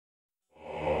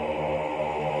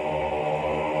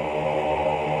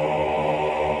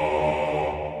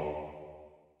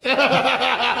What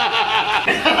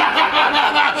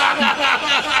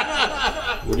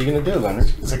are you going to do,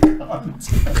 Leonard? It's a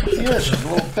cunt. Yeah, she's a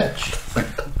little bitch.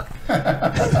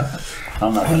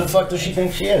 I'm not. Who the fuck does she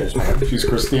think she is, man? She's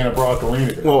Christina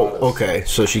Broccolini. Well, okay,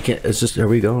 so she can't. Is this? Are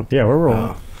we going? Yeah, we're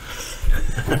rolling.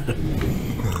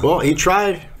 Well, he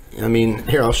tried. I mean,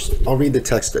 here I'll read the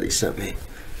text that he sent me.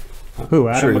 Who?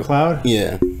 Adam McLeod?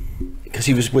 Yeah, because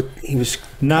he was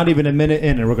not even a minute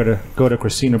in, and we're gonna go to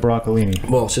Christina Broccolini.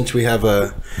 Well, since we have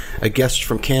a guest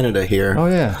from Canada here. Oh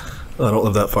yeah. I don't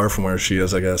live that far from where she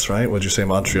is, I guess, right? Would you say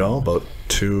Montreal? About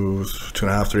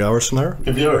 2.5, 3 hours from there?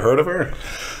 Have you ever heard of her?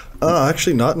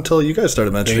 Actually, not until you guys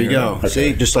started mentioning There you go. her.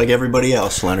 See, just like everybody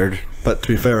else, Leonard. But to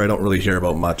be fair, I don't really hear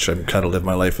about much. I kind of live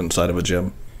my life inside of a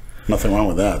gym. Nothing wrong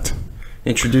with that.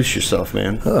 Introduce yourself,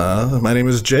 man. My name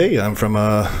is Jay. I'm from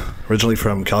originally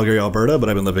from Calgary, Alberta, but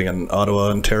I've been living in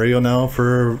Ottawa, Ontario now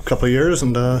for a couple of years,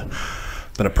 and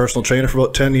been a personal trainer for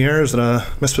about 10 years and a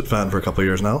Misfit fan for a couple of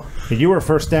years now. You were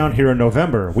first down here in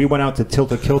November. We went out to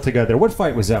Tilt a Kill together. What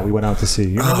fight was that we went out to see?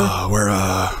 You remember? Where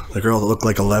the girl that looked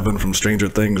like 11 from Stranger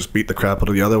Things beat the crap out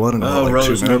of the other one in like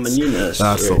Rose 2 minutes. Namajunas.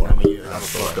 That's the one. How to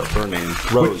fuck up her name?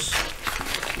 Rose.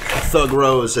 Thug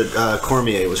Rose that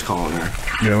Cormier was calling her.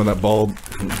 You know, when that bald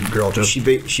girl just...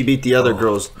 She beat the other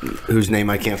girls whose name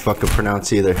I can't fucking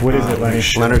pronounce either. What is it, Lenny?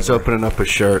 Leonard's opening up a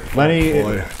shirt. Lenny,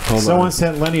 Hold someone on.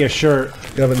 sent Lenny a shirt.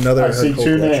 You have another... I see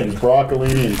 2 names,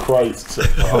 Broccolini and Christ.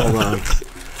 Hold on.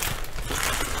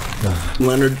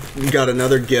 Leonard got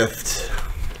another gift.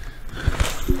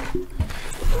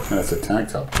 That's a tank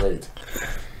top. Great.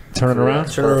 Turn it around.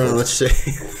 Turn around, let's see.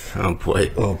 Oh,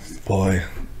 boy. Oh, boy.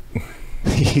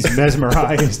 He's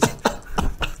mesmerized.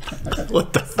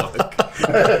 What the fuck?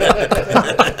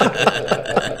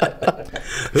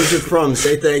 Who's it from?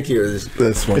 Say thank you.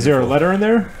 This one. Is there a letter in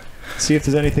there? See if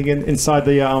there's anything inside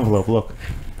the envelope. Look.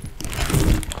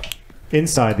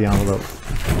 Inside the envelope.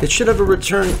 It should have a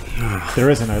return. There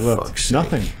isn't. I looked. Fuck's sake.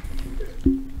 Nothing.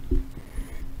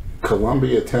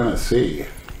 Columbia, Tennessee.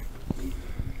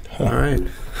 All right.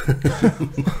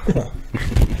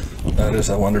 That is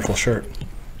a wonderful shirt.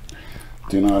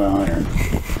 Do not iron.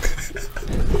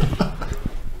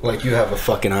 Like you have a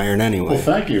fucking iron anyway. Well,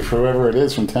 thank you for whoever it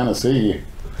is from Tennessee.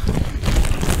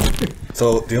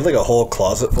 So, do you have like a whole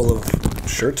closet full of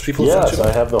shirts people send Yes, you?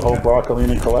 I have the whole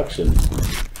Broccolini collection.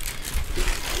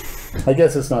 I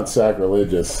guess it's not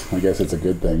sacrilegious. I guess it's a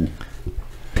good thing.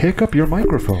 Pick up your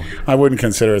microphone. I wouldn't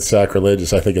consider it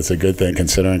sacrilegious. I think it's a good thing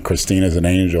considering Christina's an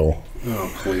angel.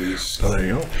 Oh, please. Oh, there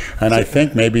you go. And I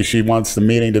think maybe she wants the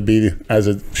meeting to be as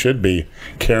it should be,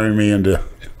 carrying me into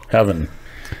heaven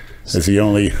is the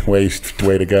only way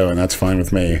to go, and that's fine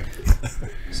with me.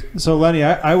 So Lenny,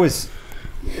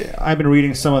 I've been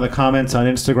reading some of the comments on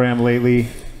Instagram lately,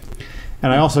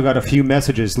 and I also got a few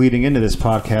messages leading into this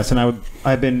podcast, and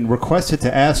I've been requested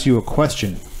to ask you a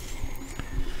question.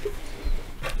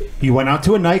 You went out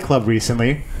to a nightclub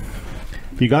recently.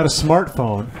 You got a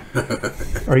smartphone.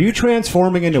 Are you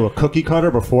transforming into a cookie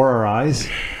cutter before our eyes?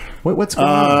 What's going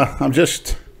on?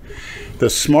 The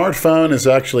smartphone is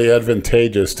actually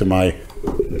advantageous to my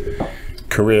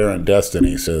career and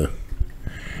destiny, so...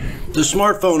 The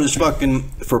smartphone is fucking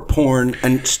for porn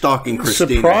and stalking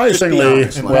Christina. Surprisingly,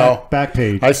 Just be honest, well, back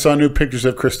page. I saw new pictures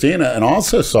of Christina and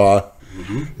also saw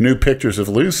new pictures of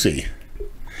Lucy.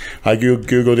 I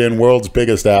Googled in world's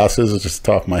biggest asses, it's just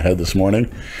the top of my head this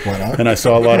morning. Why not? And I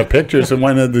saw a lot of pictures, and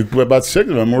about 6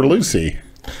 of them were Lucy.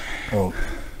 Oh,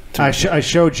 I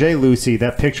showed Jay Lucy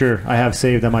that picture I have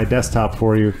saved on my desktop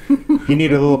for you. He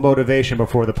needed a little motivation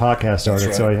before the podcast started,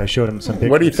 right. so I showed him some pictures.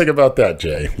 What do you think about that,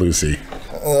 Jay? Lucy?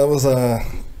 that was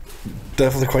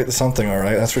definitely quite the something, all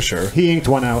right, that's for sure. He inked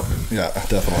one out. Yeah,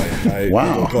 definitely.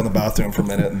 Wow. Go in the bathroom for a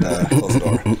minute and close the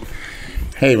door.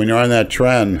 Hey, when you're on that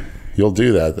trend, you'll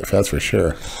do that, that's for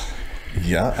sure.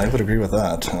 Yeah, I would agree with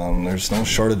that. There's no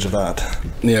shortage of that.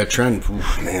 Yeah, Trent.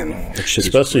 Oof, man, that shit is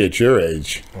Especially at your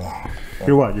age.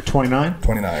 You're what? You're 29?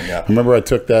 29, yeah. I remember I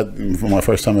took that for my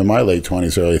first time in my late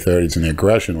 20s, early 30s, and the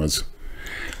aggression was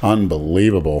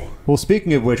unbelievable. Well,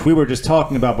 speaking of which, we were just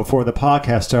talking about before the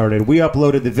podcast started. We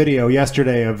uploaded the video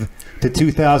yesterday of the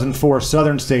 2004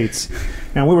 Southern States,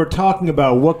 and we were talking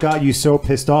about what got you so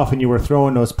pissed off and you were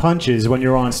throwing those punches when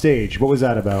you're on stage. What was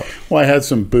that about? Well, I had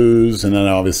some booze, and then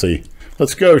obviously,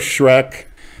 let's go, Shrek.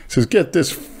 Says, get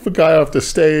this guy off the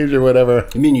stage or whatever.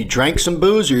 You mean you drank some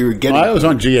booze or you were getting... I was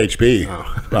on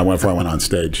GHB before I went on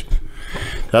stage.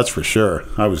 That's for sure.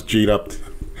 I was G'd up.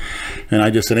 And I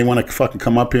just said, anyone to fucking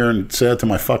come up here and say that to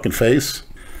my fucking face?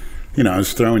 You know, I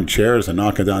was throwing chairs and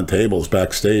knocking down tables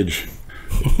backstage.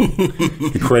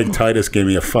 Craig Titus gave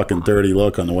me a fucking dirty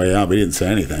look on the way out, but he didn't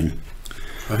say anything.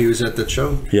 Oh, he was at that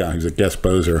show? Yeah, he was a guest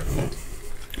poser.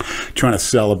 Trying to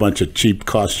sell a bunch of cheap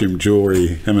costume jewelry,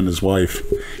 him and his wife,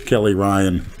 Kelly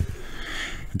Ryan.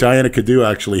 Diana Cadu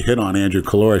actually hit on Andrew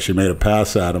Collura. She made a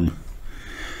pass at him.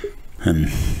 And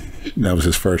that was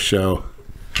his first show.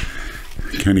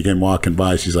 When he came walking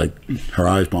by, she's like, her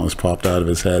eyes almost popped out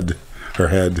of her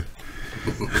head.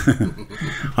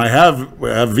 I have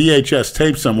a VHS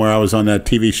tape somewhere. I was on that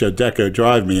TV show Deco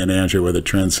Drive, me and Andrew with a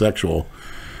transsexual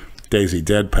Daisy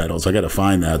Dead pedals. I got to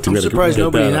find that. I'm surprised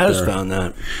nobody has found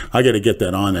that. I got to get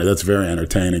that on there. That's very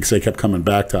entertaining because they kept coming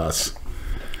back to us.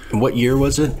 And what year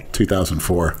was it?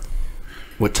 2004.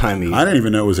 What time? I didn't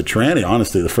even know it was a tranny,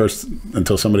 honestly,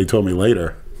 until somebody told me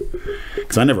later.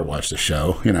 Because I never watched the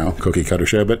show, cookie cutter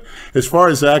show. But as far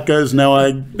as that goes,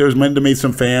 no, there was meant to meet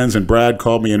some fans, and Brad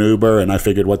called me an Uber, and I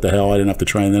figured, what the hell, I didn't have to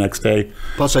train the next day.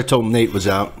 Plus, I told him Nate was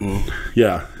out, and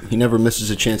yeah, he never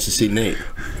misses a chance to see Nate.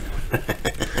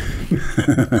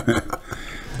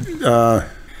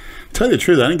 Tell you the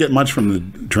truth, I didn't get much from the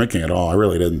drinking at all. I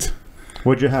really didn't.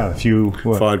 What'd you have? A few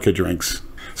vodka drinks.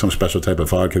 Some special type of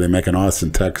vodka they make in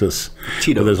Austin, Texas.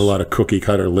 Tito's. There's a lot of cookie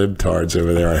cutter libtards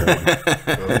over there, I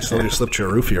heard. Well, somebody slipped you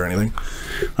a roofie or anything.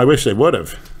 I wish they would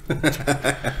have.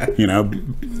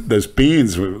 Those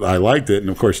beans, I liked it. And,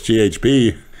 of course,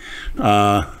 GHB,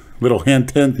 little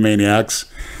hint,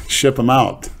 maniacs, ship them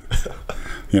out.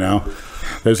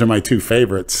 Those are my two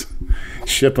favorites.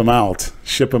 Ship them out.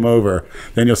 Ship them over.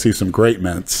 Then you'll see some great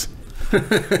mints.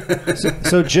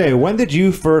 So, Jay, when did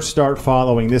you first start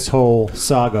following this whole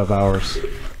saga of ours?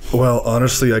 Well,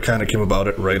 honestly, I kind of came about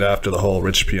it right after the whole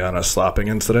Rich Piana slapping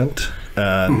incident,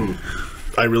 and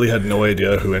I really had no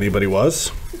idea who anybody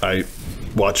was. I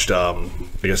watched, I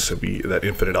guess it'd be that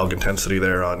Infinite Elk Intensity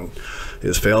there on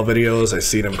his fail videos. I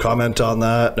seen him comment on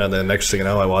that, and then next thing you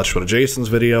know, I watched one of Jason's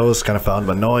videos, kind of found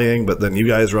him annoying, but then you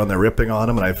guys were on there ripping on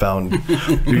him, and I found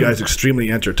you guys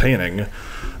extremely entertaining.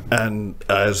 And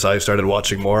as I started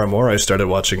watching more and more, I started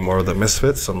watching more of the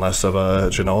Misfits and less of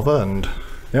Genova, and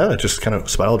yeah, it just kind of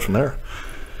spiraled from there.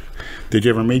 Did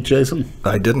you ever meet Jason?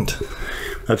 I didn't.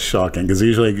 That's shocking, because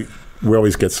usually we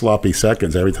always get sloppy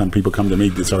seconds. Every time people come to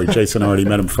meet, sorry, Jason already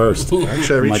met him first.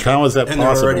 Actually, I'm like, how is that and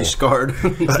possible? they're already scarred.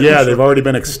 Yeah, they've already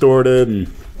been extorted. And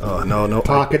oh, no.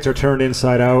 Pockets are turned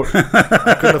inside out.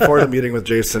 I couldn't afford a meeting with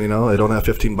Jason, I don't have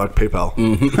 $15 PayPal.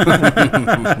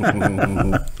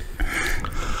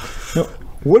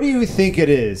 What do you think it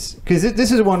is? Because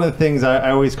this is one of the things I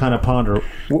always kind of ponder.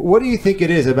 What do you think it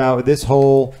is about this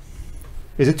whole...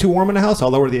 Is it too warm in the house?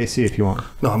 I'll lower the AC if you want.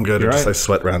 No, I'm good. Right? I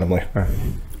sweat randomly. Right.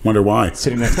 Wonder why.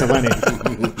 Sitting next to Lenny.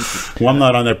 Well, I'm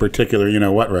not on that particular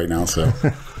you-know-what right now, so...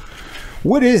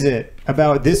 What is it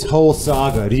about this whole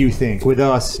saga, do you think, with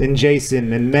us and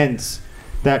Jason and Mentz,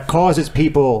 that causes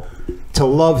people to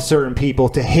love certain people,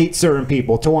 to hate certain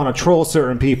people, to want to troll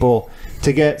certain people,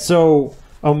 to get so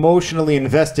emotionally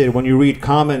invested when you read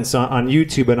comments on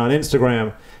YouTube and on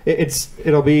Instagram?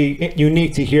 It'll be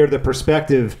unique to hear the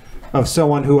perspective of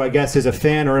someone who I guess is a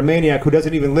fan or a maniac who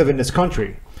doesn't even live in this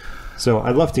country. So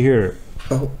I'd love to hear it.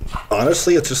 Oh,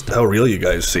 honestly, it's just how real you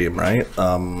guys seem, right?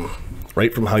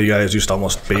 Right from how you guys used to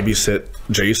almost babysit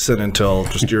Jason until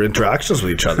just your interactions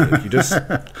with each other.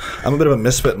 I'm a bit of a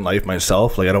misfit in life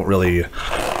myself. Like, I don't really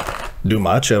do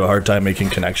much. I have a hard time making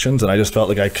connections, and I just felt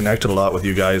like I connected a lot with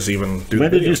you guys even through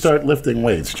When did you start lifting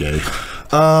weights, Jay?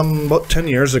 About 10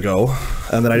 years ago,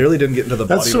 and then I really didn't get into the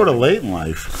body. That's sort of late in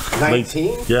life.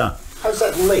 19? Yeah. How's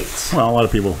that late? Well, a lot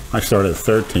of people, I started at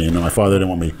 13, and my father didn't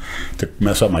want me to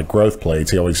mess up my growth plates.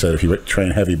 He always said if you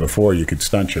train heavy before, you could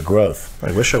stunt your growth.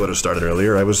 I wish I would have started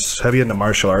earlier. I was heavy into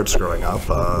martial arts growing up,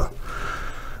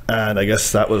 and I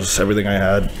guess that was everything I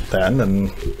had then, and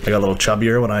I got a little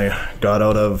chubbier when I got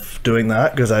out of doing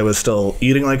that because I was still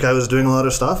eating like I was doing a lot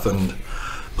of stuff and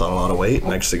put on a lot of weight.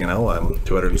 Next thing you know, I'm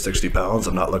 260 pounds.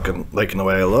 I'm not liking the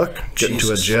way I look. Getting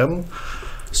to a gym.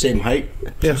 Same height?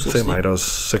 Yeah, same height. I was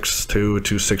 6'2",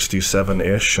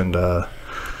 267-ish, and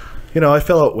I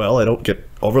fill out well. I don't get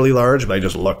overly large, but I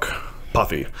just look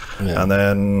puffy. Yeah. And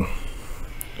then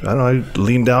I don't know, I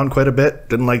leaned down quite a bit.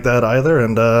 Didn't like that either,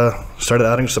 and started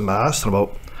adding some mass. And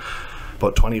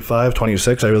about 25,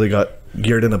 26, I really got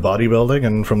geared into bodybuilding,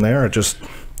 and from there, it just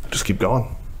keep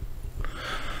going.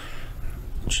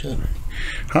 Shit.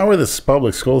 How are the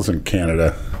public schools in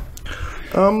Canada?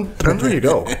 Depends where you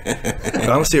go.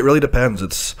 Honestly, it really depends.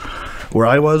 It's where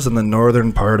I was in the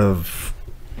northern part of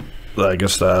I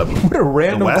guess What a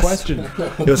random West. question.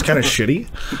 It was kind of shitty.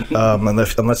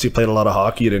 Unless you played a lot of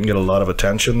hockey, you didn't get a lot of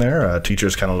attention there.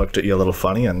 Teachers kind of looked at you a little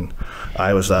funny, and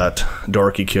I was that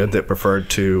dorky kid that preferred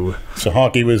to... So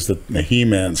hockey was the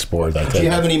He-Man sport, I Do think.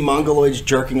 you have any mongoloids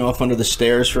jerking off under the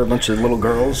stairs for a bunch of little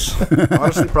girls?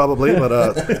 Honestly, probably,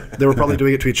 but they were probably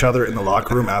doing it to each other in the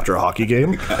locker room after a hockey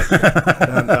game.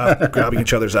 And grabbing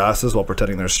each other's asses while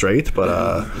pretending they're straight.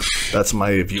 But that's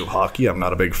my view of hockey. I'm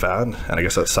not a big fan, and I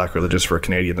guess that's sacrilegious for a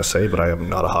Canadian to say, but I am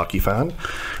not a hockey fan.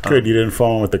 Good, you didn't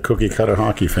fall in with the cookie-cutter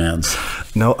hockey fans.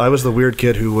 No, I was the weird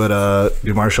kid who would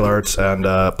do martial arts and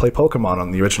play Pokemon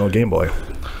on the original Game Boy.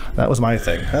 That was my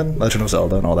thing. And Legend of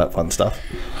Zelda and all that fun stuff.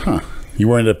 Huh. You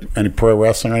weren't into any pro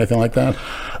wrestling or anything like that?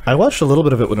 I watched a little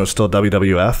bit of it when it was still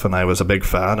WWF, and I was a big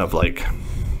fan of, like,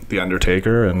 The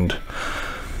Undertaker and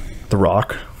The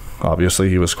Rock. Obviously,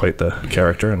 he was quite the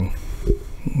character, and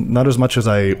not as much as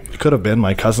I could have been.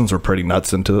 My cousins were pretty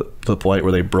nuts into the point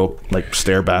where they broke, like,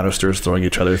 stair banisters, throwing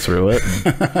each other through it.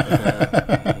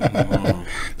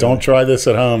 Don't try this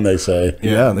at home, they say.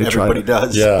 Yeah, they tried Everybody it.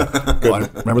 does. Yeah. Well, I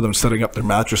remember them setting up their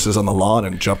mattresses on the lawn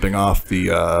and jumping off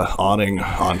the awning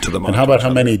onto them. And how about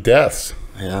how many deaths?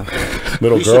 Yeah.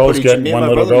 Little We used to girls put getting me and one my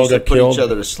little brother girl used to get put killed. each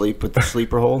other to sleep with the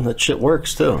sleeper hole. That shit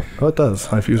works too. Oh, it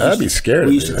does. I've used I'd be scared.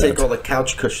 We to used do to take that. all the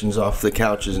couch cushions off the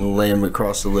couches and lay them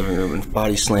across the living room and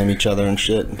body slam each other and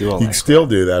shit and do all You that. still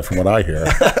do that, from what I hear.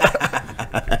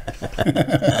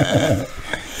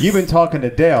 You've been talking to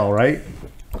Dale, right?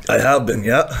 I have been,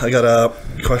 yeah. I got a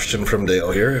question from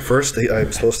Dale here. First,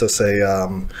 I'm supposed to say,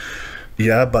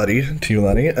 yeah, buddy, to you,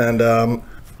 Lenny. And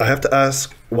I have to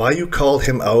ask why you called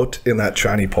him out in that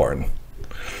tranny porn.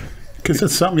 Because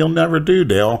it's something you'll never do,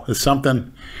 Dale. It's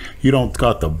something you don't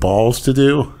got the balls to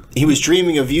do. He was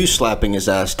dreaming of you slapping his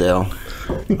ass, Dale.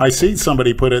 I seen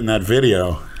somebody put it in that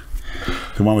video.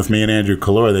 The one with me and Andrew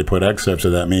Collura, they put excerpts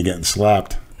of that, me getting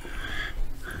slapped.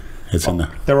 It's in the...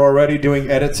 They're already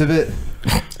doing edits of it.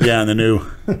 Yeah, in the new...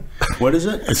 What is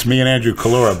it? It's me and Andrew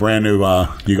Collura, brand new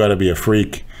You Gotta Be a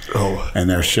Freak. Oh. And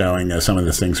they're showing some of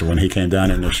the things when he came down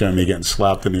here, and they're showing me getting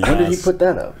slapped in the When ass. did he put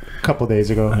that up? A couple days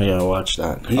ago. I gotta watch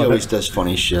that. He always does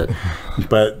funny shit.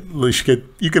 But at least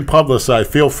you can publicize.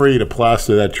 Feel free to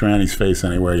plaster that tranny's face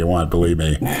anywhere you want, believe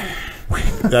me.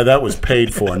 That was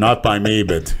paid for, not by me,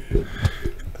 but...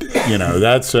 You know,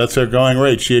 that's her going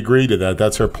rate. She agreed to that.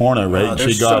 That's her porno rate, and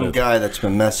There's she got some it. guy that's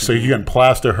been messaging. So you can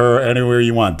plaster her anywhere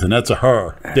you want, and that's a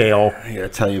her, Dale. I gotta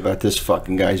tell you about this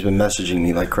fucking guy. He's been messaging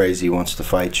me like crazy. He wants to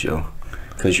fight you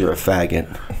because you're a faggot.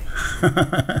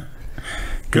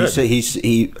 Good. He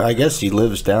said I guess he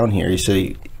lives down here. He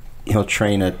said he'll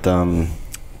train at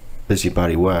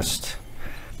Busybody West.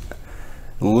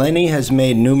 Lenny has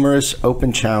made numerous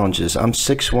open challenges. I'm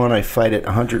 6'1". I fight at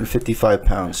 155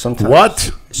 pounds. Sometimes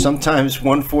What? Sometimes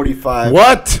 145.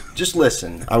 What? Just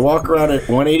listen. I walk around at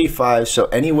 185, so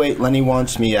any weight Lenny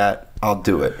wants me at, I'll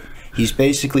do it. He's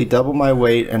basically double my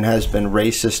weight and has been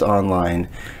racist online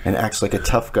and acts like a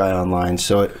tough guy online,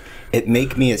 so it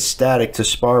make me ecstatic to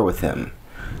spar with him.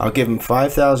 I'll give him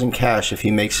 5,000 cash if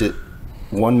he makes it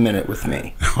 1 minute with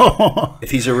me.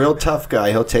 If he's a real tough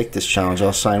guy, he'll take this challenge.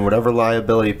 I'll sign whatever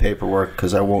liability paperwork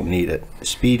because I won't need it.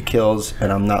 Speed kills,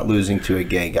 and I'm not losing to a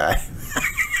gay guy.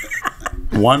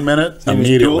 1 minute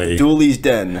immediately, Dooley's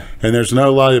Den. and there's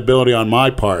no liability on my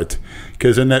part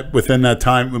because within that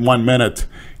time, in 1 minute,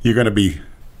 you're going to be.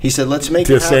 He said, let's make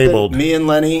Disabled. it happen. Me and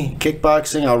Lenny,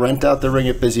 kickboxing. I'll rent out the ring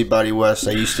at Busybody West.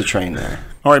 I used to train there.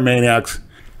 All right, maniacs.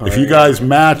 If you guys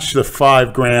match the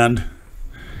 $5,000,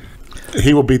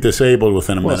 he will be disabled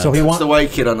within a minute. So he It's wants. the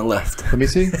white kid on the left. Let me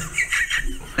see.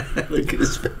 Look at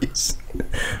his face.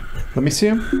 Let me see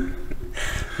him.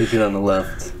 The kid on the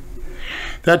left.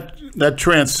 that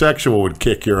transsexual would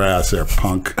kick your ass there,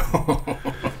 punk.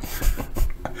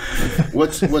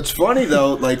 What's funny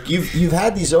though, like you've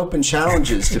had these open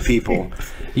challenges to people.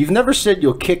 You've never said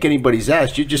you'll kick anybody's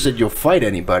ass. You just said you'll fight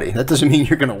anybody. That doesn't mean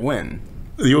you're gonna win.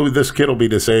 This kid will be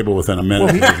disabled within a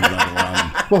minute.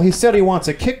 Well, he said he wants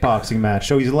a kickboxing match,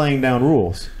 so he's laying down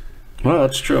rules. Well,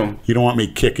 that's true. You don't want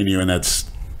me kicking you in that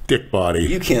stick body.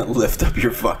 You can't lift up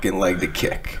your fucking leg to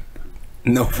kick.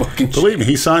 No fucking shit. Believe me,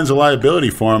 he signs a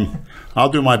liability for him. I'll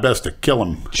do my best to kill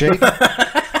him.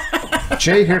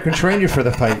 Jay here can train you for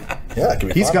the fight. Yeah, it can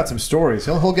be He's fun. got some stories.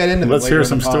 He'll get into them. Let's later hear in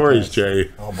some the stories, podcast.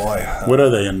 Jay. Oh, boy. What are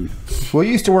they in? Well,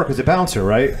 you used to work as a bouncer,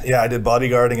 right? Yeah, I did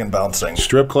bodyguarding and bouncing.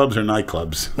 Strip clubs or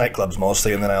nightclubs? Nightclubs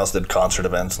mostly, and then I also did concert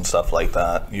events and stuff like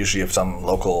that. Usually if some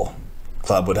local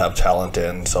club would have talent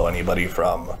in, so anybody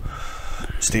from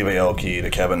Steve Aoki to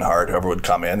Kevin Hart, whoever would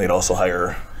come in, they'd also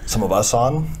hire some of us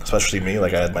on, especially me.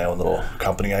 Like I had my own little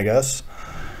company, I guess.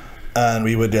 And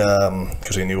we would,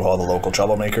 because we knew all the local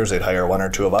troublemakers, they'd hire one or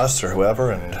two of us or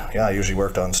whoever, and yeah, I usually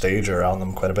worked on stage or around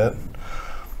them quite a bit.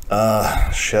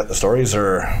 Shit, the stories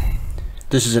are...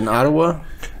 This is in Ottawa?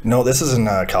 No, this is in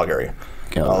Calgary.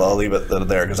 Calgary. I'll leave it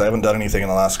there because I haven't done anything in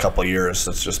the last couple of years.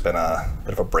 It's just been a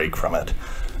bit of a break from it.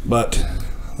 But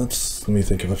let me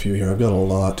think of a few here. I've got a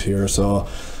lot here. So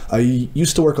I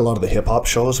used to work a lot of the hip-hop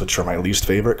shows, which are my least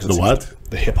favorite. The what?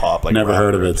 The hip-hop. Like Never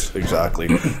heard of it. Exactly.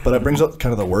 But it brings out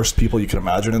kind of the worst people you can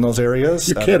imagine in those areas.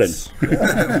 You're kidding.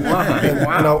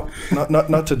 Why?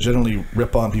 Not to generally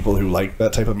rip on people who like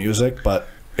that type of music, but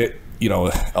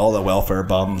all the welfare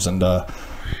bums and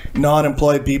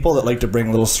non-employed people that like to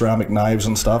bring little ceramic knives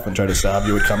and stuff and try to stab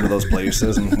you would come to those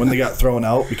places, and when they got thrown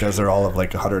out because they're all of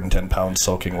like 110 pounds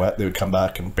soaking wet, they would come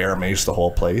back and bear mace the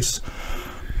whole place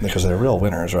because they're real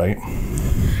winners, right?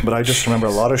 But I just remember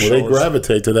a lot of shows. Well, they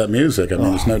gravitate to that music. I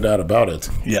mean, there's no doubt about it.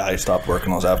 Yeah, I stopped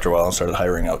working those after a while and started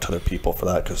hiring out to other people for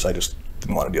that because I just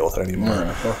didn't want to deal with it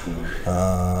anymore.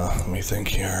 Let me think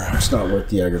here. It's not worth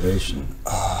the aggravation.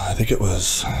 I think it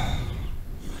was...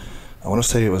 I want to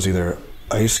say it was either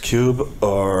Ice Cube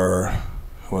or...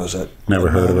 What was it? Never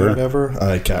heard of her. Whatever.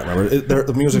 I can't remember.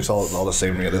 The music's all the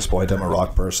same to me at this point. I'm a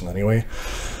rock person anyway.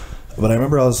 But I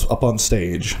remember I was up on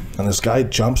stage, and this guy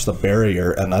jumps the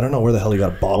barrier, and I don't know where the hell he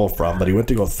got a bottle from, but he went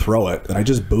to go throw it, and I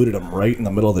just booted him right in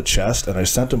the middle of the chest, and I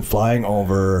sent him flying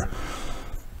over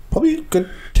probably a good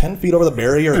 10 feet over the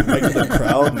barrier and right into the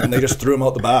crowd, and they just threw him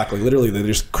out the back. Like, literally, they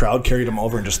just crowd carried him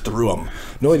over and just threw him.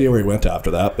 No idea where he went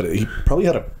after that, but he probably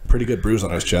had a pretty good bruise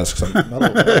on his chest. Cause I'm not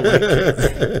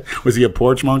Was he a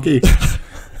porch monkey?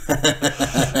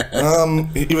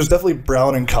 He was definitely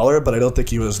brown in color, but I don't think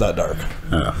he was that dark.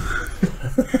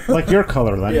 Like your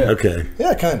color, Lenny. Yeah. Okay.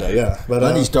 Yeah, kind of, yeah. But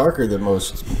Lenny's darker than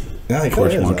most. yeah, he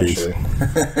Porch kinda is, monkeys.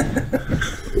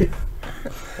 actually.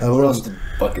 What else did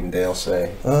fucking Dale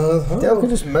say? Dale can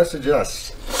just message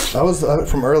us. I was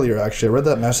from earlier, actually. I read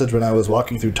that message when I was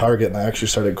walking through Target, and I actually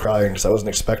started crying because I wasn't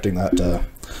expecting that to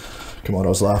come on. I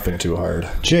was laughing too hard.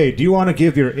 Jay, do you want to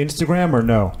give your Instagram or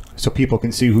no? So people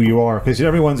can see who you are? Because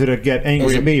everyone's going to get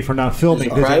angry at me for not filming.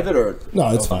 Is it private or?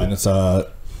 No, it's fine. It's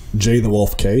Jay the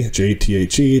Wolf K,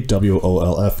 JTHEWOLFK.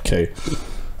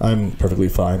 I'm perfectly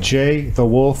fine. Jay the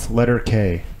Wolf, letter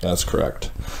K. That's correct.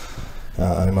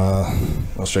 I'm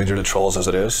no stranger to trolls as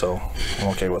it is, so I'm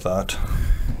okay with that.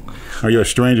 Are you a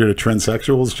stranger to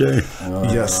transsexuals, Jay?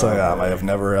 Yes, I am. I have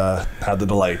never had the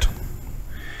delight.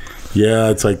 Yeah,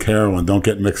 it's like heroin. Don't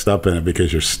get mixed up in it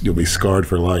because you'll be scarred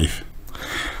for life.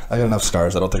 I got enough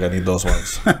scars. I don't think I need those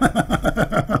ones.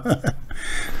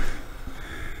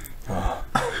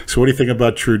 So what do you think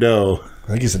about Trudeau? I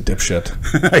think he's a dipshit.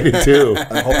 I do too.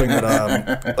 I'm hoping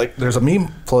that, like, there's a meme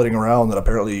floating around that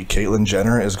apparently Caitlyn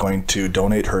Jenner is going to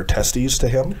donate her testes to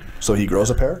him so he grows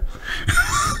a pair.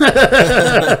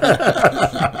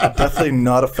 Definitely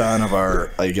not a fan of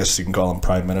our, I guess you can call him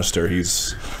Prime Minister.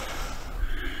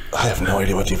 I have no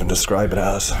idea what to even describe it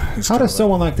as. How does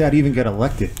someone like that even get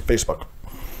elected? Facebook.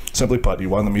 Simply put, he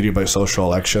won the media by social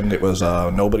election. It was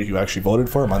nobody who actually voted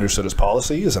for him understood his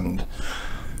policies, and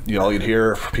all you'd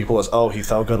hear from people was, "Oh, he's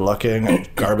so good looking," and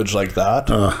garbage like that.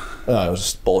 It was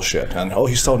just bullshit. And "Oh,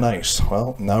 he's so nice."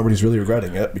 Well, now everybody's really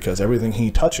regretting it because everything he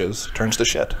touches turns to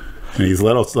shit. And he's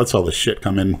lets all the shit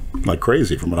come in like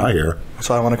crazy, from what I hear. That's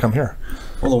why I want to come here.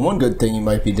 Well, the one good thing he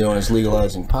might be doing is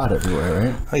legalizing pot everywhere,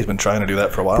 right? He's been trying to do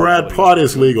that for a while. Brad, pot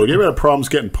is legal. You ever had problems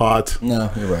getting pot?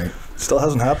 No, you're right. Still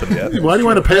hasn't happened yet. Why do you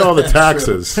want to pay all the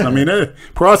taxes? I mean,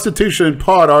 prostitution and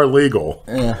pot are legal.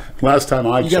 Yeah. Last time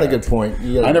I checked. You got a good point.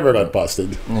 I never got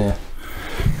busted. Yeah.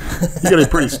 You got to be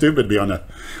pretty stupid to be on the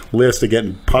list of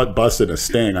getting pot busted a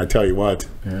sting, I tell you what.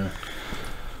 Yeah.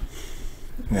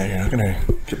 Yeah, you're not going to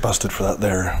get busted for that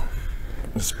there.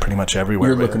 It's pretty much everywhere.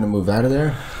 You're looking to move out of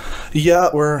there? Yeah,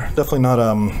 we're definitely not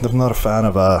a fan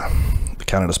of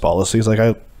Canada's policies. Like,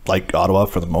 I like Ottawa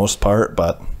for the most part,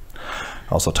 but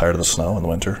also tired of the snow in the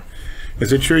winter.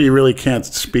 Is it true you really can't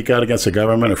speak out against the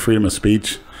government or freedom of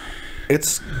speech?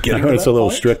 It's I getting heard to it's that a little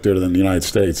point. stricter than the United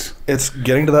States. It's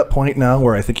getting to that point now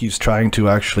where I think he's trying to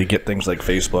actually get things like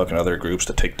Facebook and other groups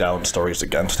to take down stories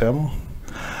against him.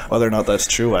 Whether or not that's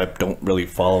true, I don't really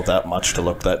follow that much to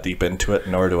look that deep into it,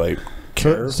 nor do I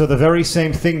care. So the very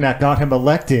same thing that got him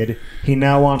elected, he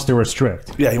now wants to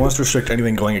restrict. Yeah, he wants to restrict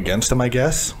anything going against him, I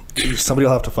guess. Somebody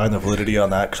will have to find the validity on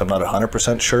that because I'm not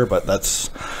 100% sure, but that's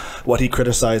what he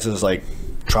criticizes like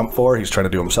Trump for. He's trying to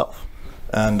do himself.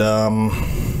 And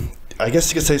I guess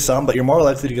you could say some, but you're more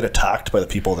likely to get attacked by the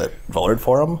people that voted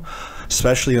for him,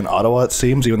 especially in Ottawa, it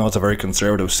seems, even though it's a very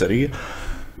conservative city.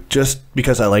 Just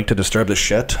because I like to disturb the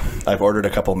shit, I've ordered a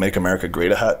couple Make America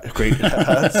Great hats.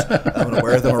 I'm going to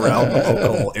wear them around the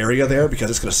local area there because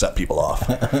it's going to set people off.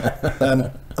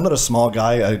 And I'm not a small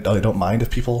guy. I don't mind if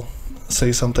people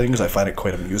say some things. I find it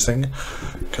quite amusing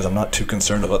because I'm not too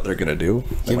concerned with what they're going to do.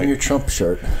 Give me your Trump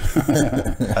shirt.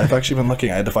 I've actually been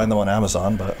looking. I had to find them on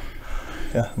Amazon, but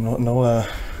yeah, no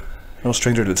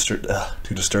stranger to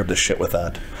disturb the shit with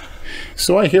that.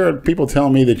 So I hear people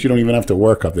telling me that you don't even have to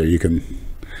work up there. You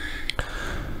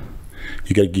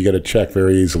get a check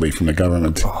very easily from the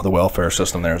government. Oh, the welfare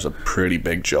system there is a pretty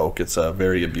big joke. It's a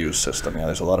very abused system. Yeah,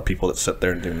 there's a lot of people that sit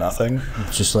there and do nothing.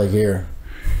 It's just like here.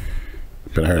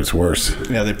 But I heard it's worse.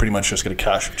 Yeah, they pretty much just get a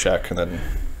cash check and then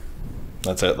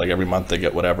that's it. Like every month they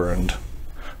get whatever, and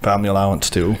family allowance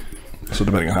too. So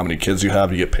depending on how many kids you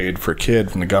have, you get paid for a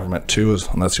kid from the government too,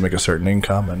 unless you make a certain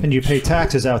income. And you pay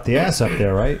taxes out the ass up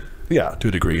there, right? Yeah, to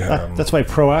a degree. That's why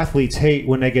pro athletes hate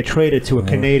when they get traded to a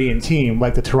Canadian team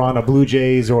like the Toronto Blue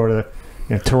Jays or the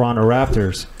Toronto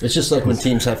Raptors. It's just like when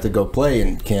teams have to go play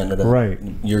in Canada. Right.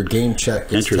 Your game check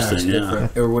gets taxed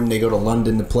different. Or when they go to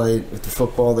London to play with the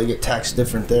football, they get taxed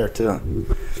different there too.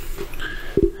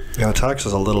 Yeah, tax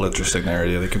is a little interesting there.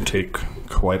 They can take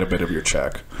quite a bit of your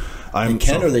check. They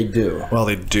can or they do? Well,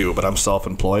 they do, but I'm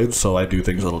self-employed, so I do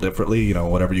things a little differently. You know,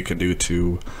 whatever you can do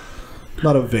to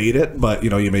not evade it, but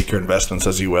you make your investments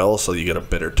as you will, so you get a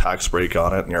better tax break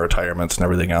on it and your retirements and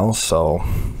everything else. So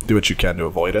do what you can to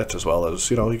avoid it, as well as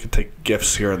you can take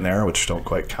gifts here and there, which don't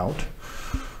quite count.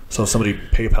 So if somebody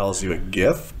PayPal's you a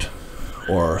gift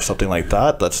or something like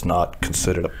that, that's not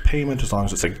considered a payment as long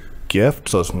as it's a gift,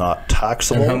 so it's not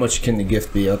taxable. And how much can the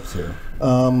gift be up to?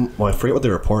 Well, I forget what they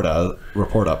report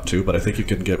up to, but I think you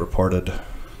can get reported.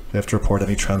 You have to report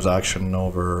any transaction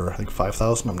over, I think,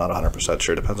 5,000. I'm not 100%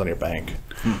 sure. It depends on your bank.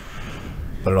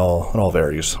 But it all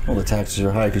varies. Well, the taxes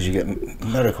are high because you get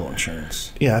medical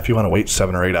insurance. Yeah, if you want to wait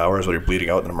 7 or 8 hours while you're bleeding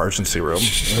out in an emergency room.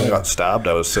 When I got stabbed,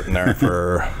 I was sitting there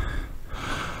for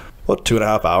about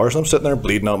 2.5 hours. I'm sitting there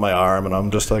bleeding out my arm, and I'm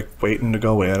just like waiting to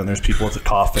go in, and there's people with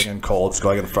coughing and colds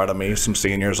going in front of me, some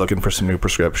seniors looking for some new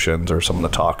prescriptions or someone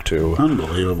to talk to.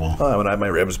 Unbelievable. When I had my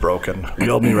ribs broken,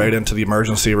 wheeled me right into the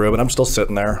emergency room, and I'm still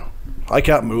sitting there. I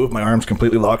can't move. My arm's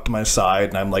completely locked to my side,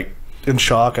 and I'm like in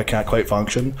shock. I can't quite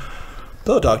function.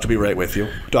 The doctor will be right with you.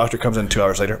 Doctor comes in 2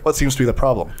 hours later. What seems to be the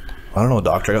problem? I don't know,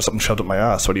 doctor. I got something shoved up my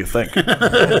ass. What do you think? No,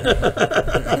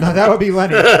 that would be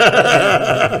Lenny.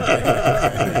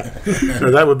 No,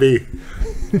 that would be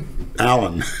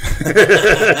Alan.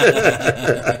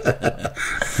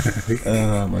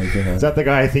 Oh my god! Is that the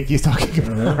guy I think he's talking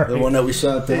about? The one that we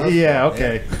saw at the hospital? Yeah.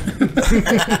 Okay.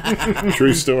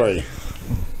 True story.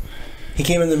 He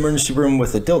came in the emergency room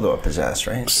with a dildo up his ass,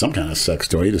 right? Some kind of sex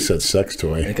toy. He just said sex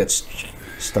toy. It got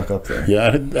stuck up there.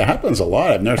 Yeah, it happens a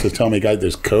lot. I've nurses tell me, guys,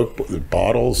 there's Coke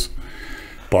bottles.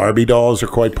 Barbie dolls are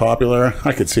quite popular.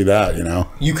 I could see that,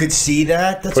 You could see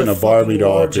that? That's putting a Barbie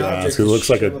doll up your ass. It looks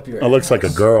like a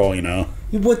girl,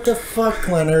 What the fuck,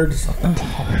 Leonard?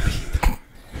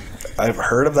 I've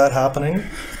heard of that happening.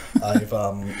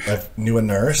 I knew a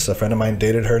nurse. A friend of mine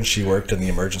dated her, and she worked in the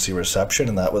emergency reception,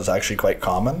 and that was actually quite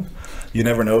common. You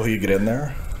never know who you get in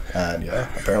there. And yeah,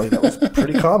 apparently that was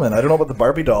pretty common. I don't know about the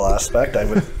Barbie doll aspect.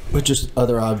 With just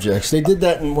other objects. They did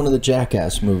that in one of the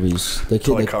Jackass movies. That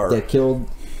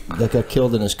got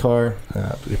killed in his car.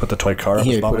 He put the toy car in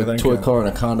his bum, put a toy car in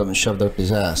a condom and shoved it up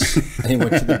his ass. And he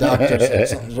went to the doctor and said,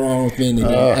 something's wrong with me. And they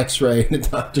did an x-ray, and the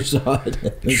doctor saw it.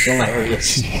 It was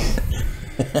hilarious.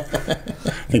 I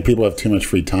think people have too much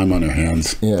free time on their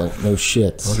hands. Yeah, no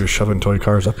shit. Well, you're shoving toy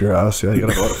cars up your ass. Yeah, you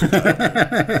gotta go.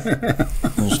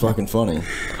 It was fucking funny.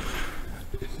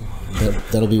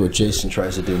 That'll be what Jason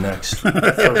tries to do next.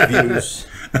 For views.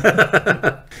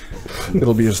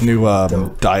 It'll be his new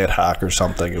diet hack or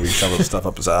something. He'll be shoving stuff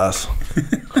up his ass.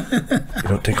 You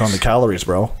don't take on the calories,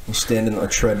 bro. I'll stand in a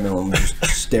treadmill and just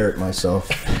stare at myself.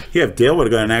 Yeah, if Dale would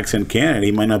have got an accident in Canada,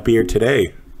 he might not be here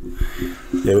today.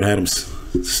 They would have had him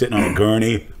sitting on a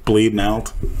gurney, bleeding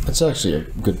out. That's actually a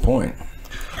good point.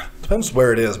 Depends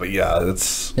where it is, but yeah,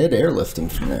 it's... They had to airlift him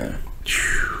from there.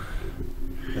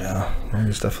 Yeah, well,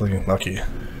 he's definitely lucky.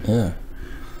 Yeah.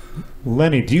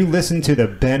 Lenny, do you listen to the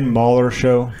Ben Mahler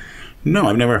show? No,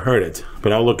 I've never heard it,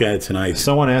 but I'll look at it tonight.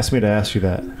 Someone asked me to ask you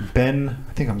that. Ben,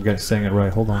 I think I'm saying it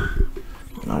right. Hold on.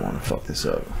 I don't want to fuck this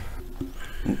up.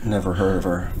 Never heard of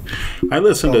her. I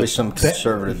listen to some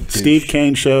conservative Steve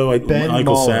Kane show.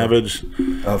 Michael Mahler. Savage.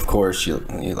 Of course, you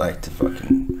like to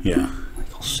fucking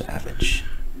Michael Savage.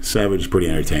 Savage is pretty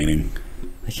entertaining.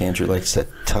 Like Andrew likes that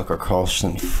Tucker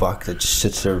Carlson fuck that just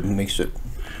sits there and makes it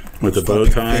with the bow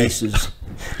tie. Faces.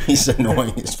 He's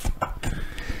annoying as fuck.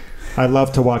 I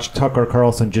love to watch Tucker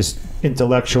Carlson just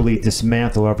intellectually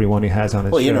dismantle everyone he has on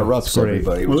his show. Well, he interrupts It's great.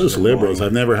 everybody. Well, which those is liberals, annoying.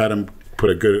 I've never had them put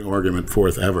a good argument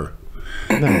forth ever.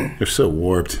 They're so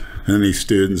warped. And then these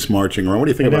students marching around. What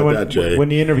do you think And then about when, that, Jay? when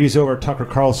the interview's over, Tucker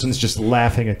Carlson's just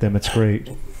laughing at them. It's great.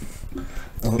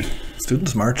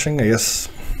 Students marching, I guess,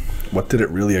 what did it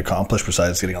really accomplish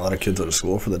besides getting a lot of kids out of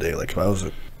school for the day? Like, if I was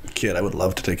a kid, I would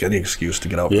love to take any excuse to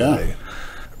get out for Yeah. the day.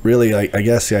 Really, I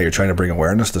guess, yeah, you're trying to bring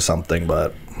awareness to something,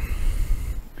 but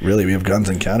really, we have guns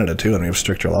in Canada, too, and we have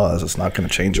stricter laws. It's not going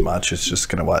to change much. It's just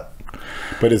going to what?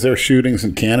 But is there shootings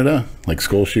in Canada? Like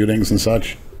school shootings and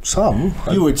such? Some.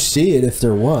 You would see it if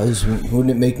there was.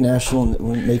 Wouldn't it make wouldn't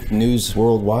it make news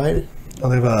worldwide? Well,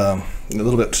 they have a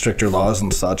little bit stricter laws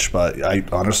and such, but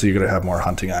honestly, you're going to have more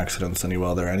hunting accidents than you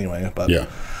will there anyway. But Yeah.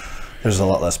 there's a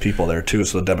lot less people there too,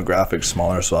 so the demographic's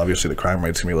smaller, so obviously the crime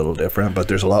rate's going to be a little different. But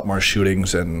there's a lot more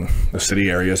shootings in the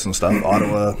city areas and stuff.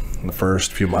 Ottawa, in the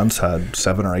first few months, had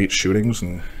 7 or 8 shootings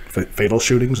and fatal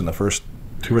shootings in the first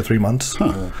 2 or 3 months.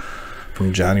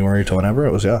 From January to whenever.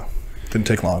 It was, didn't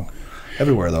take long.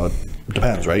 Everywhere, though, it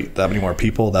depends, right? That many more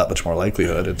people, that much more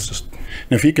likelihood. It's just...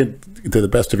 Now, if you could, to the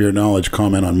best of your knowledge,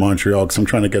 comment on Montreal, because I'm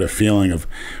trying to get a feeling of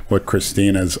what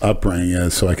Christina's upbringing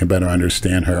is so I can better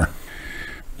understand her.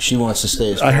 She wants to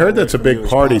stay as I far heard away that's a from you big as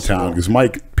party possible. town, because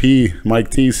Mike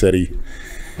T said he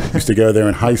used to go there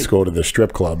in high school to the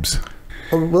strip clubs.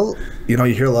 Well, you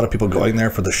hear a lot of people going there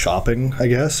for the shopping, I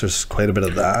guess. There's quite a bit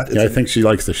of that. Yeah, I think she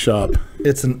likes to shop.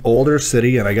 It's an older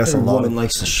city, and I guess a Every lot woman of...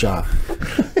 likes to shop.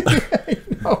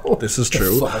 This is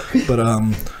true. But,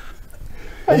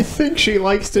 I think she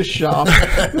likes to shop.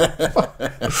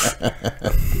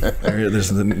 there's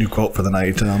the new quote for the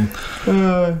night.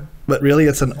 But really,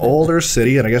 it's an older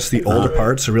city, and I guess the older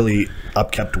parts are really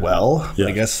upkept well. Yeah.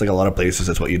 I guess like a lot of places,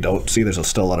 it's what you don't see. There's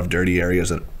still a lot of dirty areas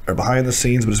that are behind the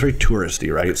scenes, but it's very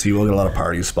touristy, right? So you will get a lot of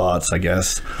party spots, I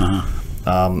guess.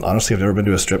 Honestly, I've never been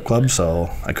to a strip club, so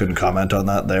I couldn't comment on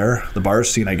that there. The bar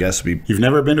scene, I guess, would be... You've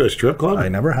never been to a strip club? I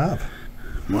never have.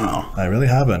 Wow. I really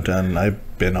haven't, and I've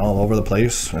been all over the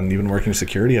place, and even working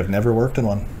security, I've never worked in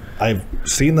one. I've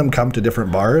seen them come to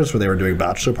different bars where they were doing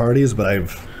bachelor parties, but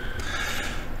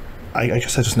I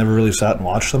guess I just never really sat and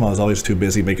watched them. I was always too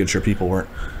busy making sure people weren't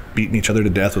beating each other to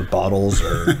death with bottles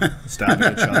or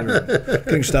stabbing each other.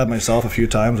 Getting stabbed myself a few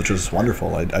times, which was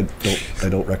wonderful. I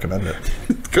don't recommend it.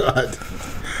 God.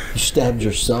 You stabbed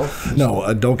yourself?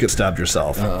 No, don't get stabbed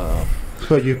yourself.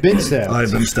 But you've been stabbed.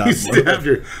 I've been You stabbed. stabbed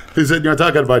you're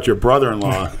talking about your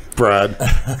brother-in-law, Brad.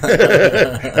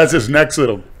 That's his next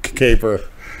little caper.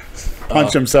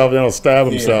 Punch himself, then he'll stab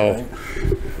himself.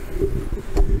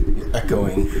 You're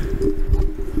echoing.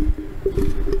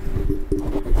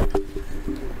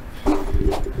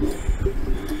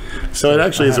 So it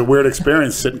actually is a weird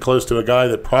experience sitting close to a guy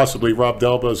that possibly rubbed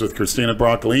elbows with Christina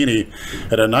Broccolini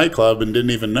at a nightclub and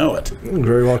didn't even know it.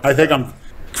 Very well. I think I'm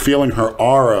feeling her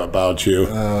aura about you.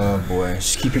 Oh, boy.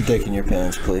 Just keep your dick in your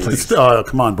pants, please. Oh,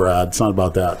 come on, Brad. It's not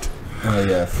about that. Oh,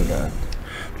 yeah, I forgot.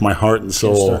 My heart and I'll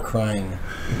soul. start crying.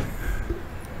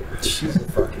 She's a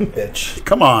fucking bitch.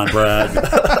 Come on, Brad.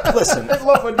 Listen,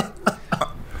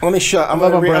 let me show. I'm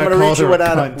love gonna when Brad read calls you her what a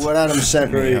Adam, cunt. what Adam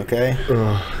sent me. Okay.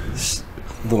 This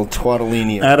little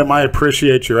twaddalini. Adam, I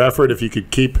appreciate your effort. If you could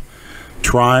keep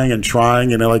trying and trying,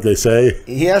 like they say.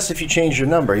 He asked if you changed your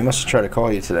number. He must have tried to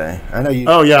call you today. I know you.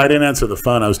 Oh, yeah, I didn't answer the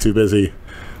phone. I was too busy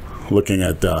looking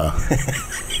at...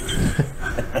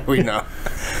 We know.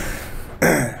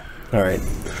 All right.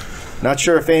 Not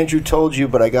sure if Andrew told you,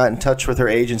 but I got in touch with her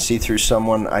agency through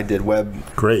someone I did web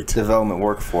Great. development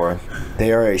work for.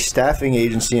 They are a staffing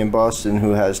agency in Boston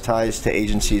who has ties to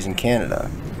agencies in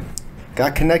Canada.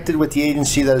 Got connected with the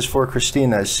agency that is for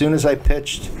Christina. As soon as I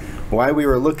pitched why we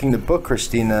were looking to book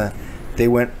Christina, they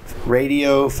went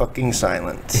radio fucking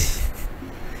silent.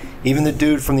 Even the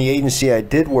dude from the agency I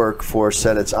did work for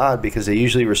said it's odd because they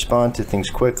usually respond to things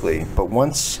quickly. But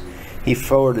once he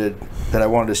forwarded that I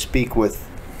wanted to speak with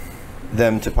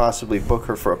them to possibly book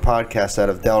her for a podcast out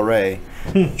of Delray,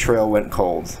 trail went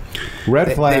cold.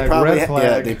 Red flag, probably red flag.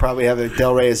 Yeah, they probably have a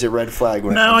Delray as a red flag.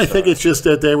 When it No, comes I to think her. it's just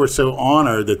that they were so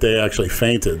honored that they actually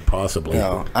fainted, possibly.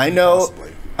 No, I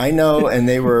know, and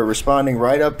they were responding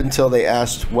right up until they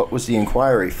asked what was the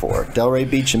inquiry for. Delray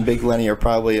Beach and Big Lenny are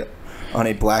probably on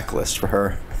a blacklist for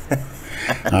her.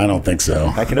 I don't think so.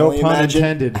 I can No only pun imagine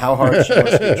intended. how hard she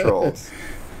must be trolled.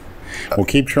 Well,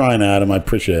 keep trying, Adam. I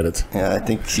appreciate it. Yeah, I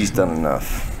think she's done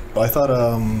enough. I thought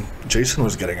Jason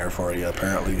was getting her for you,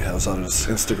 apparently. I was on his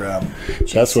Instagram.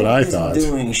 That's what I thought. He's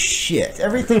doing shit.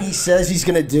 Everything he says he's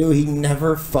going to do, he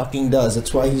never fucking does.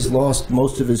 That's why he's lost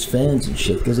most of his fans and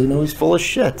shit, because they know he's full of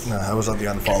shit. No, I was on the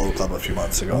Unfollow Club a few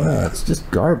months ago. Yeah, it's just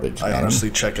garbage, I man. honestly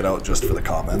check it out just for the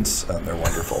comments, and they're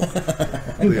wonderful.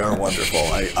 They are wonderful.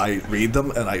 I read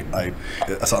them, and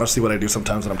that's honestly what I do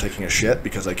sometimes when I'm taking a shit,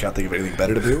 because I can't think of anything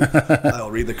better to do. I'll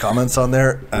read the comments on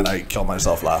there, and I kill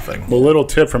myself laughing. Well, little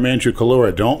tip from Andrew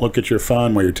Collura: don't look at your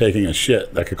phone while you're taking a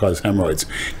shit. That could cause hemorrhoids,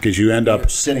 because you end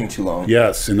up sitting too long.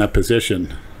 Yes, in that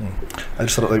position. I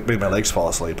just thought it made my legs fall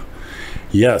asleep.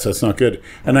 Yes, that's not good.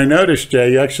 And I noticed,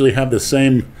 Jay, you actually have the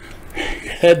same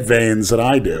head veins that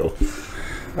I do.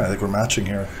 I think we're matching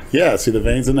here. Yeah, see the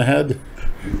veins in the head?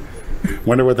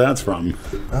 Wonder what that's from.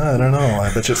 I don't know.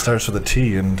 I bet you it starts with a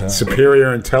T. And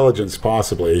superior intelligence,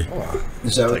 possibly.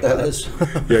 Is that what that is?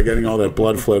 Yeah, getting all that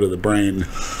blood flow to the brain.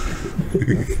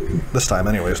 This time,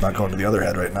 anyway, it's not going to the other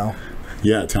head right now.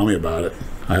 Yeah, tell me about it.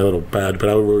 I had a little bad, but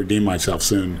I will redeem myself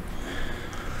soon.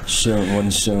 Soon,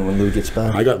 when Lou gets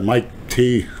back. I got Mike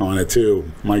T on it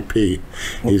too. Mike P.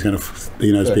 He knows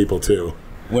Good. people too.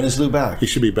 When is Lou back? He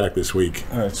should be back this week.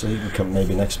 All right, so he can come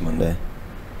maybe next Monday.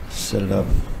 Set it up.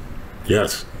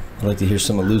 Yes. I'd like to hear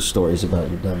some of Lou's stories about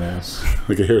your dumbass.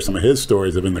 We could hear some of his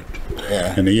stories in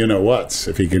the you know whats,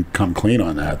 if he can come clean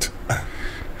on that.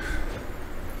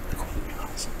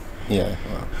 Yeah.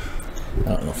 Well, I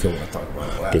don't know if he'll want to talk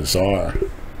about that. Bizarre.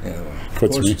 Yeah, well, of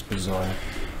Puts course me. it's bizarre.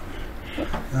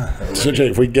 So Jay,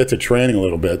 if we get to training a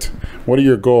little bit, what are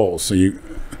your goals? So you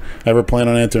ever plan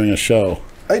on entering a show?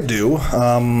 I do.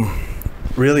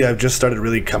 Really, I've just started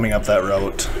really coming up that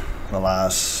route in the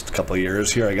last couple of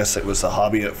years here. I guess it was a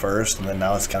hobby at first, and then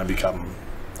now it's kind of become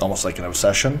almost like an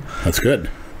obsession. That's good.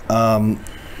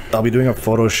 I'll be doing a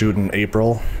photo shoot in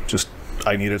April. Just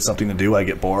I needed something to do. I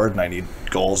get bored, and I need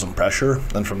goals and pressure.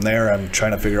 And from there, I'm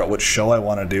trying to figure out which show I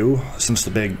want to do. Since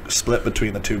the big split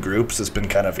between the two groups has been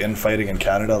kind of infighting in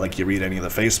Canada, like you read any of the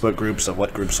Facebook groups of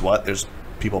what group's what, there's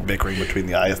people bickering between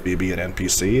the IFBB and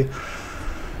NPC.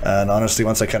 And honestly,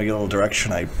 once I kind of get a little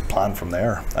direction, I plan from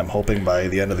there. I'm hoping by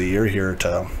the end of the year here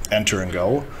to enter and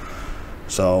go.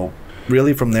 So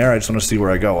really from there, I just want to see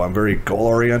where I go. I'm very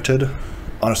goal-oriented.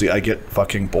 Honestly, I get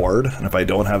fucking bored, and if I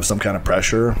don't have some kind of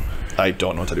pressure, I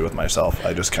don't know what to do with myself.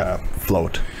 I just kind of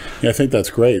float. Yeah, I think that's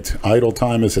great. Idle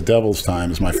time is the devil's time,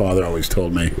 as my father always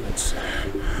told me.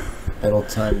 Idle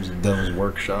time is the devil's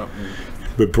workshop.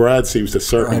 But Brad seems to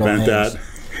circumvent that.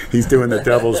 He's doing the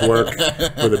devil's work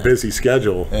with a busy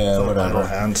schedule. Yeah, Idle whatever.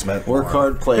 hands meant Work more.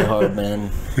 hard, play hard, man.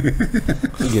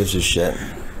 Who gives a shit?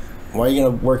 Why are you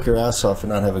going to work your ass off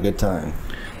and not have a good time?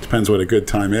 Depends what a good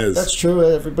time is. That's true.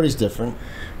 Everybody's different.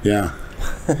 Yeah.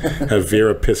 Have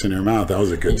Vera piss in her mouth. That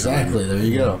was a good Exactly. There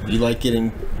you go. You like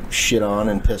getting shit on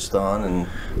and pissed on and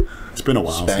time. It's been a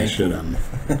while since shit on.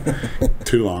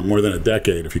 Too long. More than a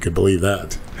decade, if you could believe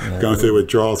that. Yeah. Going through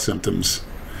withdrawal symptoms.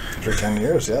 For 10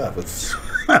 years, yeah. It's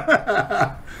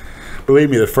Believe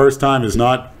me, the first time is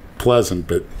not pleasant,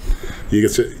 but you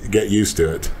get used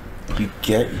to it. you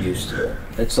get used to it.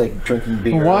 It's like drinking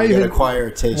beer. Why You even acquire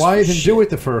a taste Why for even shit. do it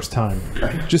the first time?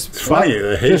 Just It's funny.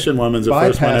 The Haitian woman's the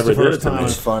first one bypass ever the did it first to time. me.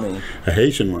 It's funny. A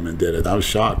Haitian woman did it. I was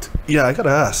shocked. yeah, I gotta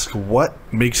ask, what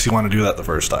makes you want to do that the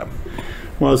first time?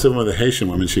 Well, I was living with a Haitian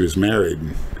woman. She was married.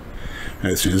 And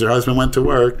as soon as her husband went to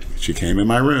work, she came in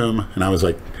my room, and I was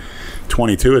like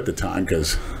 22 at the time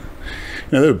because,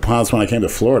 there were times when I came to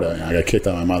Florida, I got kicked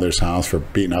out of my mother's house for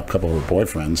beating up a couple of her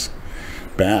boyfriends.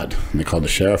 Bad. And they called the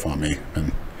sheriff on me.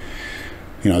 And,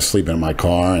 I was sleeping in my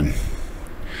car and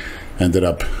ended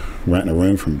up renting a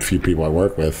room from a few people I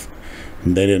work with.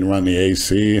 And they didn't run the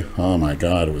AC. Oh, my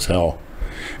God, it was hell.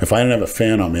 If I didn't have a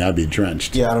fan on me, I'd be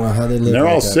drenched. Yeah, I don't know how they live. And they're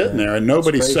like all that, sitting man. there, and It's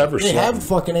nobody's crazy. ever They sweating. have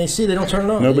fucking AC. They don't turn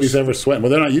it on. Nobody's ever sweating.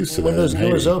 Well, they're not used to that. Windows, in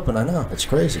doors Haiti. open. I know. It's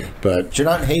crazy. But You're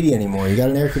not in Haiti anymore. You got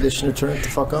an air conditioner. Turn it the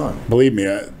fuck on. believe me,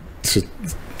 as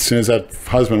soon as that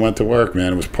husband went to work,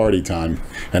 man, it was party time.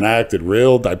 And I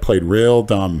played real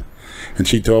dumb. And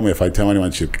she told me if I tell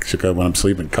anyone, she could, when I'm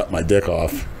sleeping, cut my dick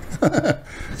off.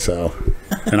 So,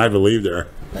 and I believed her.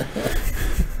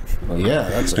 Well, yeah,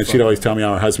 that's. And she'd always tell me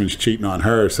how her husband's cheating on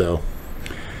her, so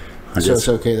I So guess, it's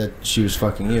okay that she was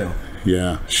fucking you.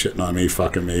 yeah, shitting on me,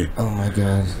 fucking me, Oh my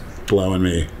god. blowing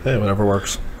me. Hey, whatever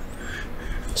works.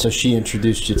 So she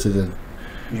introduced you to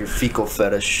your fecal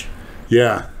fetish.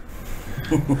 Yeah.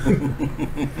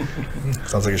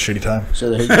 Sounds like a shitty time. So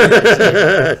there you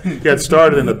go. Yeah, it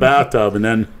started in the bathtub, and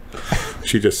then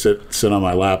she just sit on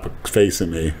my lap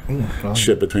facing me, Well,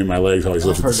 shit between my legs, always I've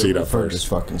lift the seat up heard this first.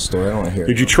 fucking story. I don't want to hear it.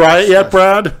 Did you try it yet,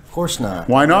 Brad? Of course not.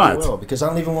 Why I never not? will, because I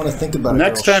don't even want to think about it.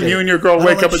 Next time you and your girl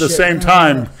wake up at the same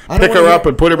time, pick her up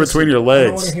and put her between your I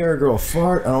don't want legs. to hear a girl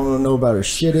fart. I don't want to know about her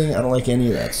shitting. I don't like any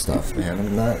of that stuff, man.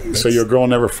 I'm not. So your girl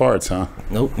never farts, huh?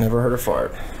 Nope, never heard her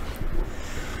fart.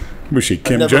 Was she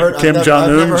Kim I've never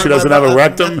Jong-un? heard She doesn't my- have a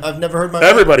rectum? I've never heard my.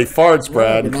 Everybody farts, No,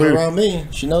 Brad. but not including- around me.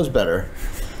 She knows better.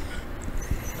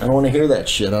 I don't want to hear that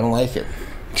shit. I don't like it.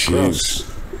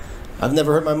 Jeez. I've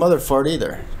never heard my mother fart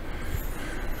either.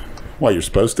 Why, you're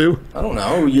supposed to? I don't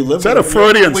know. You live. Is that a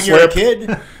Freudian when you're a slip?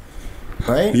 kid,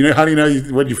 right? You know, how do you know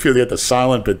when you feel you get the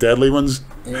silent but deadly ones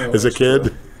Yeah, as a that's kid?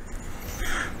 true.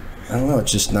 I don't know.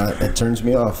 It's just not. It turns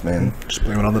me off, man. Just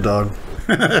blame it on the dog.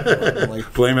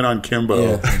 Like, Blame it on Kimbo.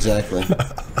 yeah, exactly.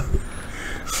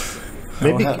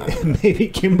 Maybe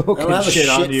Kimbo I don't can have a shit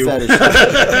on you. fetish.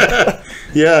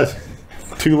 Yeah.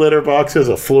 2 litter boxes,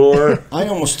 a floor. I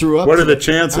almost threw up. What are the today.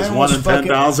 chances? I 1 almost in fucking-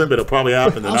 10,000, but it'll probably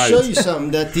happen I'll tonight. show you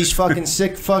something that these fucking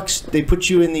sick fucks, they put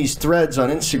you in these threads on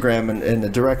Instagram and the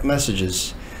direct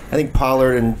messages. I think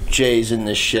Pollard and Jay's in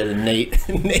this shit, and Nate.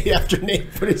 Nate after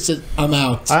Nate put it, says, I'm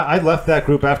out. I left that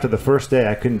group after the first day.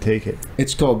 I couldn't take it.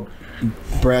 It's called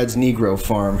Brad's Negro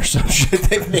Farm or some shit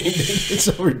they've named it. It's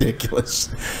so ridiculous.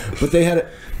 But they had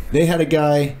a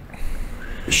guy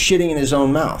shitting in his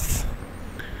own mouth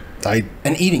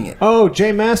and eating it. Oh,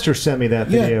 Jay Master sent me that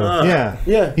Yeah. video.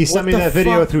 Yeah. He sent What me the that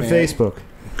video fuck, through man? Facebook.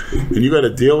 And you got to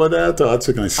deal with that? Oh, that's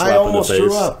a nice slap I in the almost face.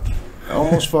 threw up. I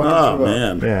almost fucking Oh, threw up.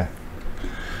 man. Yeah.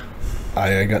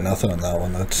 I got nothing on that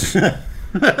one. That's.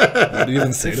 What do you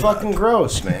even say It's to that? fucking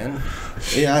gross, man.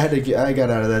 Yeah, I got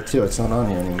out of that too. It's not on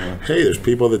here anymore. Hey, there's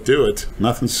people that do it.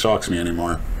 Nothing shocks me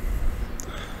anymore.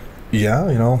 Yeah,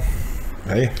 you know.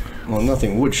 Hey. Well,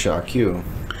 nothing would shock you.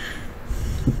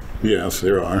 Yes,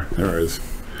 there are. There is.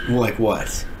 Like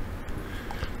what?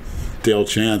 Dale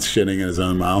Chance shitting in his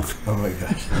own mouth. Oh my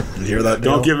god. You hear that?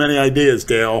 Don't Dale? give any ideas,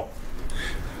 Dale.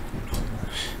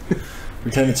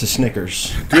 Pretend it's a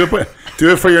Snickers. Do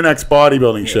it for your next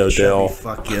bodybuilding show, Dale.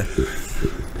 Fuck you.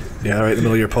 Yeah, right in the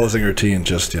middle of your posing routine,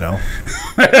 just, you know.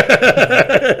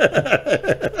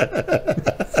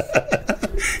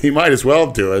 He might as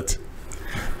well do it.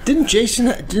 Didn't Jason?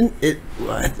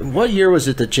 What year was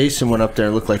it that Jason went up there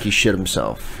and looked like he shit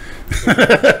himself?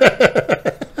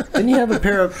 Didn't he have a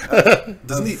pair of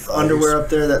underwear up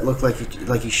there that looked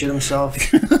like he shit himself?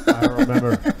 I don't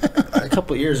remember. A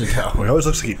couple of years ago. Well, he always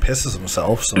looks like he pisses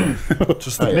himself, so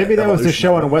just the Maybe that was the evolution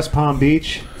show of in it. West Palm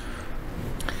Beach.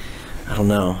 I don't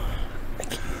know.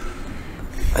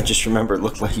 I just remember it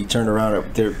looked like he turned around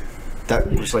up there. That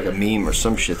was like a meme or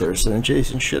some shit. They were saying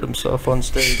Jason shit himself on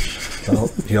stage. Well,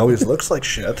 he always looks like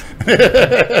shit.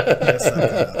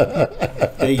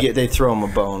 They throw him a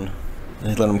bone.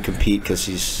 They let him compete because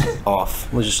he's off.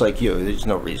 It was just like you. There's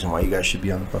no reason why you guys should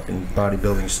be on the fucking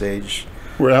bodybuilding stage.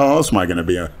 Where the hell else am I going to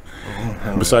be?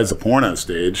 Besides the porno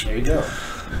stage. There you go.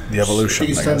 The evolution, I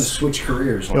think it's I time to guess. switch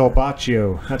careers. El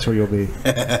Baccio. That's where you'll be.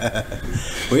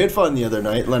 We had fun the other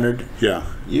night, Leonard. Yeah.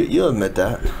 You'll admit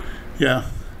that. Yeah.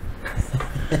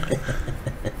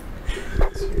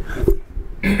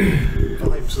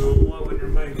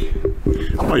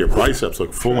 Oh, your biceps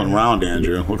look full and round,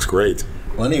 Andrew. Looks great.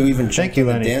 Lenny, you even Thank jumped you, on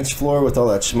the Lenny. dance floor with all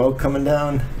that smoke coming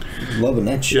down. Loving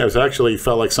that shit. Yeah, it was actually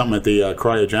felt like something at the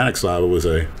cryogenics lab. It was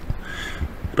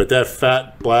but that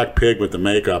fat black pig with the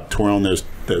makeup twirling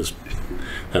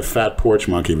that fat porch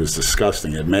monkey was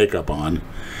disgusting. He had makeup on.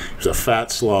 He was a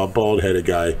fat, slob, bald-headed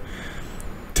guy.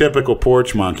 Typical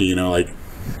porch monkey, you know, like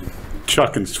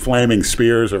chucking flaming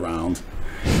spears around.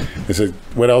 I said,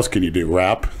 what else can you do?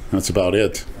 Rap? That's about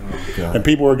it. God. And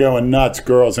people were going nuts,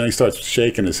 girls, and he starts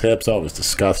shaking his hips. Oh, it was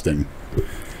disgusting.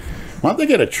 Why don't they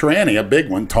get a tranny, a big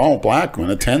one, tall, black one,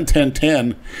 a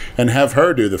 10-10-10, and have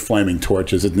her do the flaming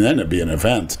torches, and then it'd be an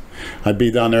event. I'd be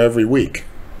down there every week.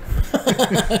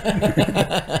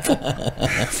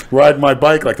 Ride my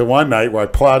bike like the one night where I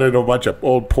plotted a bunch of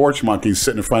old porch monkeys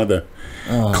sitting in front of the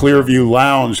Clearview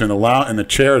Lounge and the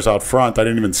chairs out front. I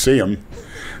didn't even see them.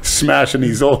 Smashing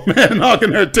these old men, knocking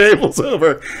their tables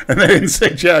over, and they didn't say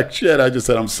jack shit. I just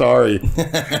said, I'm sorry.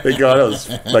 They got us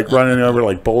like running over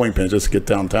like bowling pins just to get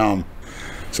downtown.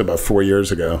 It's about 4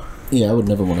 years ago. Yeah, I would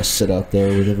never want to sit out there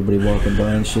with everybody walking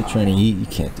by and shit trying to eat. You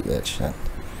can't do that shit.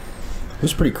 It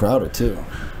was pretty crowded too.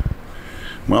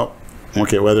 Well, won't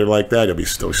get weather like that. You'll be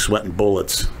still sweating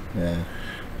bullets. Yeah.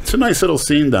 It's a nice little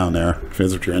scene down there, if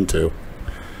that's what you're into.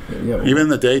 Yeah, Even in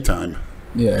the daytime.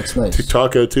 yeah, it's nice.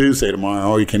 Taco Tuesday tomorrow,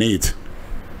 all you can eat.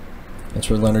 That's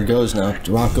where Leonard goes now.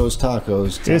 Rocco's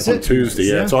Tacos. Is On it? Tuesday,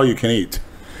 yeah, it's all you can eat.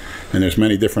 And there's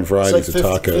many different It's like varieties of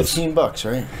tacos.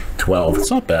 $15, right? 12. It's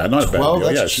not bad. Not a bad 12? deal.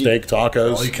 That's Yeah, cheap. steak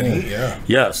tacos. All you can eat, yeah.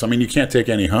 Yes, I mean, you can't take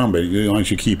any home, but as long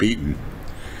as you keep eating.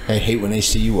 I hate when they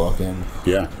see you walk in.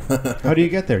 Yeah. How do you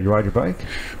get there? You ride your bike?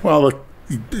 Well,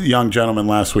 the young gentleman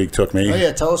last week took me. Oh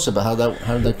yeah, tell us about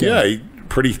how did that go? Yeah, he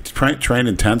trained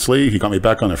intensely. He got me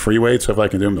back on the free weights, so if I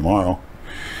can do him tomorrow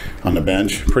on the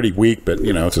bench. Pretty weak, but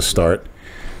it's a start.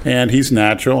 And he's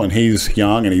natural, and he's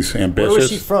young, and he's ambitious. Where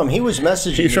was he from? He was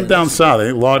messaging. He's from down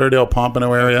south, Lauderdale,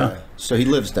 Pompano area. Okay. So he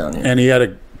lives down here. And he had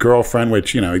a girlfriend,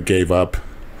 which he gave up,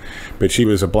 but she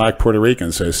was a black Puerto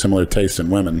Rican, so similar taste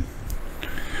in women.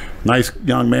 Nice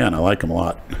young man. I like him a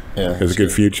lot. Yeah, he has a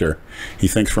good future. He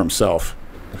thinks for himself.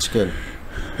 That's good.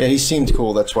 Yeah, he seemed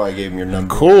cool. That's why I gave him your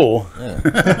number. Cool.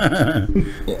 Yeah.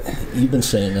 You've been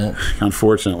saying that.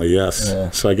 Unfortunately, yes.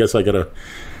 Yeah. So I guess I got to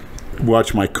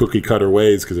watch my cookie cutter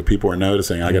ways, because if people are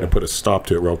noticing, I got to put a stop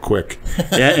to it real quick.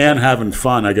 and having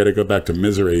fun, I got to go back to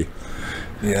misery.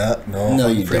 Yeah, no,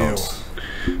 you don't.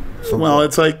 Well,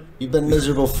 it's like you've been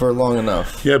miserable for long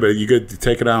enough. Yeah, but you could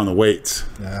take it out on the weights.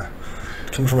 Yeah.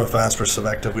 Coming from a fast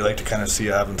perspective, we like to kind of see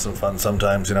you having some fun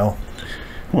sometimes,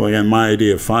 Well, again, my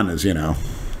idea of fun is,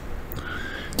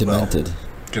 demented.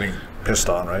 Getting pissed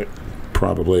on, right?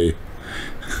 Probably.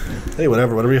 Hey,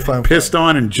 whatever you find. Pissed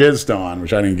on and jizzed on,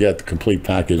 which I didn't get the complete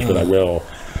package, but I will.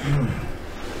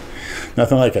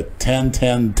 Nothing like a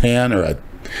 10-10-10 or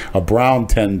a brown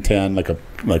 10-10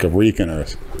 like a Rican or.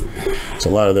 It's a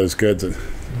lot of those goods.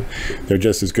 They're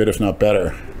just as good, if not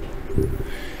better.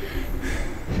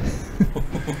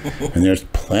 And there's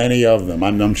plenty of them.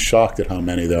 I'm shocked at how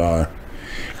many there are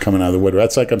coming out of the woodwork.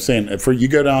 That's like I'm saying, if you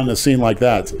go down the scene like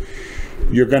that,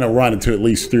 you're going to run into at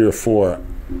least 3 or 4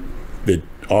 that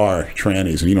are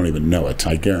trannies, and you don't even know it.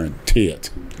 I guarantee it.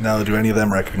 Now, do any of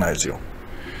them recognize you?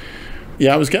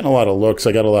 Yeah, I was getting a lot of looks.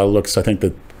 I got a lot of looks. I think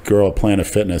the girl at Planet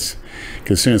Fitness,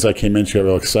 because as soon as I came in, she got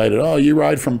real excited. Oh, you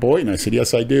ride from Boynton? I said,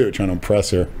 yes, I do. Trying to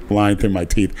impress her, lying through my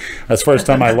teeth. That's the first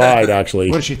time I lied, actually.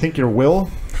 What, does she think you're Will?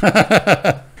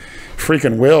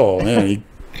 Freaking Will. Man, you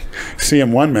see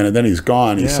him 1 minute, then he's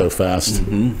gone. He's so fast.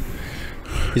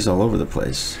 Mm-hmm. He's all over the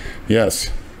place. Yes.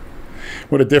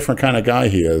 What a different kind of guy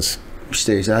he is. He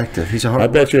stays active. He's a hard I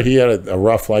bet you he had a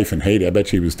rough life in Haiti. I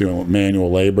bet you he was doing manual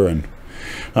labor, and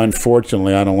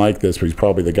unfortunately, I don't like this, but he's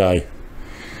probably the guy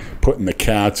putting the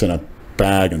cats in a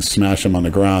bag and smash them on the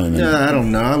ground, and then, I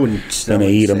don't know. I wouldn't. Then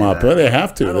they eat them up. Well, they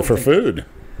have to. They're for food.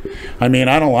 I mean,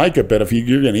 I don't like it, but if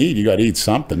you're going to eat, you got to eat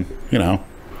something, Yeah,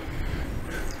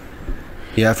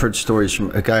 I've heard stories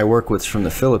from a guy I work with from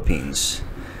the Philippines,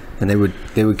 and they would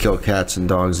kill cats and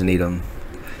dogs and eat them.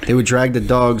 They would drag the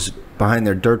dogs behind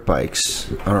their dirt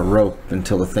bikes on a rope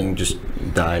until the thing just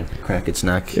died, crack its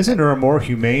neck. Isn't there a more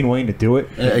humane way to do it?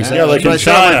 Exactly. Yeah, like in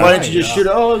China. Why don't you just shoot?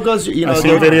 Oh, it goes. I see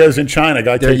videos in China.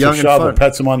 Guy takes a shovel, fun.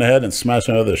 pets him on the head, and smashes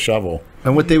him with a shovel.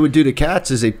 And what they would do to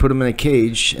cats is they put them in a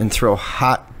cage and throw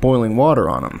hot boiling water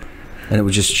on them, and it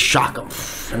would just shock them.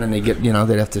 And then they get,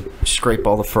 they'd have to scrape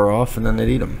all the fur off, and then they'd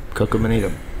eat them, cook them, and eat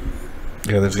them.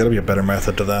 Yeah, there's got to be a better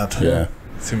method to that. Yeah,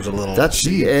 seems a little. That's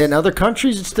in other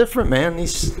countries. It's different, man.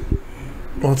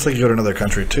 Well, it's like you go to another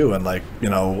country too, and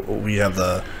we have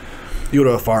you go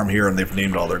to a farm here, and they've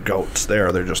named all their goats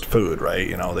there. They're just food, right?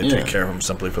 They take care of them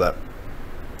simply for that,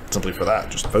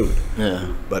 just food.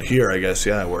 Yeah. But here, I guess,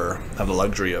 we have the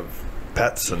luxury of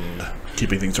pets and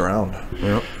keeping things around.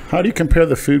 Yep. How do you compare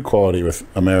the food quality with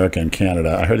America and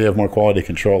Canada? I heard they have more quality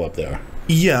control up there.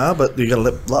 Yeah, but you got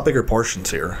a lot bigger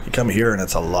portions here. You come here, and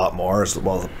it's a lot more.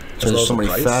 There's so many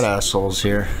fat assholes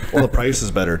here. Well, the price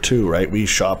is better too, right? We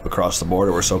shop across the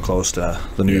border. We're so close to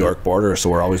the New York border, so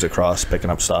we're always across picking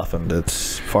up stuff, and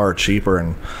it's far cheaper.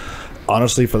 And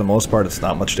honestly, for the most part, it's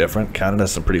not much different. Canada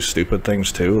has some pretty stupid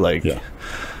things too.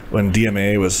 When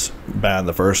DMA was banned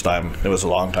the first time, it was a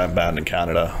long time banned in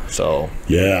Canada. So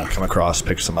come across,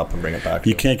 pick some up, and bring it back.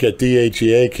 You can't get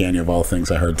DHEA, can you? Of all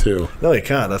things, I heard too. No, you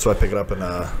can't. That's why I pick it up in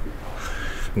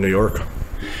New York.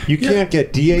 You can't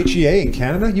get DHEA in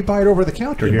Canada. You buy it over the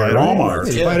counter here. Buy it at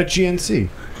Walmart. You buy it at GNC.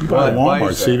 You buy it at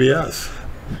Walmart, CVS.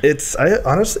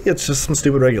 Honestly, it's just some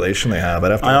stupid regulation they have.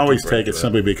 I always take it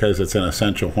simply because it's an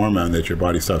essential hormone that your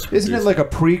body stops producing. Isn't it like a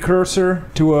precursor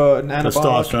to an antibiotic?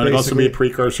 Testosterone. It can also be a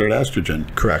precursor to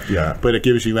estrogen. Correct, yeah. But it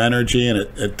gives you energy, and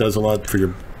it does a lot for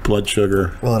your blood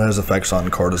sugar. Well, it has effects on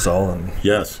cortisol, and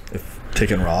yes, if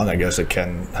taken wrong, I guess it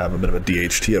can have a bit of a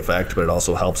DHT effect, but it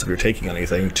also helps if you're taking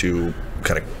anything to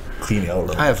kind of clean you out a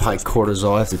little. I have high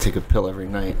cortisol. I have to take a pill every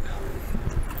night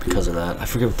because of that. I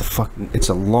forget what the fuck. It's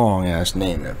a long ass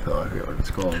name, that pill. I forget what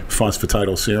it's called.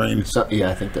 Phosphatidylserine. Yeah,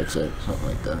 I think that's it. Something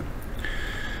like that.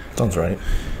 Sounds right.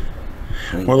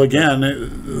 Well, again,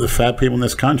 the fat people in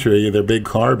this country, they're big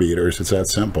carb eaters. It's that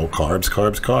simple. Carbs,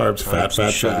 carbs, carbs. Fat,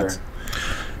 fat, fat.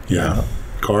 Yeah.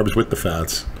 Carbs with the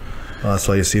fats. Well, that's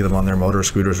why you see them on their motor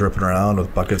scooters ripping around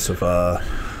with buckets of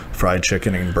fried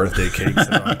chicken and birthday cakes.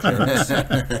 That are on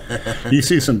clearance.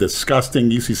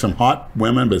 You see some hot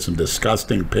women, but some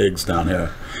disgusting pigs down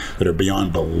here that are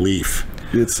beyond belief.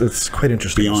 It's quite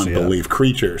interesting. Beyond to see belief.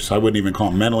 Creatures. I wouldn't even call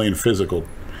them mentally and physical.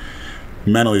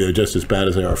 Mentally, they're just as bad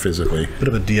as they are physically. Bit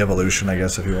of a de-evolution, I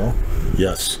guess, if you will.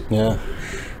 Yes. Yeah.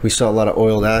 We saw a lot of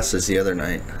oiled asses the other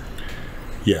night.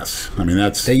 Yes. I mean,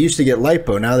 that's... They used to get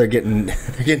lipo. Now they're getting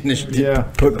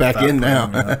put back in now.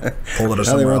 Pull it to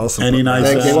somewhere else. Any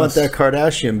nice They want that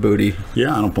Kardashian booty.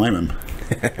 Yeah, I don't blame him.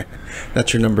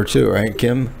 That's your number 2, right,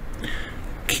 Kim?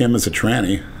 Kim is a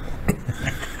tranny.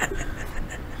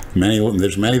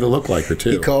 There's many that look like her,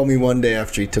 too. He called me one day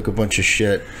after he took a bunch of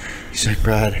shit. He's like,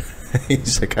 Brad,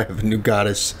 he's like, I have a new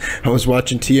goddess. I was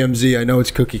watching TMZ. I know it's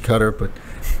cookie cutter, but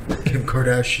Kim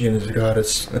Kardashian is a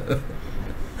goddess.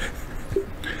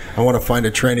 I want to find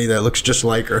a tranny that looks just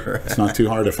like her. It's not too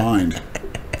hard to find.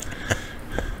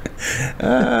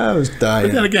 I was dying.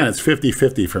 But then again, it's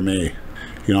 50-50 for me.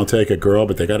 You don't take a girl,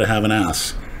 but they got to have an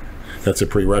ass. That's a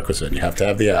prerequisite. You have to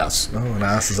have the ass. Oh, an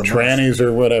ass is a must. Trannies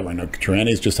or whatever. No,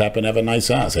 trannies just happen to have a nice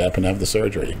ass. They happen to have the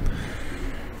surgery.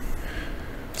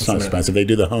 It's not expensive. They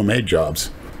do the homemade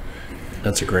jobs.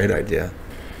 That's a great idea.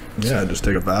 Yeah, just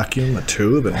take a vacuum, a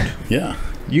tube, and... Yeah.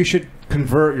 You should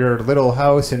convert your little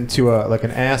house into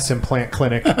an ass implant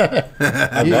clinic.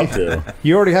 I'd love to.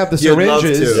 You already have the You'd love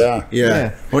syringes. to. Yeah.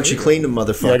 Why don't you clean the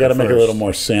motherfucker? Yeah, I got to make it a first? little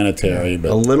more sanitary.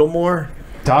 But A little more?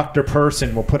 Dr.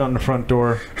 Person will put on the front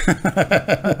door.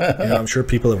 Yeah, I'm sure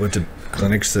people have went to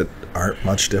clinics that aren't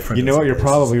much different. You know what? You're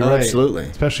probably Oh, right. absolutely.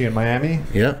 Especially in Miami.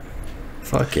 Yeah.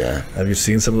 Fuck yeah. Have you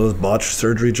seen some of those botched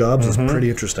surgery jobs? It's pretty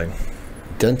interesting.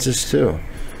 Dentists too.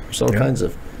 There's all kinds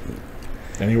of.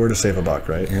 Anywhere to save a buck,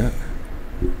 right? Yeah.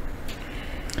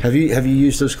 Have you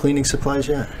used those cleaning supplies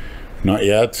yet? not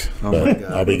yet, Oh my but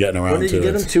God. I'll be getting around When did to you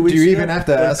get them? it. 2 weeks Do you ago? even have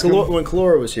to ask him? When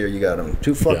Collura was here, you got them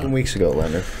 2 fucking Yeah. weeks ago,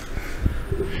 Leonard.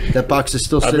 That box is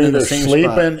still I'm sitting in the either same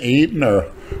sleeping, spot. eating,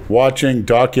 or watching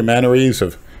documentaries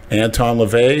of Anton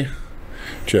LaVey,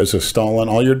 Joseph Stalin,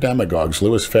 all your demagogues,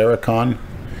 Louis Farrakhan.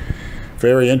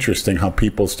 Very interesting how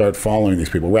people start following these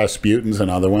people. Rasputin's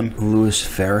another one Louis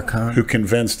Farrakhan. who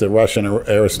convinced the Russian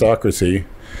aristocracy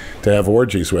to have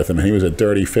orgies with him, and he was a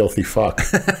dirty, filthy fuck.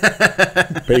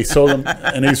 But he told them,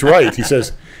 and he's right. He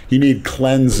says, you need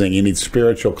cleansing. You need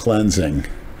spiritual cleansing.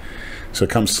 So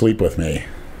come sleep with me.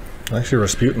 Actually,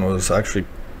 Rasputin was actually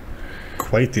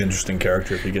quite the interesting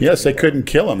character. If you get Yes, to they couldn't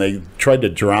kill him. They tried to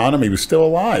drown him. He was still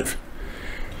alive.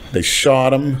 They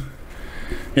shot him.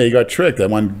 Yeah, he got tricked. That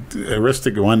one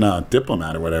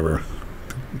diplomat or whatever.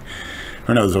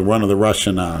 Or no, it was one of the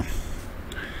Russian.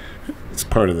 It's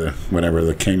part of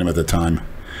the kingdom at the time.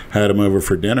 Had him over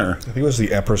for dinner. I think it was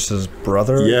the Empress's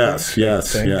brother. Yes.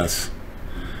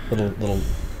 Little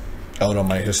out on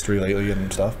my history lately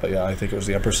and stuff, but yeah, I think it was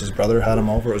the Empress's brother had him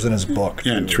over. It was in his book.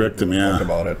 Yeah, and too. tricked him. Yeah, Talk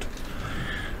about it.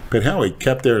 but hell, he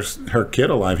kept her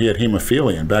kid alive. He had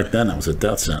hemophilia, and back then that was a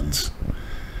death sentence.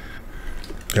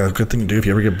 Yeah, good thing to do. If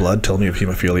you ever get blood, tell me of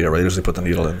hemophilia right as they put the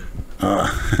needle in.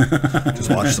 Just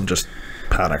watch them just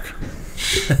panic.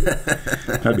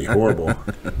 That'd be horrible.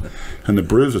 And the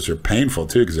bruises are painful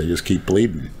too because they just keep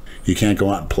bleeding. You can't go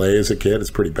out and play as a kid.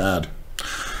 It's pretty bad.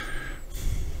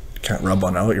 Can't rub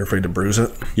one out. You're afraid to bruise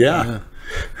it. Yeah.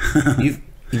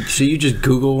 So you just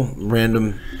Google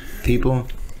random people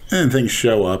And things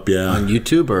show up. Yeah. on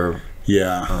YouTube, or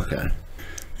Yeah. okay?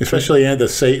 Especially the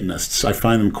Satanists. I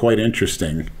find them quite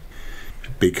interesting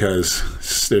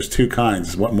because there's two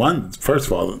kinds. One, first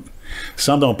of all,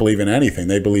 some don't believe in anything.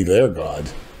 They believe they're God.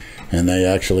 And they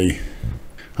actually,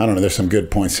 I don't know, there's some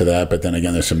good points to that, but then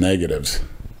again, there's some negatives.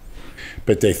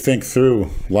 But they think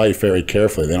through life very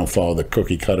carefully. They don't follow the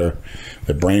cookie cutter,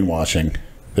 the brainwashing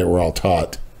that we're all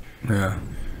taught. Yeah.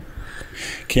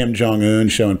 Kim Jong-un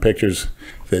showing pictures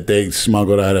that they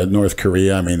smuggled out of North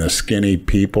Korea. I mean, the skinny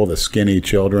people, the skinny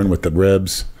children with the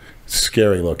ribs.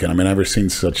 Scary looking. I mean, I've never seen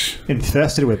such...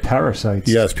 Infested with parasites.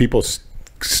 Yes, people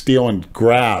stealing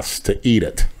grass to eat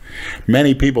it.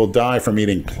 Many people die from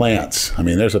eating plants. I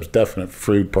mean, there's a definite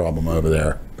food problem over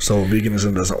there. So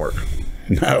veganism doesn't work.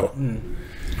 No.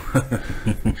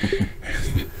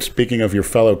 Speaking of your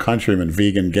fellow countryman,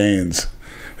 Vegan Gaines,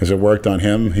 has it worked on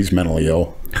him? He's mentally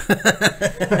ill.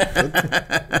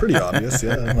 Pretty obvious,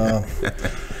 yeah.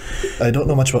 I don't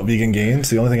know much about Vegan Gaines.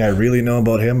 The only thing I really know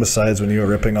about him, besides when you were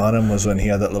ripping on him, was when he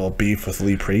had that little beef with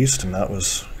Lee Priest, and that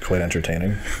was quite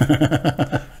entertaining.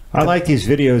 I like these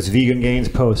videos Vegan Gaines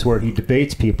posts where he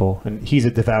debates people, and he's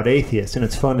a devout atheist, and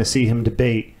it's fun to see him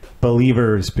debate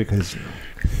believers because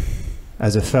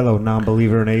as a fellow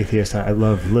non-believer and atheist, I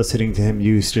love listening to him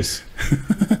use just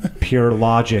pure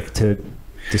logic to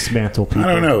dismantle people? I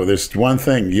don't know. There's one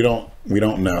thing we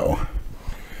don't know.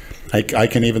 I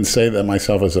can even say that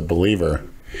myself as a believer.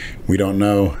 We don't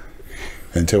know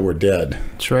until we're dead.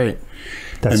 That's right.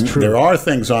 That's true. There are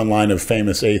things online of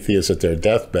famous atheists at their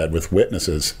deathbed with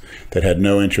witnesses that had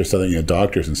no interest other than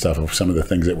doctors and stuff of some of the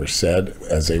things that were said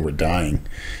as they were dying.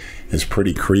 Is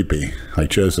pretty creepy. Like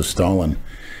Joseph Stalin,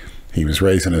 he was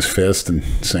raising his fist and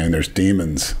saying there's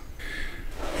demons.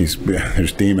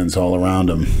 There's demons all around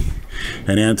him.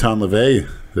 And Anton LaVey,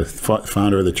 the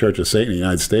founder of the Church of Satan in the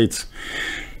United States,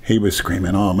 he was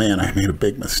screaming, "Oh man, I made a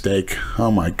big mistake.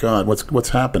 Oh my God, what's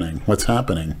happening? What's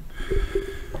happening?"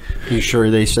 You sure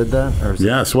they said that? Or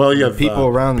Yes. Well, you have people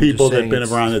around people just that've been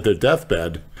saying around at their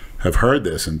deathbed have heard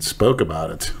this and spoke about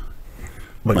it.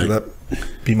 But Like- could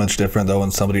that be much different though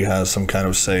when somebody has some kind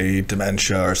of, say,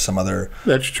 dementia or some other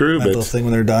That's true, mental but thing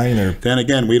when they're dying? Or then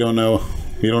again, we don't know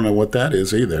what that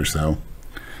is either. So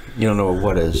You don't know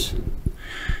what is.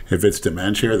 if it's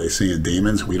dementia, are they seeing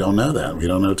demons? We don't know that. We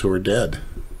don't know till we're dead.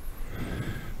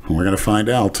 And we're going to find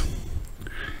out.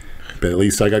 But at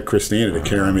least I got Christina to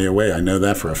carry me away. I know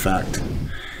that for a fact.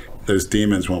 Those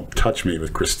demons won't touch me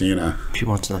with Christina. She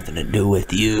wants nothing to do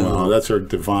with you. Well, that's her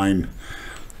divine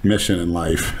mission in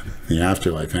life, the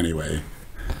afterlife anyway.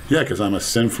 Yeah, because I'm a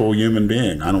sinful human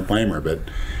being. I don't blame her, but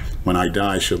when I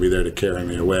die, she'll be there to carry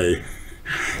me away.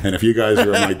 And if you guys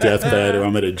are on my deathbed or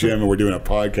I'm at a gym and we're doing a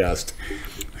podcast,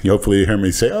 hopefully you hear me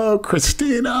say, "Oh,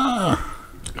 Christina."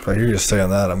 if I hear you saying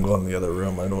that, I'm going to the other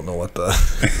room. I don't know what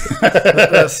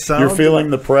the sound. You're feeling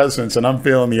the presence, and I'm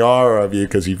feeling the aura of you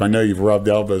because I know you've rubbed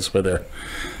elbows with her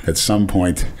at some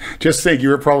point. Just think, you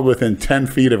were probably within 10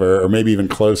 feet of her, or maybe even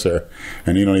closer,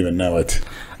 and you don't even know it.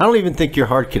 I don't even think your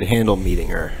heart could handle meeting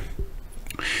her.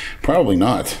 Probably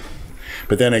not.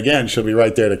 But then again, she'll be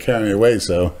right there to carry me away,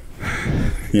 so,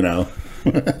 you know.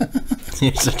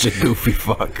 You're such a goofy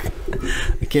fuck.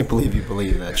 I can't believe you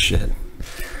believe that shit.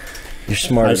 You're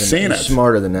smarter I've than seen you're it.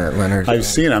 smarter than that, Leonard. I've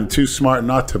seen it. I'm too smart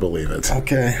not to believe it.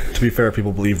 Okay. To be fair,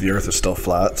 people believe the Earth is still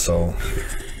flat, so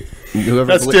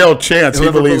That's Dale Chance. He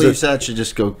Whoever believes believes it. that should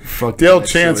just go fuck. Dale commit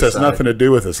Chance has suicide. nothing to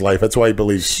do with his life. That's why he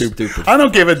believes stupid. Stupid. I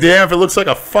don't give a damn if it looks like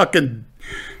a fucking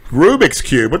Rubik's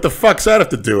Cube. What the fuck's that have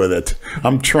to do with it?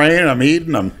 I'm training, I'm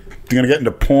eating, I'm going to get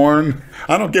into porn.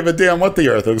 I don't give a damn what the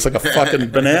Earth looks like, a fucking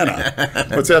banana.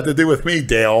 What's that have to do with me,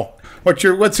 Dale?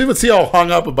 What's he all hung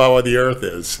up about what the Earth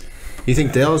is? You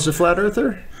think Dale is a flat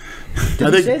earther? Did I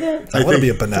he think- say that? I want to be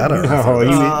a banana.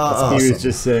 Oh, he was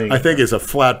just saying. I think he's a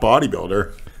flat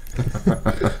bodybuilder.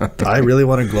 I really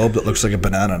want a globe that looks like a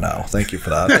banana now. Thank you for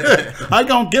that. I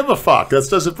don't give a fuck. That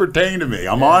doesn't pertain to me.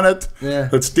 I'm on it. Yeah.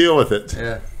 Let's deal with it.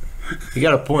 Yeah. You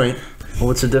got a point. Well,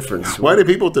 what's the difference? Why do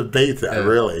people debate that,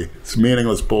 really? It's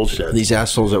meaningless bullshit. These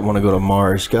assholes that want to go to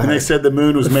Mars? Go And they ahead. said the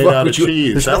moon was made Fuck out of would you-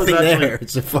 cheese. There's That was nothing actually, there.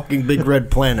 It's a fucking big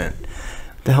red planet.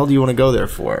 The hell do you want to go there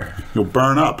for? You'll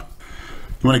burn up.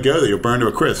 You want to go there, you'll burn to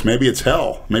a crisp. Maybe it's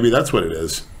hell. Maybe that's what it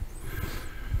is.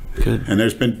 Good. And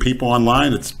there's been people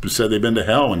online that said they've been to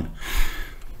hell, and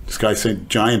this guy said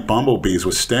giant bumblebees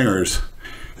with stingers.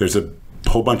 There's a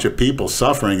whole bunch of people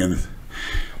suffering, and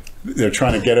they're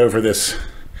trying to get over this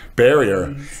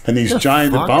barrier. And these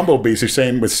giant fuck? bumblebees are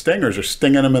saying with stingers are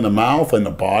stinging them in the mouth and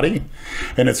the body,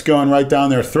 and it's going right down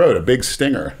their throat, a big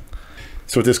stinger.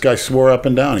 So what this guy swore up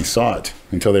and down. He saw it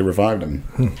until they revived him.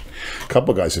 A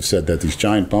couple guys have said that these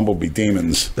giant bumblebee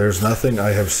demons. There's nothing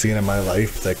I have seen in my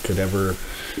life that could ever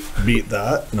beat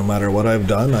that. No matter what I've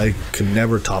done, I could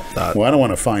never top that. Well, I don't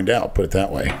want to find out, put it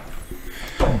that way.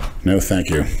 No, thank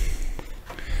you.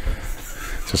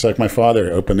 Just like my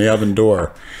father, open the oven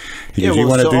door. He Yeah, goes, "You well,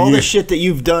 wanna so do all you?" the shit that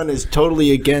you've done is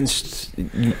totally against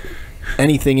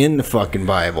anything in the fucking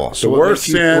Bible. So The what worst makes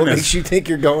you, sin what is- makes you think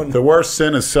you're going? The worst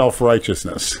sin is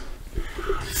self-righteousness.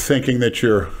 Thinking that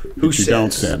you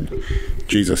don't says? sin.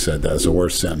 Jesus said that is the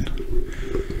worst sin.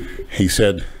 He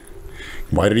said,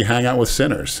 why did he hang out with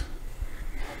sinners?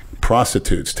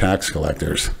 Prostitutes, tax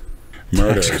collectors,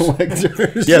 murderers.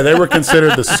 collectors. Yeah, they were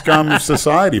considered the scum of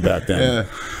society back then.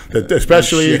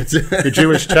 Especially the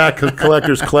Jewish tax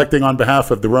collectors collecting on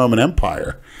behalf of the Roman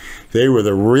Empire. They were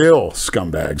the real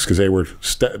scumbags because they were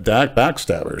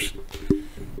backstabbers.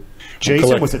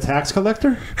 Jason was a tax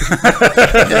collector?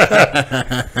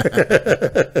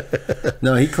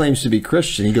 No, he claims to be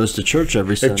Christian. He goes to church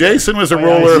every Sunday. If Jason was a I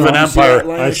ruler of saw an him.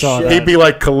 empire, I saw that. he'd be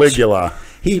like Caligula.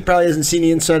 He probably hasn't seen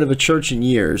the inside of a church in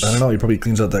years. I don't know. He probably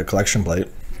cleans out that collection plate.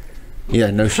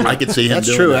 Yeah, no shit. I could see him That's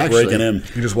doing true, that, actually. breaking in.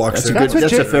 He just walks in. That's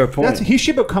a fair point. He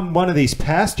should become one of these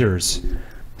pastors.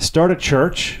 Start a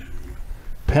church,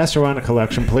 pass around a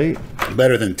collection plate.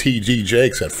 Better than T.G.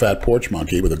 Jakes, that fat porch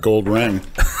monkey with a gold ring.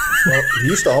 Well, he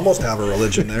used to almost have a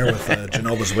religion there with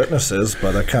Jehovah's Witnesses,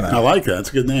 but that kind I of... like that. It's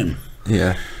a good name.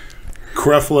 Yeah.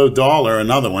 Creflo Dollar,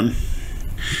 another one.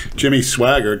 Jimmy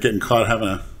Swagger getting caught having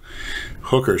a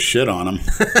hooker shit on him.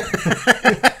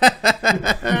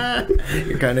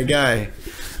 Your kind of guy.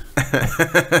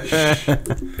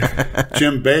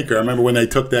 Jim Baker, I remember when they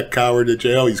took that coward to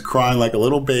jail, he's crying like a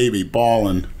little baby,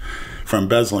 bawling from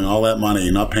embezzling all that money,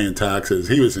 not paying taxes.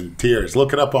 He was in tears.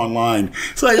 Look it up online.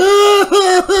 It's like,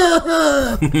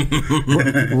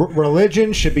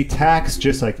 Religion should be taxed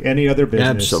just like any other business.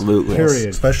 Absolutely. Period.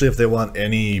 Especially if they want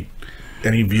any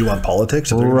view on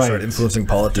politics. If they're going to start influencing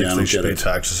politics, Yeah, I they don't should get pay it.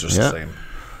 taxes just Yeah. the same.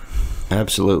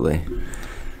 Absolutely.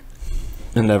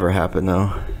 It never happened,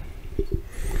 though.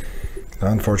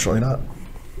 Unfortunately not.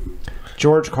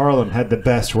 George Carlin had the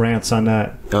best rants on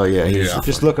that. Oh, yeah. He's Yeah.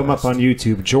 Just look him up on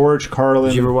YouTube. George Carlin.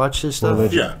 Did you ever watch this stuff?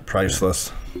 Religion. yeah,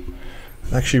 Priceless.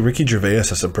 Actually, Ricky Gervais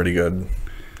has some pretty good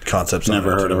concepts.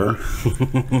 never on it, heard too. of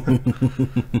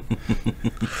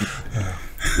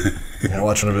her. I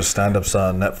watched one of his stand-ups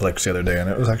on Netflix the other day, and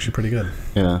it was actually pretty good.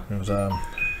 Yeah. It was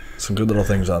some good little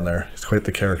things on there. He's quite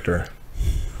the character.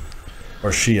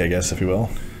 Or she, I guess, if you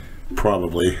will.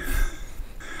 Probably.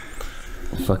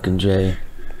 Fucking Jay.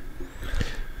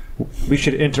 We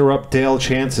should interrupt Dale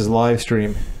Chance's live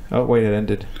stream. Oh, wait, it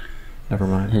ended. Never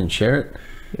mind. Didn't share it?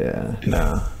 Yeah,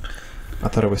 no. I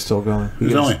thought it was still going.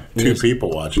 There's only two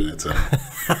people watching it, so.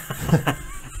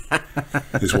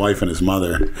 His wife and his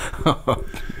mother.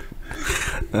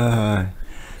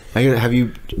 Have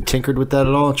you tinkered with that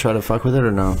at all? Try to fuck with it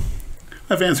or no?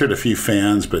 I've answered a few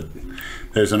fans, but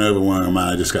there's an overwhelming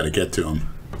amount. I just got to get to them.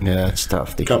 Yeah, it's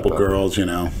tough. A couple girls, you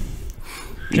know.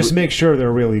 Just make sure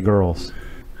they're really girls.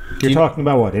 You're talking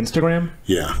about what, Instagram?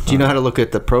 Yeah. Do you know how to look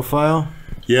at the profile?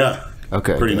 Yeah.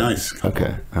 Okay. Pretty good. nice.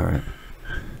 Okay. All right.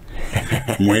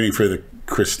 I'm waiting for the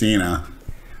Christina.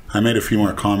 I made a few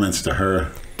more comments to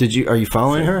her. Are you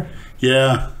following her?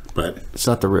 Yeah, but It's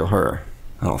not the real her,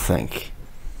 I don't think.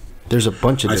 There's a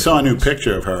bunch of I saw a new ones.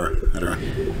 picture of her.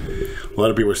 A lot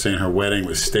of people were saying her wedding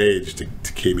was staged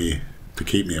to keep me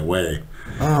away.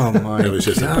 Oh my It was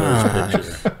just God. a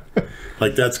posed picture.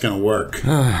 Like that's gonna work.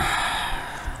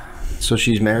 So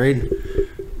she's married?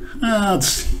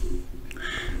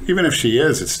 Even if she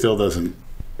is, it still doesn't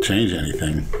change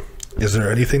anything. Is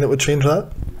there anything that would change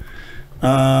that?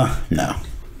 No.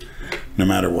 No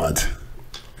matter what.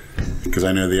 Because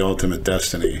I know the ultimate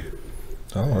destiny.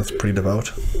 Oh, that's pretty devout.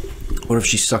 What if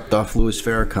she sucked off Louis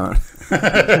Farrakhan?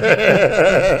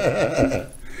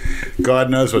 God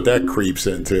knows what that creeps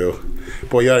into.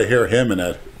 Boy, you ought to hear him in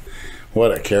it.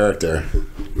 What a character.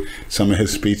 Some of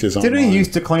his speeches on Didn't he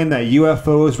used to claim that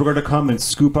UFOs were going to come and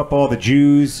scoop up all the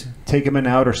Jews, take them in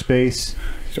outer space?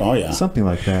 Oh, yeah. Something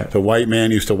like that. The white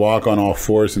man used to walk on all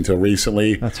fours until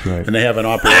recently. That's right. And they have an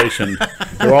operation.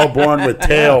 They're all born with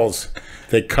tails.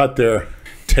 They cut their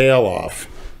tail off.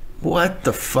 What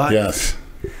the fuck? Yes.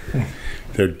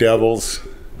 They're devils.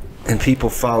 And people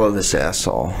follow this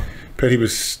asshole. But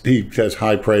he has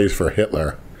high praise for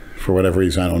Hitler for whatever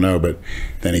reason, I don't know. But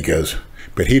then he goes,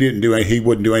 but he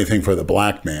wouldn't do anything for the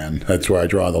black man. That's where I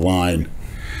draw the line.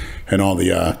 And all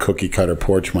the cookie cutter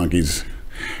porch monkeys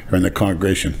are in the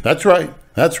congregation. That's right.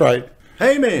 That's right.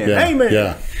 Hey man, Yeah, hey man.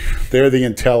 yeah. They're the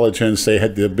intelligence. They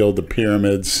had to build the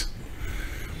pyramids.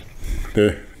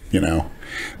 The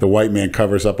white man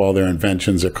covers up all their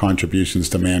inventions, their contributions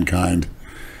to mankind.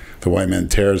 The white man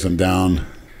tears them down.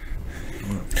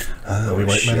 We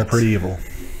white men are pretty evil.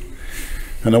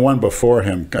 And the one before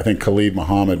him, I think Khalid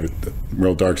Muhammad, the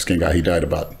real dark-skinned guy, he died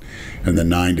about in the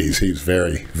 90s. He was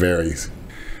very, very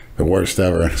the worst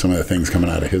ever. Some of the things coming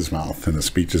out of his mouth, and the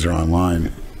speeches are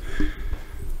online.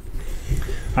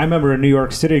 I remember in New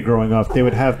York City growing up, they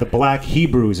would have the black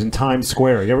Hebrews in Times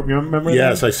Square. You remember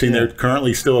Yes, that? I've seen they're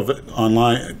currently still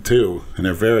online, too. And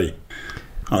they're they're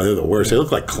the worst. They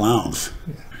look like clowns.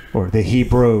 Or the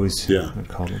Hebrews. Yeah. I'd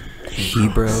call them.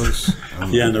 Hebrews.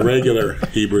 Yeah, and the regular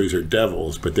Hebrews are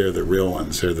devils, but they're the real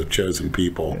ones. They're the chosen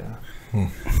people. Yeah.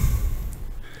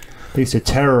 They used to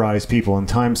terrorize people in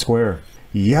Times Square,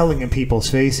 yelling in people's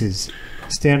faces,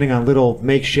 standing on little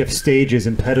makeshift stages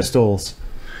and pedestals.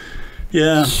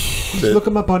 Yeah. Just look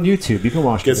them up on YouTube. You can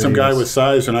watch Get the some guy videos. with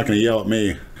size, they're not going to yell at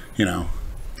me,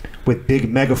 with big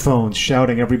megaphones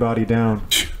shouting everybody down.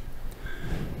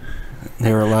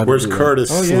 They were allowed Where's to do Curtis?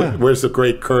 Oh, yeah. Where's the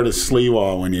great Curtis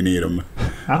Sleewall when you need him?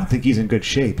 I don't think he's in good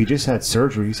shape. He just had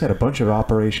surgery. He's had a bunch of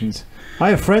operations. I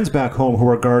have friends back home who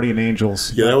are guardian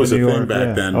angels. Yeah, that was a in New thing York. back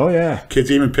Yeah. then. Oh, yeah. Kids,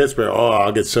 even in Pittsburgh,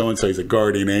 I'll get so-and-so, he's a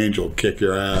guardian angel, kick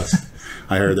your ass.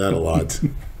 I heard that a lot.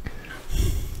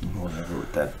 Whatever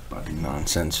with that fucking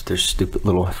nonsense. Their stupid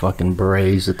little fucking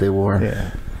berets that they wore.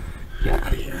 Yeah. Get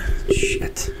out of here.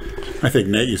 Shit. I think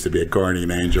Nate used to be a guardian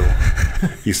angel.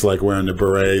 He used to like wearing the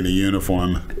beret and the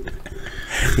uniform.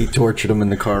 He tortured him in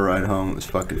the car ride home. It was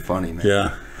fucking funny, man.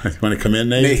 Yeah. Want to come in,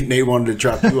 Nate? Nate wanted to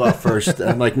drop you off first.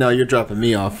 I'm like, no, you're dropping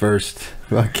me off first.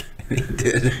 Fuck. He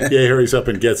did. Yeah, he hurries up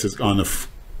and gets his on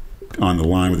the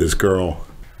line with his girl,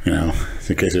 you know,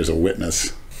 in case there's a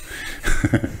witness.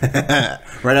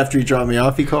 Right after he dropped me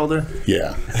off, he called her?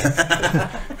 Yeah.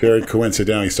 Very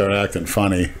coincidental, he started acting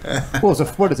funny. Well,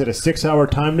 what is it, a 6-hour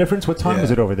time difference? What time is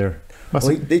it over there?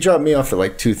 Well, they dropped me off at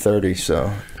like 2:30,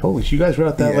 so... Holy shit, you guys were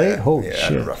out that late? Holy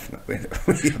shit.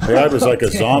 The guy was like a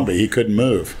zombie. He couldn't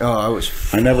move. Oh,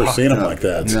 I never seen him like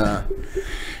that. Nah.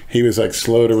 He was like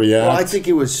slow to react. Well, I think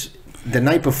it was... The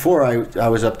night before, I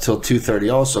was up till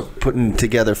 2:30 also, putting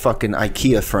together fucking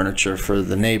IKEA furniture for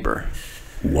the neighbor.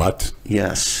 What?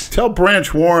 Yes. Tell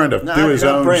Branch Warren to do his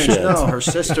own Branch, shit. No, her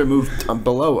sister moved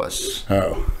below us.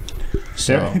 Oh.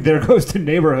 So there goes the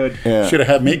neighborhood. Yeah. Should have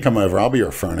had me come over. I'll be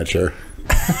your furniture.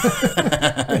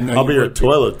 I'll be your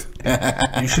toilet.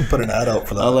 You should put an ad out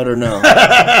for that. I'll let her know.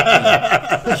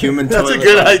 Human That's toilet. a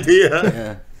good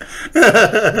idea.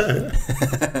 Yeah.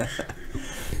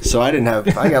 So I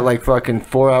got like fucking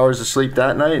 4 hours of sleep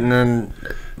that night, and then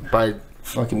by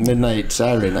fucking midnight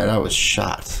Saturday night, I was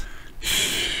shot.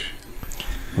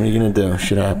 What are you gonna do?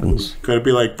 Shit happens. Could it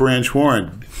be like Branch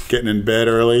Warren, getting in bed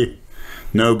early,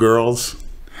 no girls,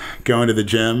 going to the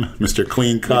gym, Mr.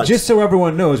 Clean Cut? Just so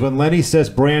everyone knows, when Lenny says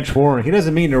Branch Warren, he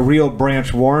doesn't mean a real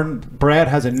Branch Warren. Brad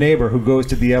has a neighbor who goes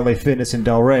to the LA Fitness in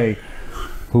Delray,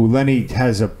 who Lenny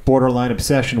has a borderline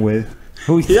obsession with.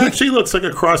 He actually looks like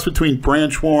a cross between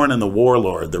Branch Warren and the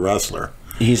Warlord, the wrestler.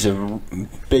 He's a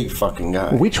big fucking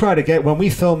guy. We try to get, when we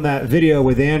filmed that video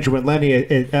with Andrew and Lenny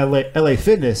at LA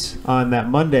Fitness on that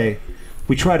Monday,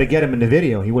 we tried to get him in the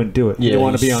video. He wouldn't do it. He didn't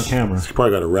want to be on camera. He's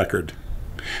probably got a record.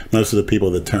 Most of the people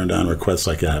that turn down requests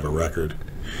like that have a record.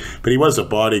 But he was a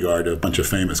bodyguard of a bunch of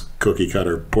famous cookie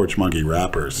cutter porch monkey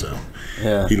rappers, so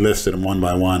he listed them one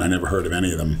by one. I never heard of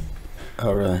any of them.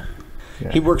 Oh, really?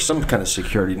 Yeah. He works some kind of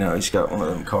security now. He's got one of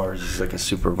them cars. He's like a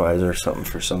supervisor or something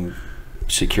for some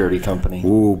security company.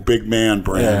 Ooh, big man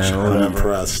Branch. Yeah, I'm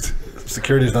impressed.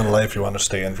 Security's not a life you want to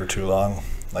stay in for too long.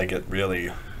 Like, it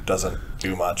really doesn't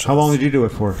do much. How long did you do it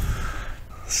for?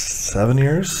 7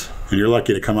 years. And you're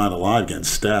lucky to come out alive getting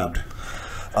stabbed.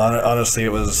 Honestly,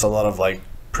 it was a lot of like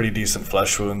pretty decent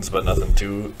flesh wounds, but nothing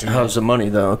too. How's the money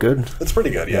though? Good. It's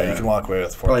pretty good. Yeah, you can walk away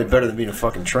with probably better than being a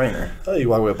fucking trainer. You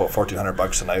walk away with about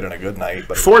 $1,400 a night on a good night.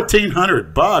 But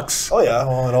 $1,400. Oh yeah,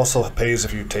 well it also pays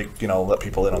if you take let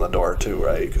people in on the door too,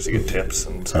 right? Because you get tips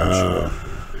and such.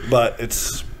 But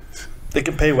they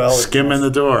can pay well. Skim in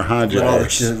the door, huh, Jay?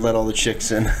 Let all the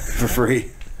chicks in for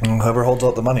free. Whoever holds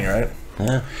out the money, right?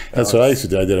 Yeah. That's what I used to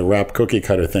do. I did a rap cookie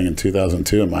cutter thing in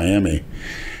 2002 in Miami,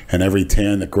 and every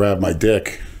tan that grabbed my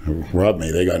dick, rubbed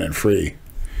me, they got in free.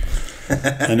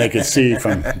 And they could see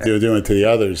from they were doing it to the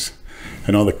others,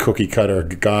 and all the cookie cutter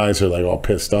guys are like all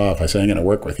pissed off. I said, "I'm going to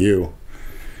work with you."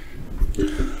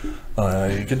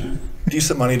 You get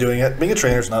decent money doing it. Being a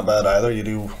trainer's not bad either. You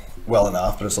do well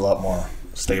enough, but it's a lot more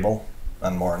stable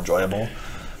and more enjoyable.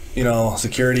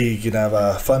 Security, you can have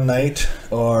a fun night,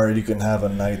 or you can have a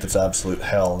night that's absolute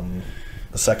hell, and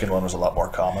the second one was a lot more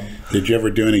common. Did you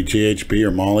ever do any GHB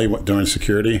or Molly during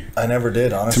security? I never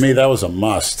did, honestly. To me, that was a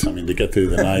must. I mean, to get through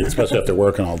the night, especially after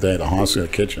working all day at the hospital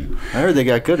kitchen. I heard they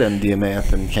got good MDMA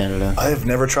up in Canada. I have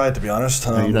never tried, to be honest.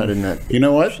 You're not in that. You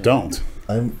know what? Don't.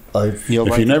 If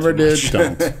you never did,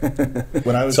 don't.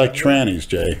 When I was it's like trannies,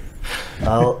 Jay.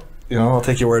 I'll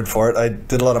take your word for it. I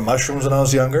did a lot of mushrooms when I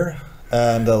was younger.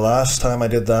 And the last time I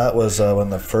did that was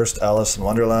when the first Alice in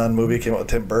Wonderland movie came out with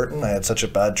Tim Burton. I had such a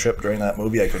bad trip during that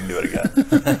movie, I couldn't do it again.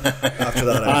 After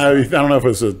that, I don't know if it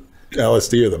was a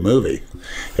LSD or the movie.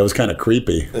 It was kind of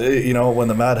creepy. When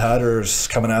the Mad Hatter's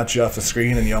coming at you off the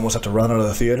screen and you almost have to run out of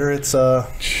the theater, it's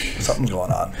something's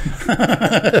going on. I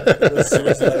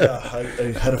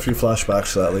had a few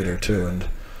flashbacks to that later too,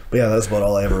 but yeah, that's about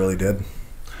all I ever really did.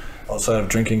 Outside of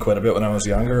drinking quite a bit when I was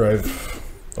younger,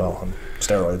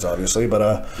 steroids obviously, but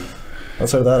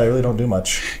outside of that I really don't do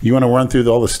much. You want to run through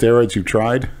all the steroids you've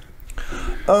tried?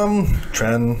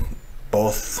 Tren,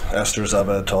 both esters of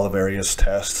it, all the various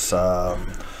tests,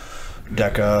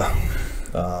 Deca,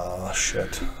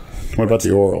 What about the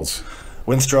orals?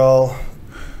 Winstrol,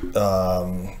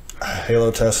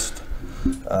 Halo test,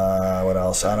 what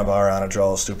else? Anabar,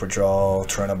 Anadrol, Superdrol,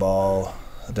 Trenibol,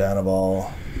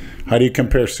 Danabol. How do you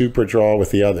compare Superdrol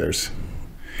with the others?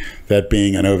 That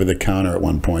being an over-the-counter at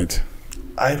one point.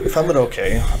 I found it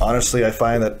okay. Honestly, I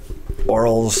find that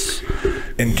orals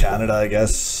in Canada, I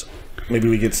guess, maybe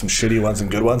we get some shitty ones and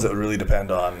good ones. It would really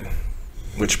depend on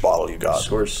which bottle you got.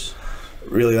 Source.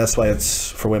 Really, that's why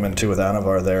it's for women too with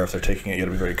Anavar there. If they're taking it, you got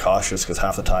to be very cautious because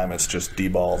half the time it's just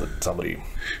D-ball that somebody.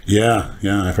 Yeah,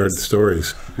 I've heard the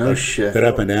stories. No shit. That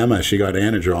happened to Emma. She got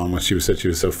Anadrol when she said she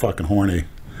was so fucking horny.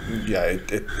 Yeah,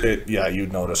 yeah,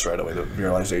 you'd notice right away the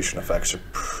virilization effects are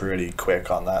pretty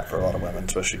quick on that for a lot of women,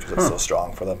 especially because it's so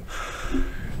strong for them.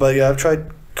 But yeah, I've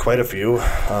tried quite a few.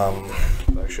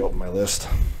 I've actually opened my list.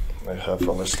 I have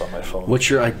a list on my phone. What's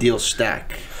your ideal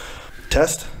stack?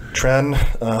 Test, Tren.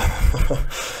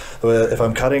 If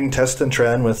I'm cutting, Test and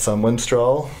Tren with some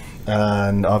Winstrol,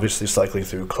 and obviously cycling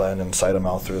through Clen and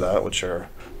Cytomel through that, which are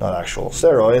not actual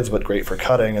steroids, but great for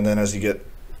cutting. And then as you get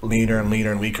leaner and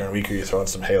leaner and weaker, you throw in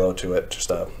some Halo to it just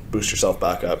to boost yourself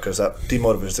back up, because that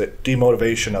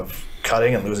demotivation of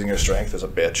cutting and losing your strength is a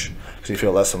bitch, because you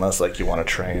feel less and less like you want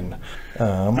to train.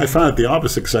 I found it the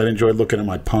opposite, because I enjoyed looking at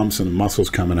my pumps and the muscles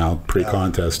coming out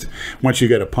pre-contest. Once you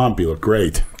get a pump, you look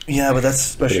great. Yeah, but that's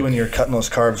especially when you're cutting those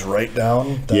carbs right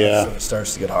down. That's when it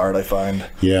starts to get hard, I find.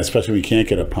 Yeah, especially when you can't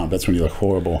get a pump. That's when you look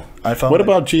horrible. What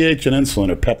about GH and insulin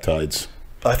or peptides?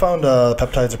 I found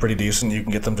peptides are pretty decent. You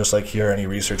can get them just like here. Any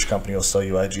research company will sell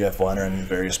you IGF-1 or any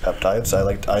various peptides. I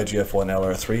liked IGF-1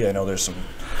 LR3. I know there's some...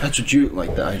 That's what you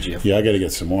like, the IGF. Yeah, I got to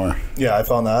get some more. Yeah, I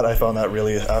found that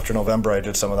really after November. I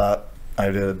did some of that. I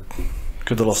did a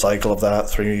good little cycle of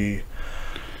that.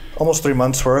 Almost 3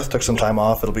 months worth. Took some time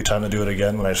off. It'll be time to do it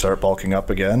again when I start bulking up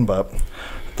again. But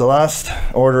the last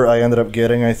order I ended up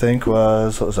getting, I think,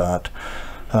 was, what was that?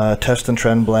 Test and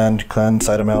Trend Blend, Clen,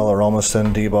 Cytomel,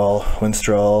 Aromacin, D-Ball,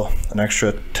 Winstrol, an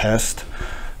extra Test.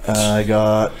 I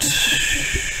got,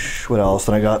 what else?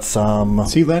 Then I got some...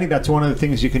 See, Lenny, that's one of the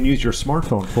things you can use your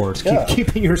smartphone for. Is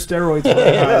keeping your steroids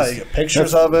organized. You get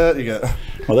pictures of it. You get...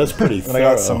 Well, that's pretty And I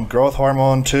got some growth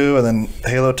hormone too, and then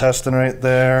Halo testing right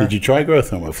there. Did you try growth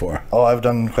hormone before? Oh, I've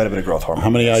done quite a bit of growth hormone. How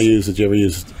many IUs did you ever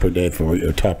use per day for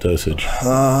your top dosage?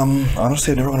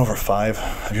 Honestly, I never went over 5.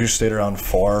 I've usually stayed around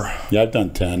 4. Yeah, I've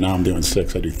done 10. Now I'm doing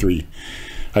 6. I do 3.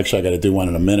 Actually, I got to do one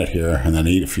in a minute here, and then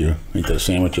eat those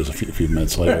sandwiches a few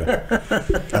minutes later.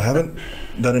 I haven't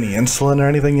done any insulin or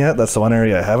anything yet. That's the one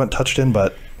area I haven't touched in,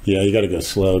 but... Yeah, you got to go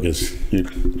slow because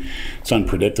it's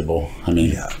unpredictable. I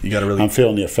mean, you got to really... I'm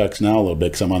feeling the effects now a little bit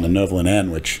because I'm on the Novolin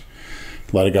N, which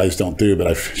a lot of guys don't do,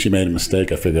 but she made a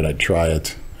mistake. I figured I'd try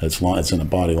it. It's in the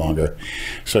body longer.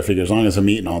 So I figured as long as I'm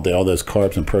eating all day, all those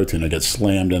carbs and protein, I get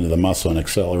slammed into the muscle at an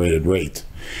accelerated rate.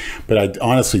 But I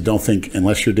honestly don't think,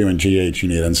 unless you're doing GH, you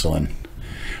need insulin.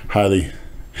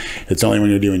 It's only when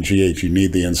you're doing GH you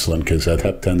need the insulin, because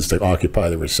that tends to occupy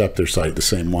the receptor site, the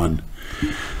same one.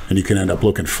 And you can end up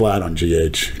looking flat on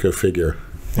GH. Go figure.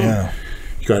 Yeah.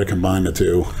 You got to combine the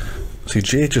two. See,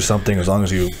 GH is something, as long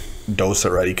as you dose it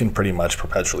right, you can pretty much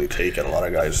perpetually take it. A lot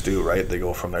of guys do, right? They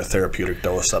go from their therapeutic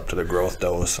dose up to their growth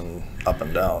dose and up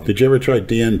and down. Did you ever try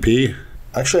DNP?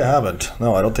 Actually, I haven't.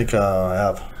 No, I don't think I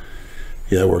have.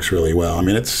 Yeah, it works really well. I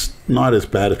mean, it's not as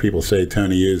bad as people say.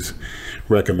 Tony Hughes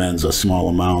recommends a small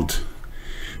amount,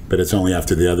 but it's only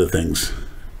after the other things.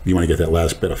 You want to get that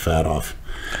last bit of fat off.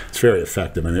 It's very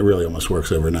effective. I mean, it really almost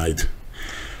works overnight.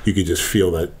 You can just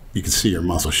feel that. You can see your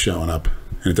muscles showing up,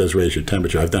 and it does raise your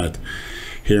temperature. I've done it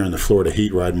here in the Florida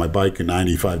heat, riding my bike in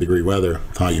 95-degree weather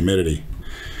with high humidity,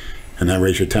 and that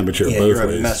raises your temperature both ways. Yeah,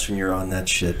 you're a mess when you're on that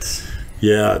shit.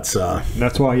 Yeah, it's...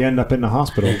 That's why you end up in the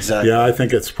hospital. Exactly. Yeah, I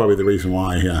think it's probably the reason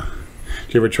why, yeah.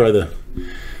 Did you ever try the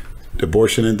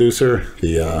abortion inducer,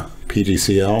 the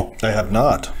PGCL? I have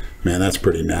not. Man, that's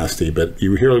pretty nasty, but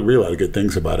you hear a lot of good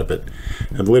things about it, but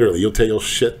literally, you'll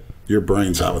shit your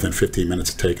brains out within 15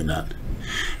 minutes of taking that.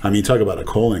 I mean, talk about a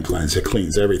colon cleanse. It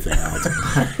cleans everything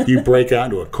out. You break out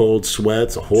into a cold sweat.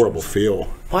 It's a horrible feel.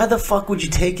 Why the fuck would you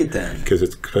take it then? Because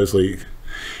it supposedly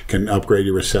can upgrade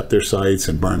your receptor sites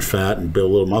and burn fat and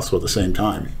build a little muscle at the same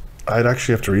time. I'd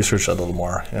actually have to research that a little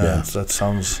more. Yeah. That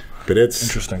sounds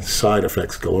interesting. Side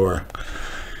effects galore.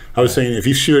 I was saying, if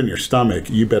you shoot in your stomach,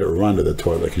 you better run to the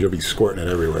toilet because you'll be squirting it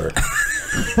everywhere.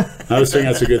 I was saying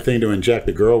that's a good thing to inject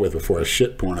a girl with before a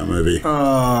shit porno movie.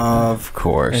 Of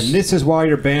course. And this is why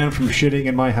you're banned from shitting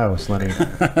in my house, Lenny.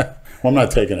 Well, I'm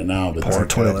not taking it now, but Poor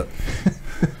toilet.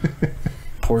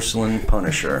 Porcelain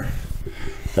Punisher.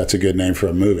 That's a good name for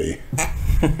a movie.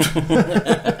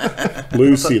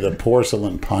 Lucy the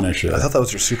Porcelain Punisher. I thought that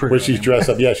was your super. Where she's dressed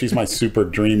up. Yeah, she's my super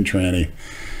dream tranny.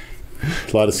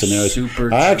 A lot of scenarios.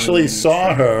 I actually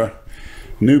saw her,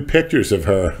 new pictures of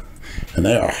her, and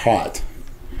they are hot.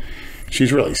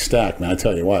 She's really stacked, man. I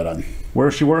tell you what.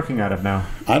 Where's she working out of now?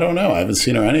 I don't know. I haven't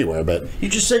seen her anywhere, but... You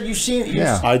just said you've seen it.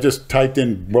 Yeah. I just typed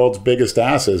in world's biggest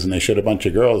asses, and they showed a bunch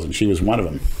of girls, and she was one of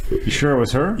them. You sure it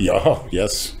was her? Yeah,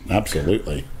 yes,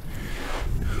 absolutely.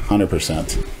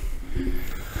 100%.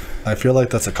 I feel like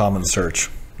that's a common search,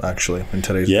 actually, in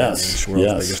today's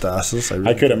world's biggest asses.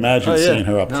 I could imagine seeing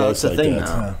her up close like that.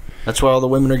 Now. That's why all the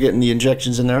women are getting the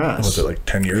injections in their ass. Was it like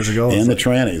 10 years ago? And the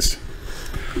trannies.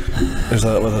 There's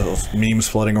those memes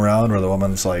floating around where the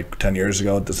woman's like, 10 years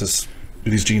ago, do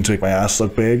these jeans make my ass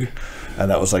look big? And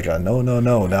that was like a no.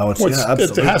 Now it's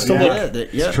absolutely. It has to look.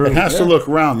 It has to look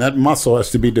round. That muscle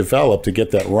has to be developed to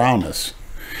get that roundness.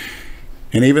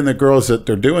 And even the girls that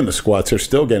they're doing the squats are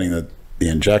still getting the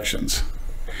injections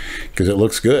because it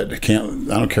looks good. I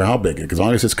don't care how big it is, as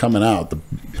long as it's coming out.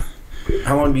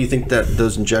 How long do you think that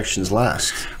those injections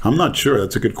last? I'm not sure.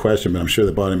 That's a good question, but I'm sure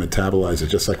the body metabolizes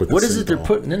just like with the What is it they're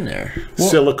putting in there?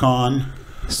 Silicone.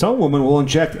 Some women will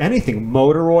inject anything,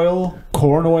 motor oil,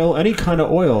 corn oil, any kind of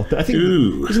oil. I think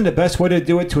isn't the best way to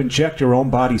do it to inject your own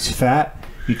body's fat?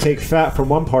 You take fat from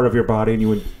one part of your body and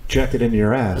you inject it into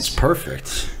your ass. That's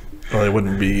perfect. Well, there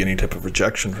wouldn't be any type of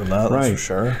rejection from that, that's for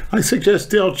sure. I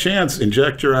suggest Dale Chance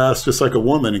inject your ass just like a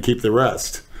woman and keep the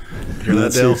rest. Hear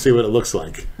that, Dale? See what it looks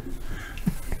like.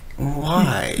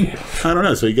 Why? I don't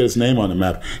know. So you get his name on the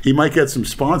map. He might get some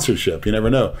sponsorship. You never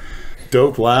know.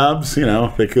 Dope Labs, you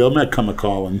know, they might come a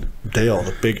calling. Dale,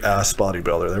 the big ass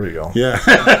bodybuilder. There we go. Yeah.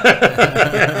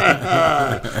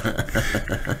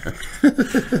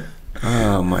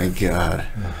 Oh my God.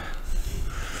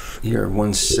 You're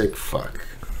one sick fuck.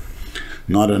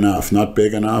 Not enough. Not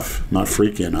big enough. Not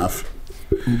freaky enough.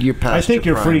 You're past I think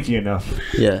your you're prime. freaky enough.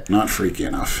 Yeah. Not freaky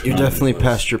enough. You're definitely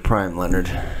past your prime,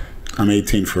 Leonard. I'm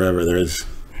 18 forever.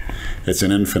 It's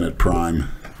an infinite prime.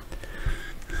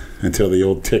 Until the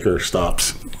old ticker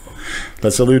stops.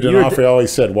 But Salute D'Onofrio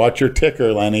always said, watch your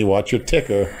ticker, Lenny, watch your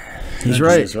ticker. He's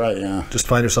right. He's right, yeah. Just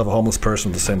find yourself a homeless person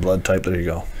with the same blood type. There you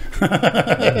go.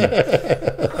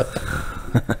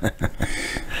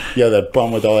 Yeah, that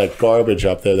bum with all that garbage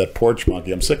up there, that porch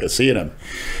monkey. I'm sick of seeing him.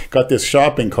 Got this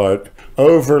shopping cart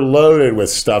overloaded with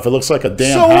stuff. It looks like a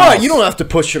damn house. So what? You don't have to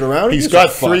push it around. He's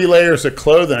got 3 layers of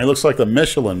clothing. He looks like the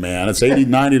Michelin Man. It's 80,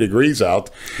 90 degrees out.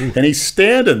 And he's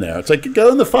standing there. It's like, go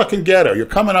in the fucking ghetto. You're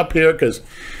coming up here because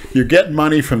you're getting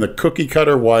money from the cookie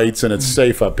cutter whites and it's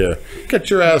safe up here. Get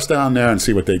your ass down there and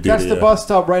see what they do. That's the bus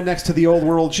stop right next to the Old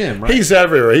World Gym, right? He's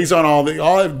everywhere. He's on all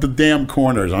the damn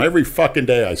corners. On every fucking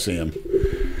day I see him.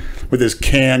 With his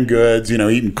canned goods, you know,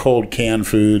 eating cold canned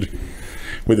food.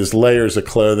 With his layers of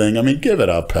clothing. I mean, give it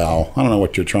up, pal. I don't know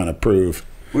what you're trying to prove.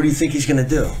 What do you think he's going to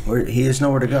do? He has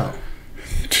nowhere to go.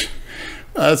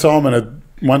 That's all I'm going to...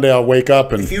 One day I'll wake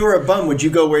up and... If you were a bum, would you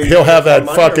go where... He'll have that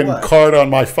fucking card on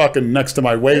my fucking... Next to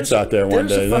my weights out there one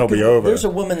day. Then it'll be over. There's a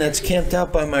woman that's camped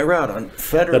out by my route on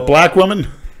Federal... That black woman?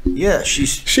 Yeah,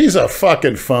 she's... She's a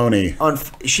fucking phony.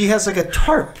 She has like a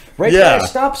tarp right by a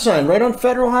stop sign right on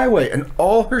Federal Highway, and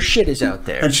all her shit is out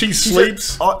there. And she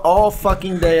sleeps all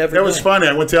fucking day every day. It was funny.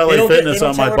 I went to LA Fitness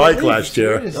on my bike last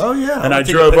year. Oh yeah. And I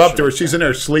drove up to her. She's in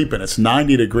there sleeping. It's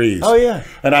 90 degrees. Oh yeah.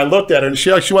 And I looked at her, and she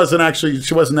wasn't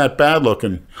that bad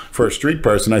looking for a street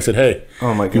person. I said, "Hey,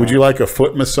 oh my God, would you like a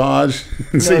foot massage?"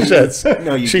 And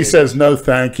she says, "No,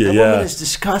 thank you." That woman is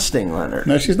disgusting, Leonard.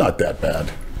 No, she's not that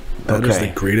bad. That is the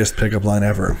greatest pickup line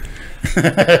ever.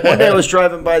 One day I was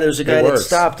driving by, there was a guy that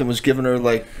stopped and was giving her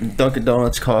like Dunkin'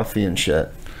 Donuts coffee and shit.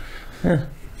 Yeah.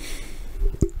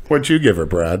 What'd you give her,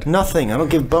 Brad? Nothing. I don't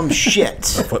give bums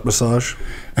shit. A foot massage.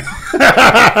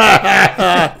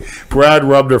 Brad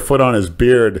rubbed her foot on his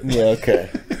beard. Yeah, okay.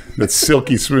 That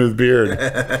silky smooth beard.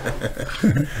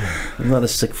 I'm not a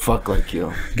sick fuck like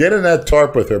you. Get in that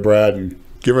tarp with her, Brad, and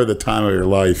give her the time of your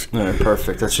life. All right,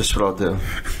 perfect. That's just what I'll do.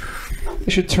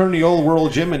 They should turn the Old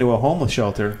World Gym into a homeless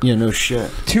shelter. Yeah, no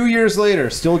shit. 2 years later,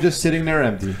 still just sitting there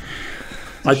empty.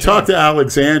 I talked to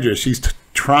Alexandra. She's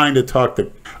trying to talk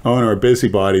the owner of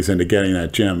Busybodies into getting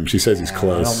that gym. She says he's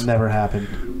close. That'll never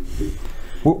happen.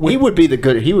 He would be the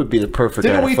perfect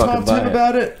guy Didn't to we fucking talk to him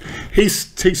about it? He's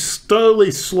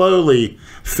slowly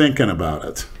thinking about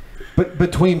it. But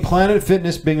between Planet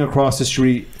Fitness being across the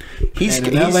street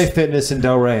and LA Fitness and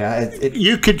Delray,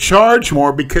 you could charge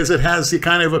more because it has the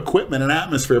kind of equipment and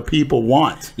atmosphere people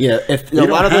want. Yeah, if a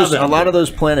lot of those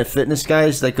Planet Fitness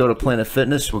guys that go to Planet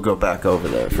Fitness will go back over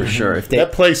there for sure. If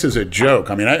that place is a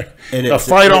joke. I mean, the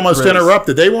fight almost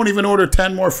interrupted. They won't even order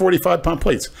 10 more 45-pound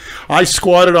plates. I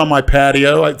squatted on my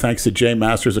patio, thanks to Jay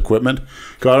Masters Equipment.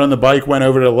 Got on the bike, went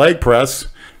over to the leg press.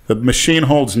 The machine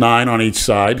holds 9 on each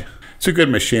side. It's a good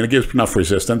machine. It gives enough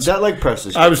resistance. That leg press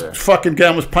is good. I was fucking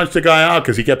almost punched the guy out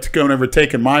because he kept going over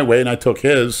taking my weight, and I took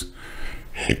his.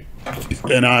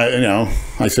 And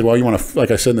I said, well, you want to,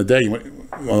 like I said in the day,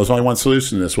 there's only one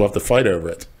solution to this. We'll have to fight over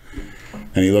it.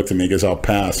 And he looked at me, he goes, I'll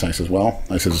pass. And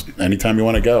I says, anytime you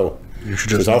want to go. You should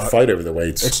Because just I'll fight over the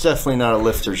weights. It's definitely not a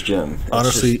lifter's gym. It's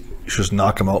honestly, just- you should just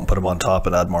knock them out and put them on top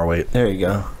and add more weight. there you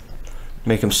go.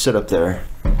 Make him sit up there.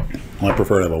 I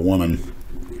prefer to have a woman.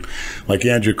 Like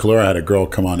Andrew Collura had a girl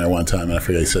come on there one time, and I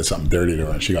forget he said something dirty to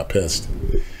her, and she got pissed.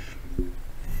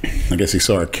 I guess he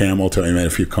saw her camel till he made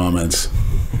a few comments.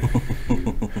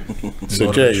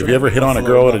 So Jay, have you ever hit on a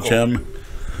girl at a gym?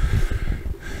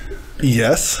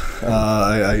 Yes,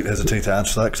 I hesitate to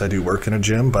answer that because I do work in a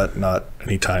gym, but not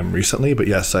any time recently. But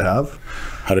yes, I have.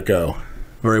 How'd it go?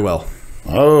 Very well.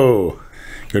 Oh,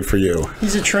 good for you.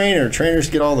 He's a trainer. Trainers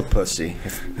get all the pussy.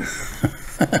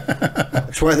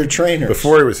 That's why they're trainers.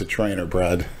 Before he was a trainer,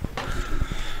 Brad.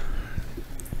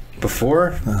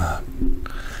 Before?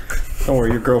 Don't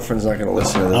worry, your girlfriend's not going to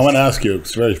listen to this. I want to ask you,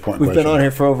 it's a very important We've question. been on here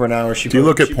for over an hour. Do you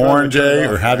look at porn, Jay,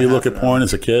 or have you looked at porn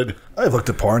as a kid? I've looked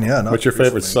at porn. Yeah. What's your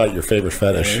favorite site, your favorite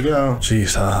There fetish? you go.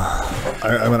 Jeez,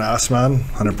 I'm an ass man,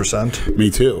 100%. Me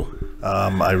too.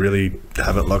 I really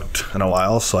haven't looked in a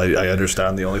while, so I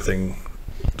understand the only thing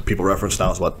people reference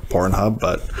now is what Pornhub,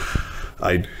 but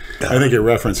I think you're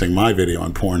referencing my video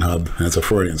on Pornhub, and it's a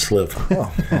Freudian slip.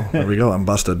 well, there we go. I'm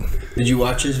busted. Did you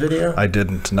watch his video? I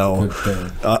didn't know. Good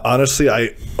thing. Honestly,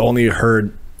 I only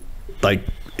heard like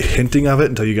hinting of it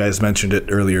until you guys mentioned it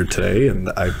earlier today, and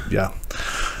I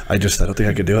don't think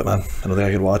I could do it, man. I don't think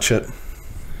I could watch it.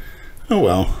 Oh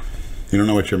well, you don't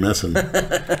know what you're missing.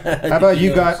 How about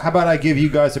you guys? How about I give you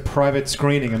guys a private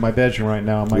screening in my bedroom right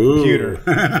now on my computer?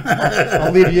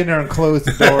 I'll leave you in there and close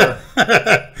the door.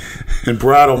 And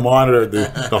Brad will monitor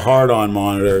the hard-on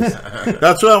monitors.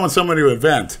 That's what I want somebody to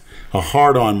invent. A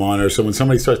hard-on monitor. So when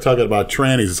somebody starts talking about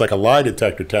trannies, it's like a lie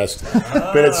detector test.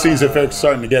 But it sees if it's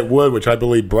starting to get wood, which I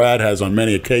believe Brad has on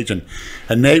many occasions.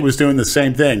 And Nate was doing the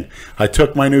same thing. I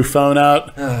took my new phone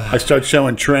out. I start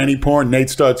showing tranny porn.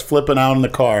 Nate starts flipping out in the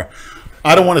car.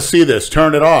 I don't want to see this.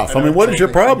 Turn it off. I mean, what is your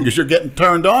problem? Because you're getting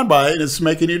turned on by it, and it's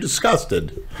making you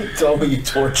disgusted. Tell me you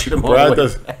tortured him. Brad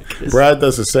does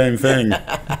the same thing.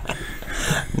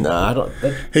 No, I don't.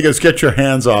 He goes, "Get your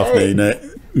hands off me, Nate."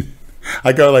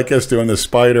 I go like this doing the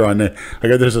spider on Nate. I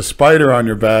go, "There's a spider on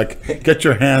your back. Get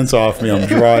your hands off me. I'm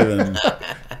driving."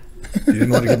 You didn't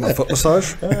want to give him a foot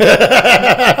massage?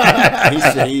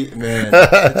 Man,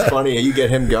 it's funny. You get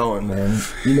him going, man.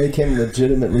 You make him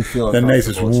legitimately feel Then Nate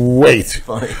uncomfortable. says, "Wait,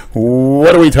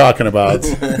 what are we talking about?"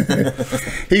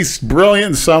 He's brilliant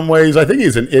in some ways. I think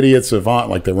he's an idiot savant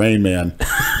like the Rain Man.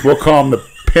 We'll call him the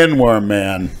Pinworm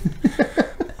Man.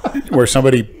 Where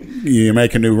you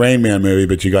make a new Rain Man movie,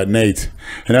 but you got Nate.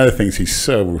 And other things, he's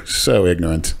so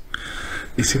ignorant.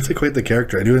 He seems like quite the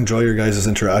character. I do enjoy your guys'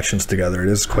 interactions together. It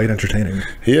is quite entertaining.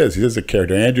 He is a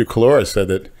character. Andrew Collura said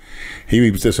that he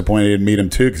was disappointed he didn't meet him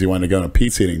too because he wanted to go on a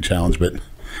pizza eating challenge, and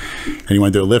he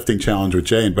went to a lifting challenge with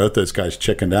Jay, and both those guys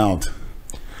chickened out.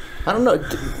 I don't know.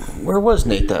 Where was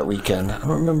Nate that weekend? I don't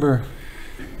remember.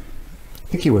 I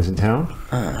think he was in town.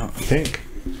 I think.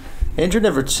 Andrew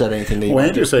never said anything. Well,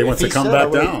 Andrew said he wants to come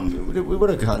back down. We would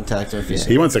have contacted him if he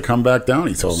said. He wants to come back down,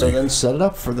 he told So me. then set it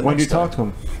up for the When did next you talk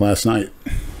time. to him? Last night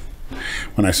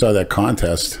when I saw that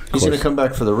contest. He's going to come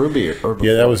back for the Ruby or before.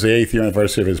 Yeah, that was the 8th year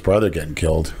anniversary of his brother getting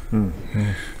killed.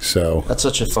 So That's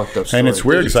such a fucked up story. And it's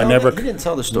weird Did you 'cause I tell never- that? You didn't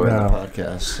tell the story on the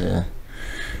podcast. Yeah.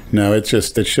 no, it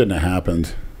shouldn't have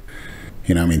happened.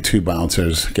 You know, I mean, 2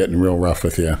 bouncers getting real rough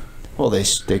with you. Well, they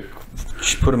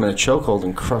put him in a chokehold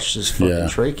and crushed his fucking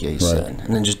trachea, he said,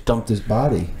 and then just dumped his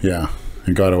body. Yeah,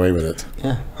 and got away with it.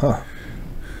 Yeah. Huh.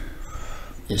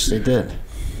 Yes, they did.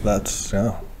 That's,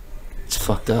 yeah. It's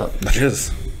fucked up. It is.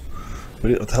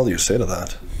 What the hell do you say to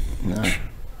that? No.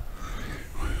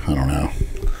 I don't know.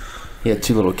 He had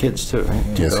 2 little kids too,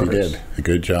 right? 2 Yes, he daughters. did. A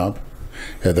good job.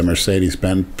 Had the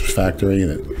Mercedes-Benz factory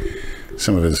that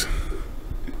some of his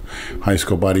high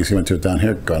school buddies he went to down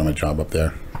here got him a job up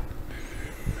there.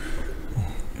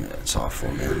 Yeah, it's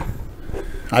awful, man.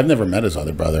 I've never met his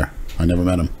other brother. I never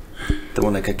met him. The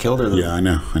one that got killed, or the Yeah, I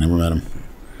know. I never met him.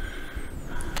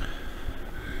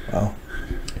 Wow.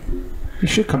 You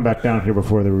should come back down here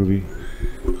before the Ruby.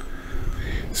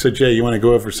 So, Jay, you want to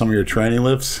go over some of your training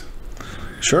lifts?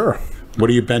 Sure. What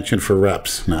are you benching for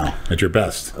reps now at your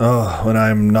best? When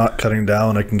I'm not cutting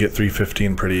down, I can get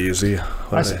 315 pretty easy.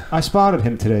 I spotted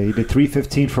him today. He did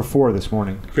 315 for 4 this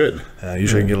morning. Good.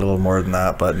 Usually I can get a little more than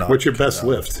that, but not. What's your best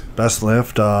lift? Best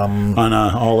lift? On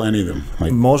any of them?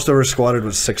 Like, Most of our squatted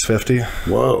was 650.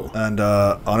 whoa. And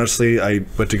honestly, I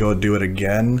went to go do it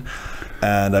again,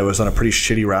 and I was on a pretty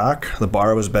shitty rack. The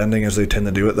bar was bending as they tend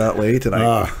to do it that late, and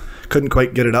I couldn't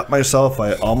quite get it up myself.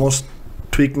 I almost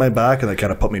tweaked my back, and that kind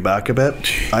of put me back a bit.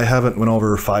 I haven't went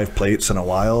over 5 plates in a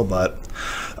while, but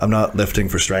I'm not lifting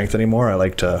for strength anymore. I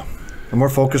like to I'm more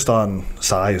focused on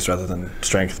size rather than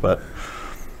strength, but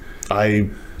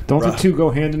Don't the two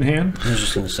go hand in hand? I was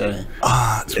just gonna say.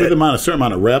 It's with a certain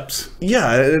amount of reps.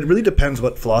 Yeah, it really depends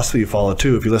what philosophy you follow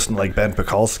too. If you listen to like Ben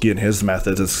Pekulski and his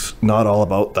methods, it's not all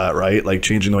about that, right? Like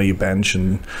changing the way you bench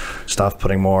and stuff,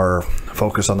 putting more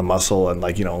focus on the muscle and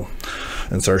like, you know,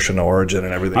 insertion, origin,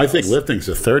 and everything. I think lifting's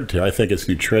the third tier. I think it's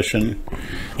nutrition,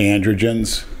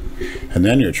 androgens, and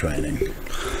then your training.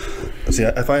 See,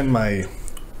 I find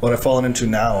what I've fallen into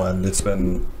now, and it's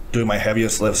been doing my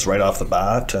heaviest lifts right off the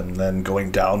bat and then going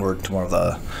downward to more of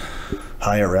the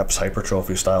higher reps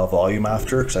hypertrophy style volume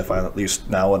after, because I find at least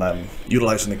now when I'm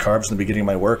utilizing the carbs in the beginning of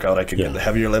my work I can get the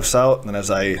heavier lifts out, and then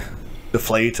as I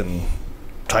deflate and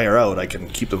tire out, I can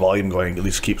keep the volume going, at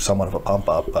least keep somewhat of a pump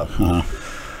up.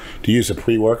 Do you use a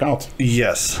pre-workout?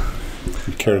 Yes.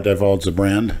 Care to divulge the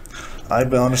brand? I've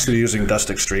been honestly using Dust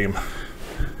Extreme.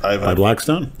 By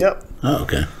Blackstone? Yep. Oh,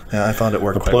 okay. Yeah, I found it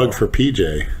worked quite plug well. for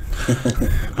PJ.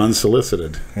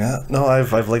 Unsolicited. Yeah, no,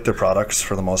 I've liked their products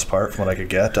for the most part from what I could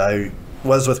get. I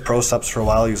was with ProSups for a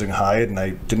while using Hyde, and I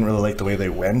didn't really like the way they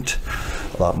went.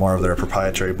 A lot more of their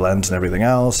proprietary blends and everything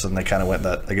else, and they kind of went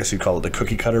that, I guess you'd call it the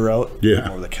cookie cutter route. Yeah.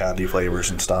 More of the candy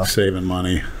flavors and stuff. Saving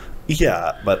money.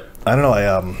 Yeah, but I don't know.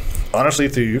 I honestly,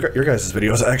 through your guys'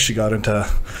 videos, I actually got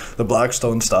into the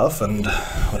Blackstone stuff, and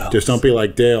what else? Just don't be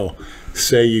like Dale.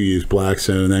 Say you use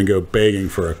Blackstone and then go begging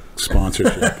for a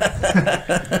sponsorship.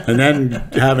 And then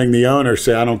having the owner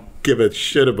say, I don't give a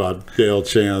shit about Dale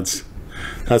Chance.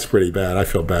 That's pretty bad. I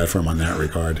feel bad for him on that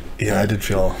regard. Yeah, I did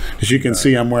feel. As you can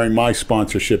see, I'm wearing my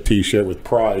sponsorship t-shirt with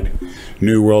pride.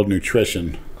 New World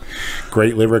Nutrition.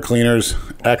 Great liver cleaners,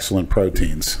 excellent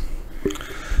proteins.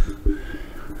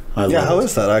 Yeah, how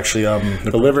is that actually?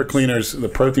 The liver cleaners, the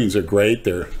proteins are great.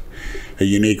 They're a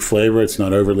unique flavor. It's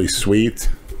not overly sweet.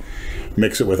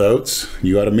 Mix it with oats,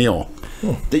 you got a meal.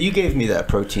 That you gave me that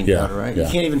protein powder, right? Yeah. You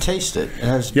can't even taste it. It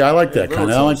has I like that kind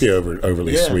of. I like the taste.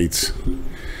 overly sweets.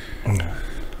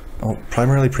 Oh,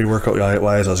 primarily pre-workout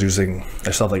wise, I still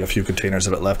have like a few containers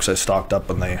of it left because I stocked up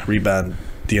on the Reband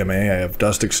DMA. I have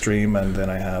Dust Extreme and then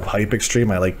I have Hype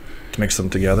Extreme. I like to mix them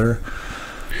together.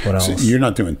 What else? So you're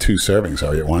not doing 2 servings,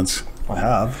 are you, at once? I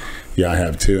have. Yeah, I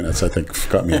have too, and that's, I think,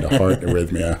 got me into heart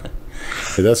arrhythmia.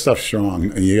 But that stuff's strong,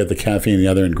 and you got the caffeine and the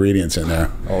other ingredients in there.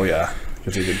 Oh, yeah.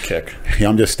 Gives you a good kick. Yeah,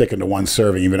 I'm just sticking to 1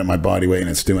 serving, even at my body weight, and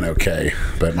it's doing okay.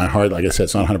 But my heart, like I said,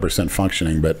 it's not 100%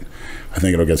 functioning, but I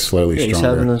think it'll get slowly stronger. He's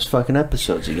having those fucking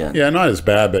episodes again. Yeah, not as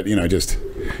bad, but, just,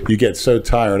 you get so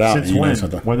tired out. Since when?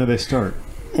 When did they start?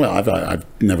 Well, I've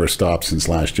never stopped since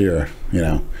last year,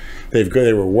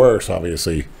 They were worse,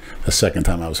 obviously, the second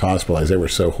time I was hospitalized. They were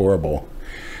so horrible.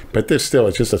 But there's still,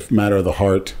 it's just a matter of the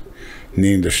heart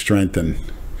needing to strengthen.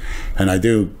 And I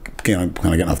do, I'm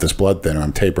kind of getting off this blood thinner.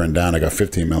 I'm tapering down. I got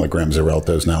 15 milligrams of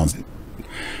Reltos now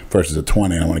versus a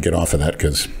 20. And I want to get off of that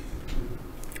because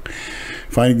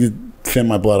if I thin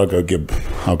my blood,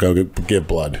 I'll go give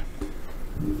blood.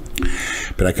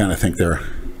 But I kind of think they're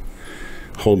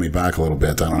holding me back a little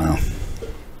bit. I don't know.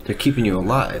 They're keeping you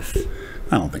alive.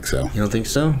 I don't think so. You don't think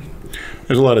so?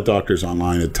 There's a lot of doctors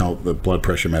online that tell the blood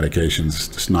pressure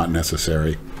medications just not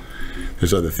necessary.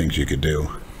 There's other things you could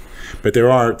do. But there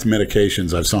are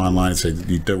medications I've saw online that say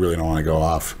you really don't want to go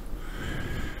off.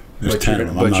 There's 10 of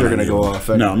them. But you're going to go off.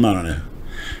 No, I'm not on it.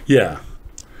 Yeah.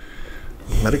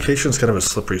 Medication's kind of a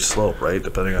slippery slope, right?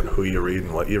 Depending on who you read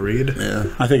and what you read.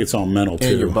 Yeah. I think it's all mental, too.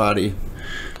 And your body.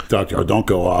 Doctor, don't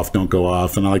go off, don't go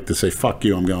off. And I like to say, fuck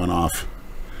you, I'm going off.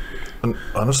 And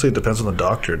honestly, it depends on the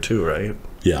doctor, too, right?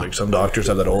 Yeah. Like some doctors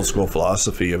have that old school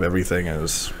philosophy of everything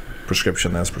is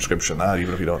prescription this, prescription that,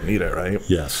 even if you don't need it, right?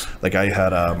 Yes. Like I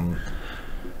had an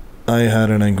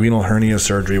inguinal hernia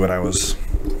surgery when I was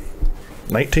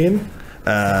 19,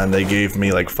 and they gave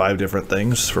me like 5 different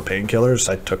things for painkillers.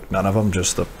 I took none of them,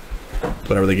 just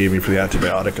whatever they gave me for the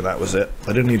antibiotic, and that was it.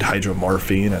 I didn't need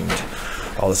hydromorphine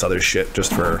and all this other shit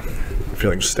just for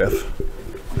feeling stiff.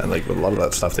 And like with a lot of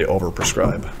that stuff, they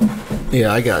overprescribe.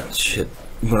 Yeah, I got shit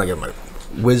when I got my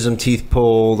wisdom teeth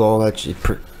pulled, all that shit.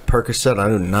 Percocet, I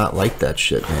do not like that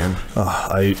shit, man.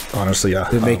 I honestly,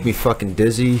 yeah. It make me fucking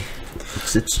dizzy.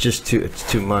 It's just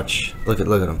too much. Look at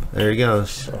him. There he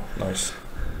goes. Oh, nice.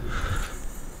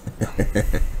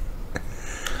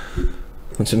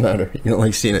 What's the matter? You don't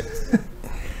like seeing it?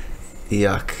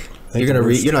 Yuck. You're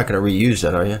not gonna reuse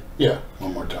that, are you? Yeah,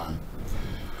 one more time.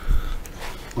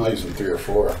 I use them 3 or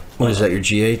 4. What is that? Your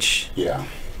GH? Yeah.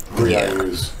 3 I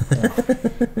use.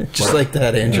 Just like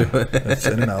that, Andrew. It's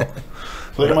in and out.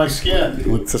 Look at my skin.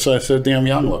 That's why I so damn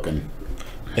young looking.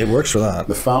 It works for that.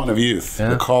 The fountain of youth. Yeah.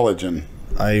 The collagen.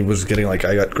 I was getting I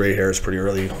got gray hairs pretty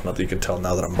early. Not that you can tell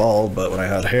now that I'm bald, but when I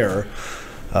had hair,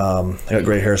 I got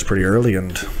gray hairs pretty early,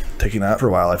 and taking that for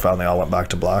a while, I found they all went back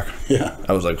to black. Yeah.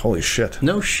 I was like, holy shit.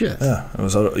 No shit. Yeah, it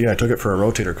was. I took it for a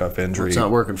rotator cuff injury. It's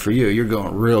not working for you. You're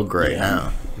going real gray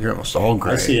now. You're almost all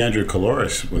gray. I see Andrew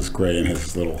Collura was gray in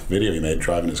his little video he made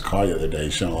driving his car the other day.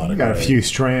 He's showing a lot of Got gray. a few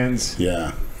strands.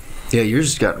 Yeah. Yeah,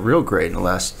 yours got real gray in the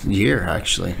last year,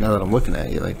 actually, now that I'm looking at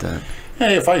you like that.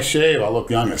 Hey, if I shave, I'll look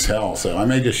young as hell, so I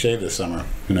may just shave this summer.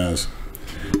 Who knows?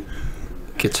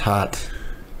 Gets hot.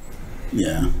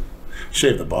 Yeah.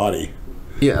 Shave the body.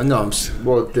 Yeah, no,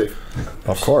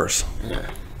 Of course. Yeah.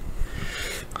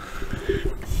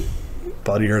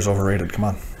 Body hair is overrated. Come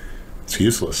on. It's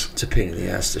useless. It's a pain in the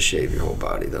ass to shave your whole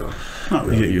body, though. Not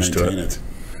really. get used to maintain it.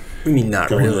 I mean, not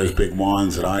Got one of really. those big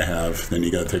wands that I have, then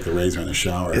you got to take the razor in the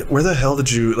shower. Where the hell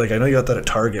did you, like, I know you got that at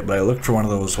Target, but I looked for one of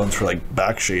those ones for, like,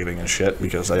 back shaving and shit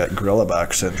because I got gorilla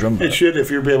back syndrome. It should, if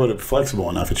you're able to be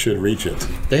flexible enough, it should reach it.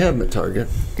 They have them at Target.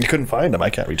 You couldn't find them. I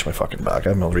can't reach my fucking back. I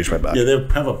haven't been able to reach my back. Yeah, they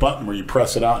have a button where you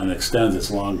press it out and it extends as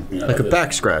long, you know, Like a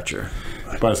back scratcher.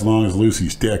 about as long as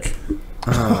Lucy's dick.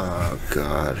 Oh,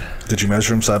 God. Did you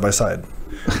measure them side by side?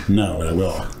 No, but I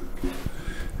will.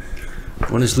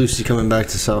 When is Lucy coming back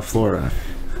to South Florida?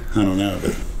 I don't know,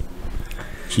 but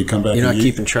she come back. You're not and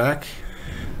keeping track?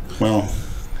 Well,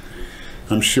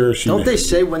 I'm sure she. Don't they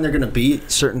say when they're going to be at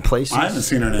certain places? I haven't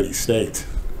seen her in any state.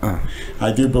 Oh.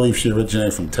 I do believe she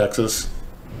originated from Texas,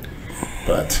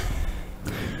 but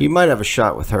You might have a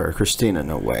shot with her. Christina,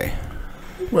 no way.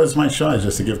 what's my shot? Is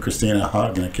just to give Christina a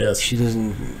hug and a kiss. She doesn't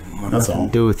want That's nothing all.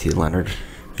 to do with you, Leonard.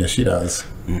 Yeah, she does.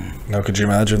 Now, could you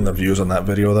imagine the views on that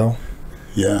video, though?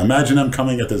 Yeah, imagine them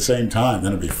coming at the same time.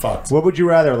 Then it'd be fucked. What would you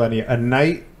rather, Lenny?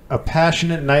 A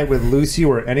passionate night with Lucy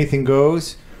where anything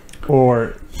goes,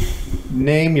 or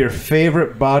name your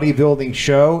favorite bodybuilding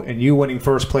show and you winning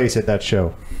first place at that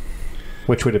show?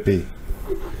 Which would it be?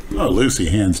 Oh, Lucy,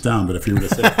 hands down. But if you were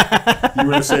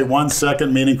to say 1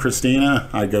 second, meaning Christina,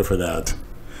 I'd go for that.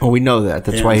 Well, we know that.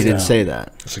 That's why he didn't say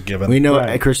that. It's a given. We know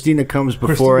Right. Christina comes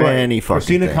before any fucking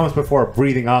Christina thing. comes before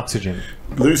breathing oxygen.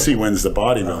 Lucy wins the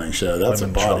bodybuilding show. That's a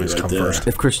Women should body always right come there. first.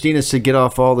 If Christina said get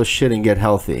off all the shit and get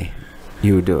healthy,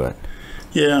 you would do it.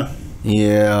 Yeah,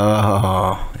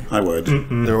 Yeah. I would.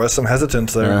 There was some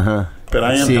hesitance there. Uh-huh. But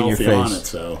I am see in your healthy on face. it,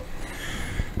 so.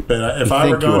 But if You I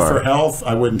were think you going are. for health,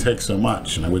 I wouldn't take so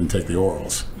much, and I wouldn't take the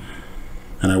orals,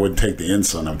 and I wouldn't take the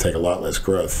insulin. I would take a lot less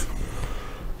growth.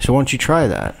 So why don't you try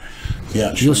that?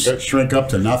 Yeah, You'll shrink up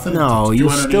to nothing. No, to you'll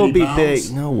 280 still be pounds?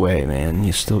 big. No way, man.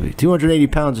 You'll still be. 280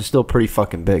 pounds is still pretty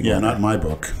fucking big. Yeah, man. not in my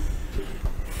book.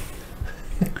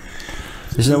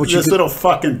 Isn't that what you This could- little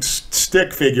fucking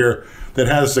stick figure that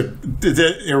has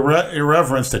the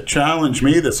irreverence to challenge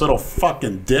me. This little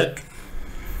fucking dick.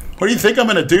 What do you think I'm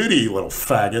going to do to you, little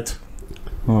faggot?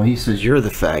 Well, he says you're the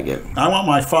faggot. I want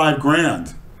my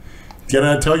 $5,000.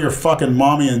 Tell your fucking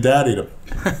mommy and daddy to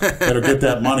better get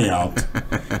that money out,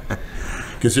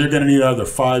 because you're going to need either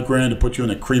 $5,000 to put you in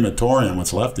a crematorium.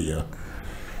 What's left of you?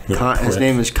 His prick.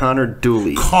 name is Connor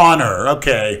Dooley. Connor.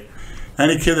 Okay,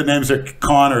 any kid that names their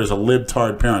Connor is a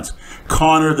libtard parents.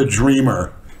 Connor the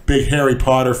Dreamer, big Harry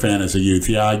Potter fan as a youth.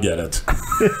 Yeah, I get it.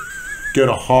 Go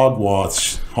to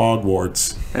Hogwarts.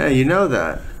 Hey, you know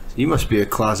that. You must be a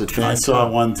closet fan. I saw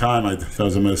it one time. I thought it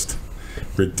was the most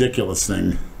ridiculous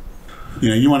thing. You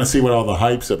know, you want to see what all the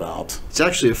hype's about. It's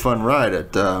actually a fun ride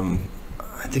at, I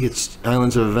think it's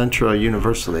Islands of Adventure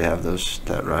Universal. They have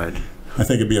that ride. I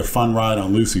think it'd be a fun ride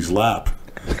on Lucy's lap.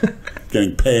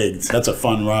 Getting pegged. That's a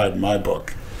fun ride in my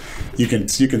book. You can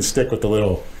stick with the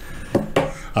little,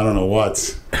 I don't know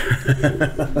what.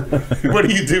 What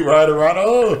do you do? Ride around?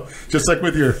 Oh, just like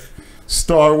with your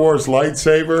Star Wars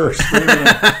lightsaber, screaming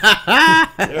and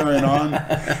carrying on.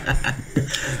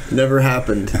 Never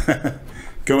happened.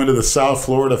 Going to the South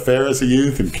Florida Fair as a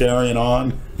youth and carrying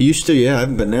on. You used to, yeah. I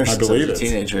haven't been there since I believe was a it.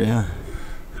 teenager. Yeah.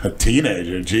 A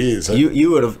teenager, geez.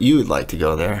 You would like to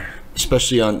go there,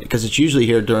 especially because it's usually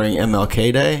here during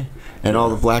MLK Day, and all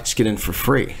the blacks get in for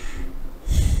free.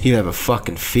 You have a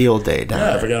fucking field day down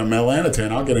Yeah, if I there. got a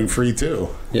melanotan, I'll get in free too.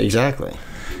 Yeah, exactly.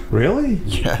 Really?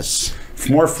 Yes.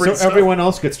 More free So stuff. everyone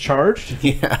else gets charged?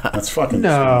 Yeah. That's fucking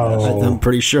No. I'm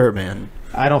pretty sure, man.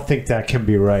 I don't think that can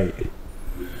be right.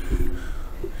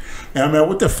 I mean,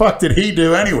 what the fuck did he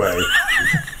do anyway?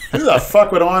 Who the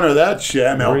fuck would honor that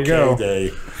shit? There you go. MLK Day.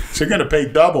 So you're going to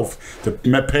pay double to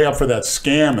pay up for that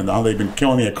scam and how they've been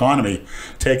killing the economy,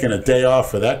 taking a day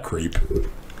off for that creep.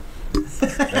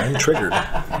 I'm triggered.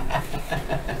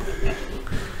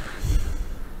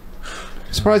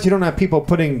 Surprised you don't have people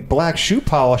putting black shoe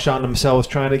polish on themselves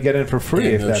trying to get in for free,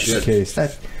 Yeah, if no that's shit. the case.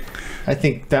 I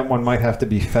think that one might have to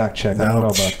be fact checked. I don't know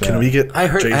about that. Can we get I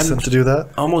heard- Jason I'm to do that?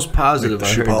 Almost positive. Like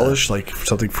I shoe heard polish, like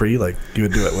something free, like you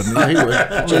would do it, wouldn't that. you? He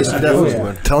would. Jason definitely yeah.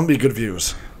 would. Tell him to be good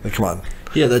views. Like, come on.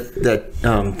 Yeah,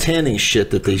 that tanning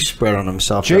shit that they spread on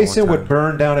himself. Jason that one would time.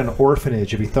 burn down an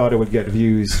orphanage if he thought it would get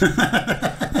views.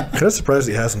 Kind of surprised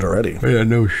he hasn't already. Yeah,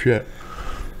 no shit.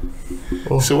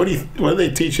 So what do they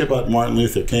teach you about Martin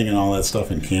Luther King and all that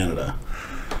stuff in Canada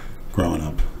growing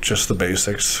up? Just the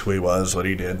basics, who he was, what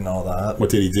he did, and all that.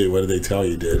 What did he do? What did they tell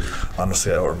you he did?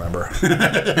 Honestly, I don't remember.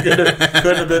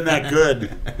 Couldn't have been that good.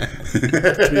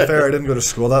 To be fair, I didn't go to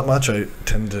school that much. I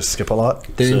tend to skip a lot.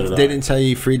 They So didn't, did they I. didn't tell you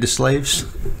he freed the slaves?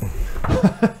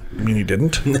 You mean he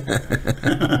didn't?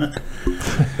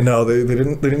 No, they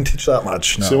didn't teach that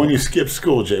much. No. So when you skipped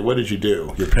school, Jay, what did you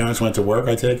do? Your parents went to work,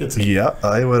 I take it? Yeah,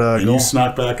 I would And go. you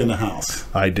snuck back in the house.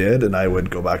 I did, and I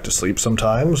would go back to sleep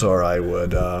sometimes, or I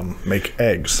would make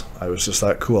eggs. I was just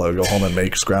that cool. I would go home and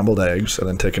make scrambled eggs and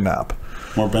then take a nap.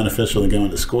 More beneficial than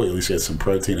going to school. You at least get some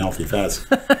protein, healthy fats.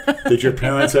 Did your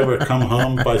parents ever come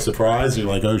home by surprise? You're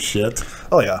like, oh shit.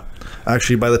 Oh, yeah.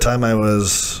 Actually, by the time I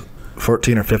was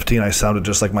 14 or 15, I sounded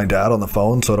just like my dad on the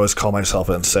phone, so I'd always call myself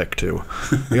in sick, too.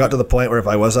 We got to the point where if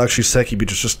I was actually sick, he'd be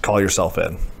just call yourself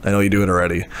in. I know you do it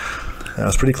already. And I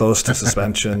was pretty close to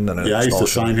suspension. And Yeah, I used to expulsion.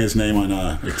 sign his name on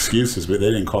excuses, but they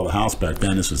didn't call the house back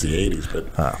then. This was the 80s. But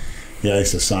yeah, I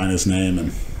used to sign his name,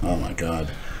 and oh my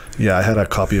God. Yeah, I had a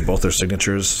copy of both their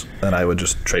signatures, and I would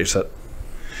just trace it.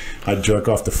 I'd jerk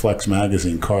off to Flex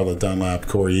Magazine, Carla Dunlap,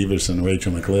 Corey Everson,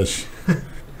 Rachel McLish.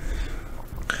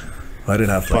 I didn't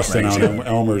have Flex Busting out magazine.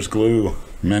 Elmer's glue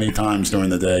many times during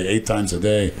the day, 8 times a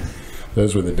day.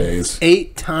 Those were the days.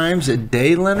 8 times a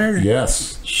day, Leonard?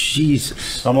 Yes.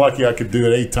 Jesus. I'm lucky I could do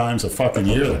it 8 times a fucking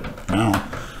year now.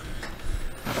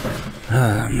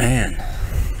 Oh, man.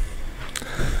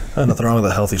 Nothing wrong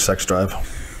with a healthy sex drive.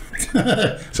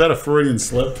 Is that a Freudian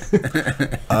slip?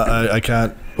 I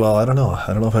can't. Well, I don't know. I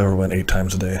don't know if I ever went 8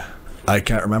 times a day. I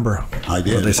can't remember. I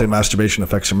did. But they say masturbation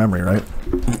affects your memory, right?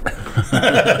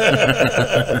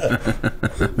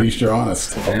 At least you're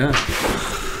honest. Yeah.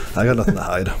 I got nothing to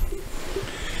hide.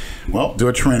 Well, do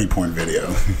a tranny porn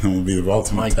video. It will be the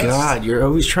ultimate My test. God, you're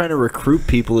always trying to recruit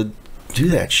people to do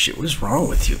that shit. What is wrong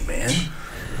with you, man?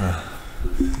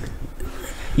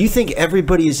 You think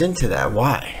everybody is into that.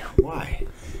 Why? Why?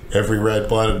 Every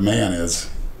red-blooded man is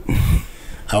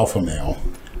alpha male.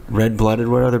 Red-blooded?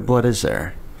 What other blood is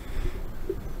there?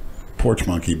 Porch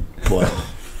monkey blood.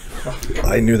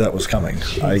 I knew that was coming.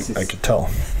 I could tell.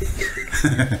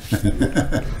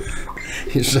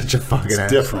 You're such a fucking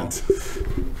It's different.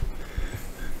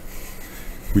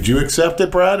 Would you accept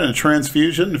it, Brad, in a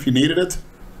transfusion if you needed it?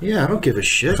 Yeah, I don't give a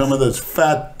shit. Some of those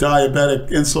fat, diabetic,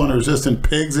 insulin-resistant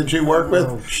pigs that you work with,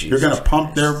 Oh, Jesus you're going to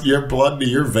pump your blood to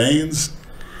your veins?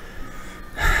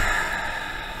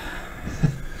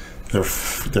 They're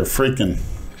freaking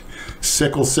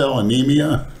sickle cell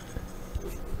anemia.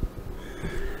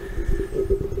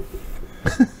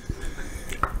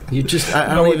 You just,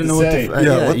 I don't even know what say. the...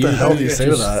 Yeah, what the hell do you say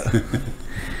to just- that?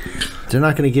 They're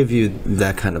not going to give you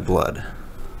that kind of blood.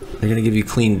 They're going to give you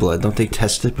clean blood. Don't they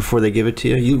test it before they give it to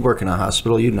you? You work in a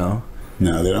hospital, you know.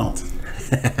 No, they don't.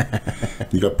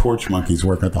 You got porch monkeys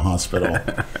working at the hospital. You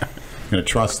gonna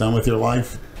trust them with your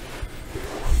life?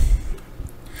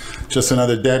 Just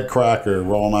another dead cracker.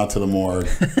 Roll them out to the morgue.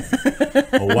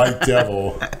 A white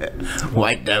devil.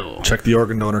 White devil. Check the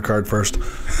organ donor card first.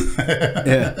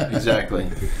 Yeah, exactly.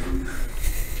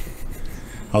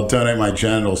 I'll donate my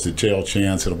genitals to Jail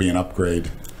Chance. It'll be an upgrade.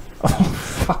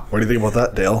 What do you think about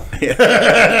that, Dale?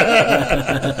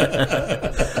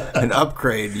 An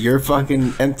upgrade. Your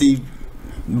fucking empty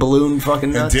balloon fucking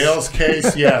In nuts. Dale's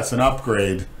case, yes, an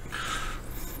upgrade.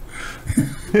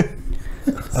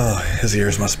 Oh, his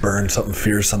ears must burn. Something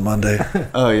fierce on Monday.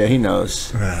 Oh, yeah, he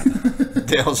knows. Right.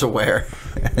 Dale's aware.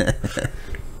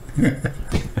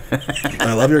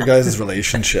 I love your guys'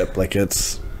 relationship. Like,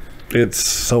 it's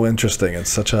so interesting. It's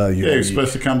such a Yeah, unique... he's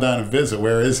supposed to come down and visit.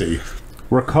 Where is he?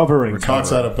 Recovering.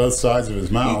 Talks out of both sides of his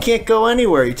He mouth. can't go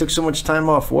anywhere. He took so much time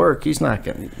off work. He's not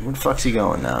going to... Where the fuck's he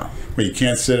going now? Well, you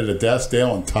can't sit at a desk,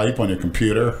 Dale, and type on your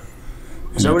computer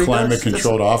in that your what he does?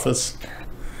 climate-controlled office.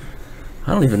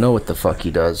 I don't even know what the fuck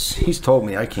he does. He's told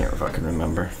me. I can't fucking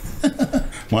remember.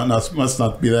 Well, must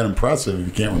not be that impressive if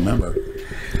you can't remember.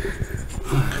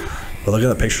 But look at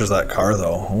the pictures of that car,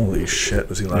 though. Holy shit,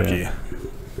 was he lucky. Yeah.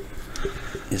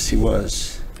 Yes, he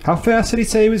was. How fast did he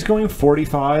say he was going?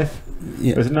 45?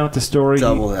 Yeah. Isn't that the story?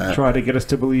 Double he that. Tried to get us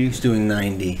to believe. He's doing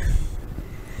 90.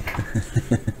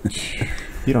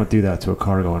 You don't do that to a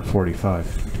car going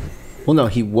 45. Well, no,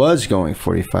 he was going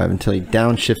 45 until he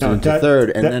downshifted No, into third,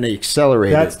 and then he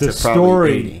accelerated That's the to probably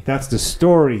story. 80. That's the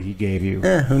story he gave you.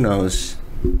 Who knows?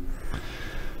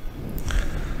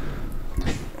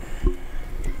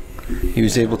 He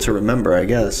was able to remember, I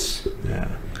guess. Yeah.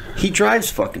 He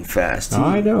drives fucking fast.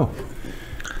 I know.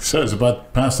 So it's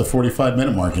about past the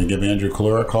 45-minute mark. Can you give Andrew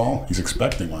Collura a call? He's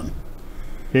expecting one.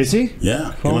 Is he?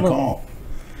 Yeah, give him a call.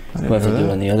 We'll have to do it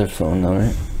on the other phone, though,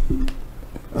 right?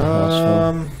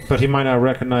 But he might not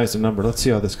recognize the number. Let's see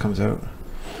how this comes out.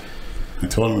 I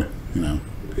told him, we're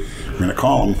going to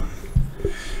call him.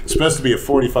 It's supposed to be at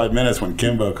 45 minutes when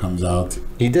Kimbo comes out.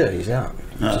 He did. He's out.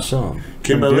 Just saw him.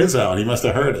 Kimbo is out. He must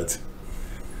have heard it.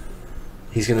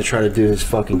 He's going to try to do his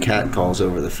fucking cat calls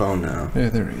over the phone now. Yeah,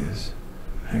 there he is.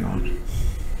 Hang on.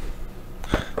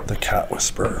 The cat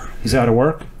whisperer. He's out of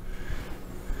work?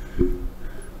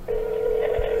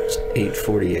 It's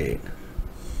 8:48.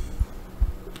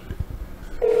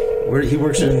 Where he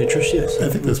works in a nutritionist? I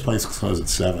think this place closes at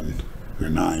 7 or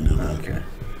 9. Okay.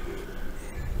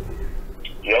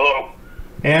 Hello?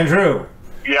 Andrew,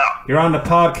 Yeah. you're on the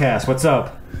podcast. What's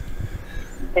up?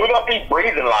 Who don't be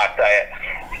breathing like that?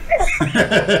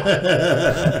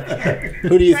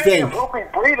 Who do you Damn, think? who be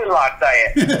breathing like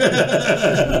that?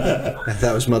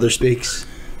 That was Mother Speaks.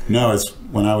 No, it's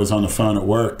when I was on the phone at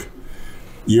work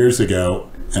years ago,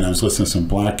 and I was listening to some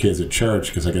black kids at church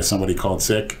because I guess somebody called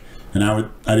sick, and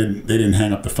they didn't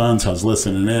hang up the phone, so I was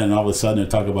listening in, and all of a sudden they're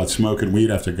talking about smoking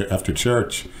weed after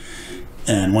church,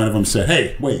 and one of them said,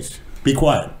 "Hey, wait, be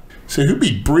quiet." So who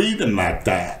be breathing like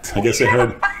that? I guess they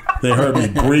heard me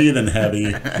breathing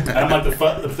heavy. I'm like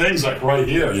the thing's like right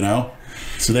here,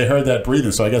 So they heard that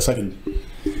breathing, so I guess I can,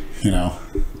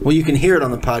 Well, you can hear it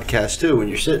on the podcast too when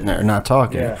you're sitting there not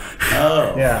talking. Yeah.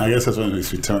 Oh, Yeah. I guess that's what it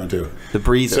makes me turn to. The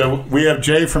breather. So we have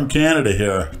Jay from Canada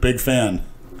here, big fan.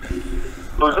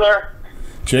 Who's there?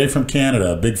 Jay from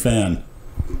Canada, big fan.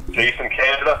 Jason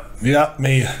Canada? Yeah,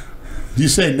 me. You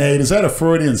say Nate? Is that a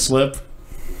Freudian slip?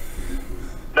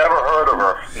 Never heard of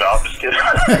her. No, I'm just kidding.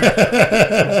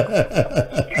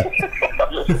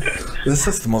 This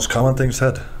is the most common thing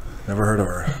said. Never heard of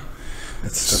her.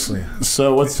 It's definitely.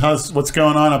 So what's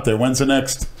going on up there? When's the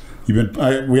next? We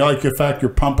like the fact you're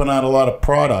pumping out a lot of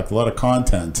product, a lot of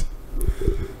content.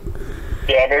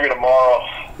 Yeah, maybe tomorrow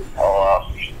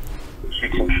I'll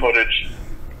shoot some footage.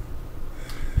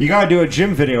 You gotta do a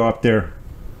gym video up there.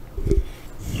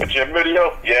 A gym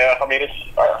video? Yeah, I mean,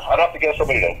 I'd have to get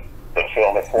somebody to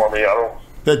film it for me. I don't.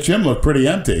 That gym looked pretty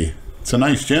empty. It's a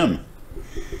nice gym.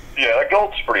 Yeah, that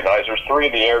Gold's pretty nice. There's 3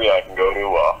 in the area I can go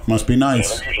to. Must be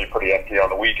nice. They're usually pretty empty on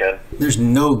the weekend. There's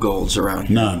no golds around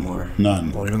here None. anymore.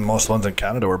 None. Well, even most ones in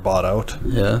Canada were bought out.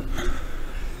 Yeah.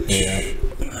 I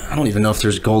don't even know if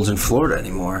there's golds in Florida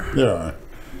anymore. There are. I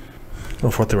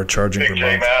don't know what they were charging Big per J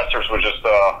month. Masters was just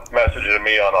messaging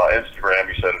me on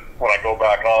Instagram. He said, when I go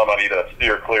back home, I need to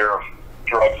steer clear of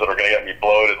drugs that are going to get me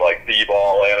bloated, like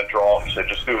D-ball, Anadrol. He said,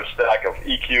 just do a stack of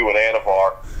EQ and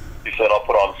Anavar. He said, I'll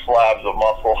put on slabs of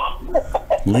muscle.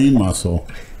 Lean muscle.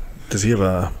 Does he have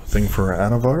a thing for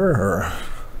Anavar or?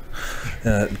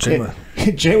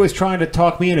 Jay was trying to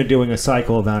talk me into doing a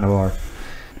cycle of Anavar.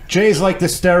 Jay's like the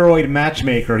steroid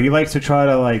matchmaker. He likes to try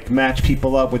to match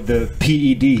people up with the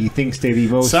PED. He thinks they're the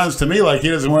most. Sounds to me like he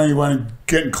doesn't want anyone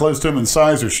getting close to him in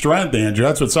size or strength, Andrew.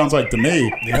 That's what it sounds like to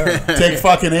me. Yeah. Take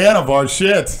fucking Anavar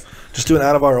shit. Just do an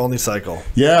Anavar only cycle.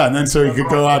 Yeah, and then so he could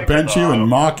go out bench you and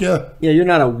mock you. Yeah, you're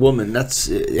not a woman. That's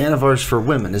Anavar's for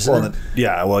women, isn't it?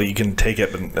 Yeah, well, you can take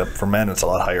it, but for men, it's a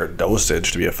lot higher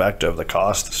dosage to be effective. The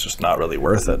cost is just not really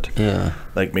worth it. Yeah.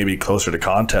 Like maybe closer to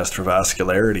contest for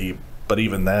vascularity, but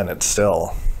even then, it's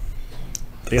still.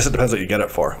 I guess it depends what you get it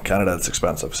for. In Canada, it's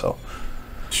expensive, so.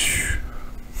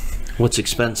 What's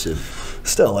expensive?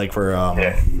 Still, like for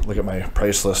look at my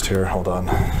price list here. Hold on,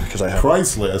 because I have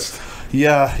Price list.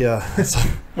 Yeah.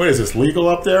 What is this, legal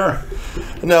up there?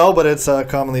 No, but it's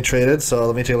commonly traded. So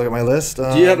let me take a look at my list.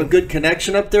 Do you have a good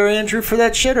connection up there, Andrew, for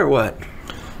that shit, or what?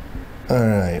 All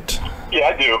right. Yeah,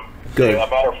 I do. Good. Yeah,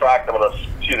 matter of fact, I'm going to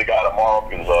see the guy tomorrow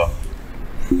because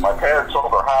my parents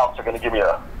sold their house. They're going to give me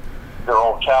their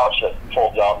old couch that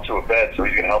folds out into a bed, so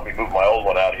he's going to help me move my old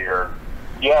one out here.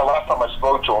 Yeah, last time I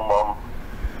spoke to him,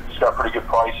 he's got pretty good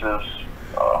prices,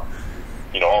 all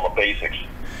the basics.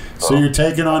 So you're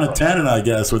taking on a tenant, I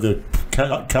guess, with a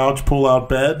couch pull-out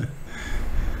bed?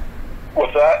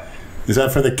 What's that? Is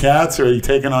that for the cats, or are you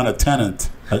taking on a tenant?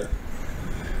 I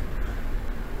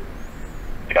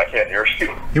can't hear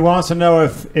you. He wants to know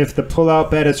if the pull-out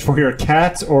bed is for your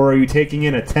cats, or are you taking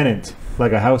in a tenant,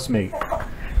 like a housemate?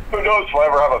 Who knows if I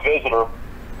ever have a visitor?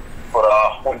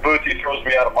 But when Bootsy throws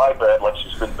me out of my bed, like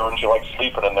she's been doing, she likes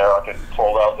sleeping in there. I can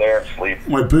fold out there and sleep.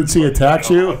 When Bootsy attacks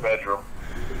In you? my bedroom.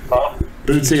 Huh?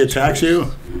 Bootsy attacks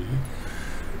you?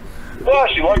 Yeah,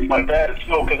 she likes my bed. It's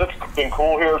still, because it's been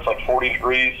cool here. It's like 40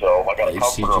 degrees, so I got a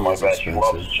comforter in my bed.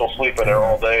 She'll sleep in there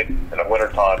all day in the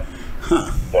wintertime.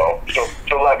 So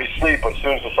she'll let me sleep, but as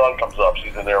soon as the sun comes up,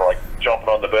 she's in there like jumping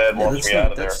on the bed, wants me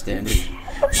out of there. That's standard.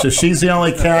 So she's the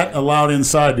only cat allowed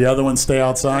inside. The other ones stay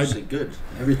outside? Actually, good.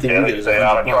 Everything Yeah, we they get is stay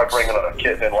out. I tried $100. bringing a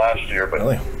kitten in last year, but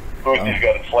Really? Bootsy's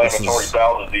got inflammatory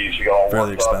bowel disease. She got all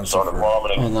Fairly worked up and expensive started for-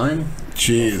 vomiting. Online? A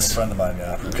Jeez. friend of mine,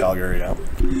 yeah, from Calgary,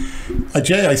 yeah.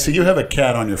 Jay, I see you have a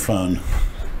cat on your phone.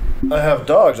 I have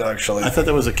dogs, actually. I thought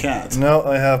there was a cat. No,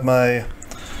 I have my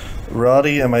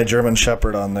Roddy and my German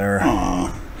Shepherd on there. Aw,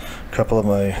 A couple of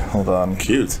my, hold on,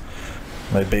 cute.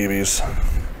 my babies.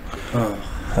 Oh.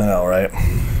 I know, right?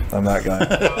 I'm that guy.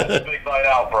 That was a big night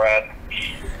out, Brad.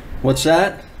 What's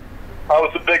that? That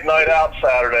was a big night out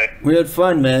Saturday. We had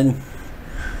fun, man.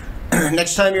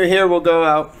 Next time you're here, we'll go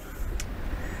out.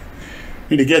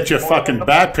 You need to get your fucking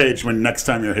back page when next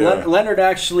time you're here. Leonard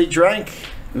actually drank.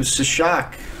 It was a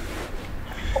shock.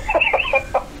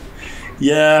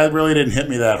 Yeah, it really didn't hit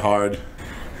me that hard.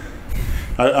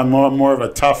 I'm more of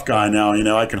a tough guy now. You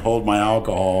know, I can hold my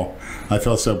alcohol. I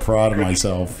feel so proud of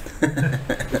myself. You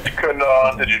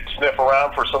couldn't, did you sniff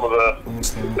around for some of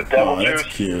the devil Oh, that's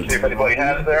juice? cute. See if anybody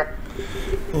had it there?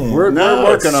 We're No,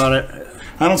 working it's- on it.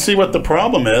 I don't see what the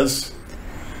problem is.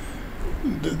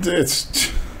 It's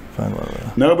Fine,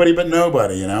 whatever. nobody but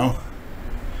nobody, you know?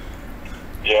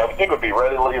 Yeah, I think it would be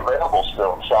readily available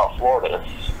still in South Florida.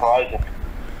 It's surprising.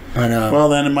 I know. Well,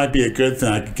 then it might be a good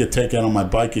thing. I could get taken on my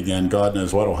bike again. God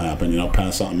knows what'll happen, you know,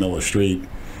 pass out in the middle of the street.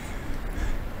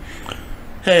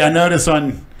 Hey, I notice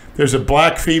there's a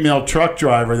black female truck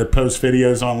driver that posts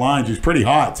videos online. She's pretty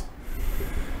hot.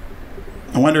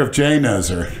 I wonder if Jay knows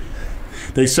her.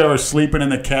 They saw her sleeping in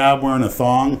the cab wearing a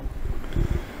thong.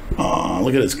 Oh,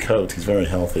 look at his coat. He's very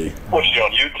healthy. Was she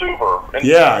on YouTube or?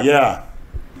 Yeah.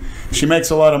 She makes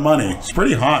a lot of money. She's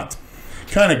pretty hot.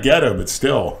 Kind of ghetto, but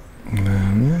still.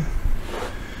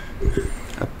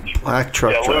 Black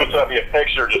truck Yeah, Lou driver. sent me a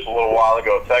picture just a little while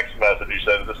ago, a text message. He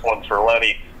said, this one's for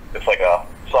Lenny. It's like a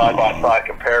side-by-side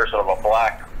comparison of a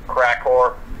black crack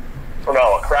whore. Or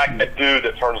no, a crackhead dude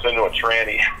that turns into a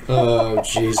tranny. Oh,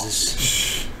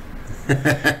 Jesus.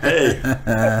 Hey,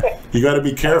 you got to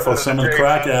be careful. Some of the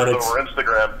crack addicts, Over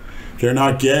Instagram. they're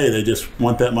not gay. They just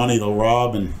want that money. They'll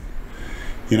rob and,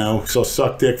 you know, so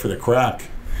suck dick for the crack.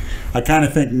 I kind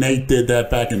of think Nate did that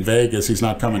back in Vegas. He's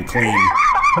not coming clean.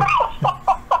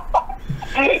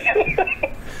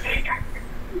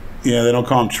 Yeah, they don't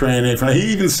call him tranny.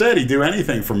 He even said he'd do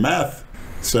anything for meth.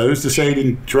 So who's to say he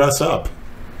didn't dress up?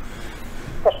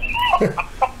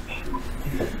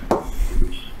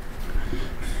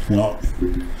 Well,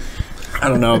 I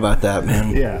don't know about that,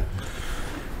 man. Yeah.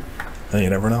 You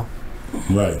never know.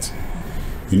 right.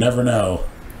 You never know.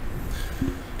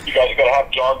 You guys are going to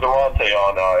have John Durante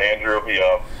on, Andrew.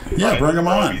 Yeah, bring him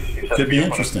on. He said Could be he's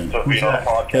gonna- interesting. to be on a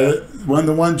podcast.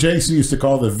 The one Jason used to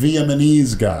call the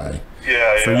Vietnamese guy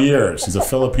Yeah, for years. He's a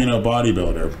Filipino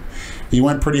bodybuilder. He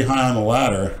went pretty high on the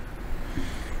ladder.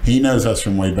 He knows us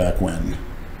from way back when.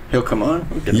 He'll come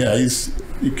on. Yeah, he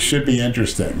should be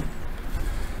interesting.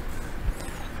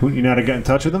 You know how to get in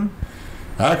touch with him?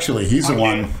 Actually, he's the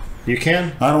one. You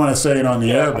can? I don't want to say it on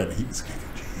the air, but he's.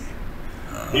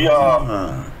 He, you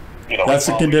know, That's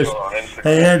the he follows condition. me on Instagram,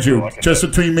 Hey, Andrew, so I can- just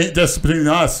between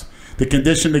us, the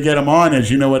condition to get him on is,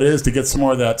 you know what it is, to get some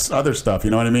more of that other stuff. You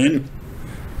know what I mean?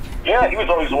 Yeah, he was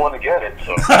always the one to get it.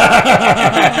 So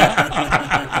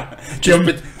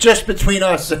Just between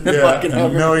us and the Yeah, fucking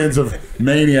and millions of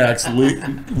maniacs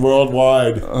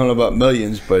worldwide. I don't know about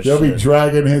millions, but They'll be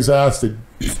dragging his ass to.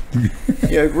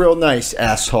 yeah, real nice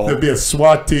asshole. There'll be a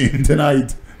SWAT team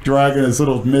tonight dragging his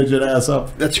little midget ass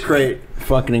up. That's great.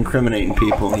 Fucking incriminating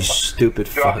people. You stupid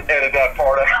you have fuck. to edit that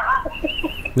part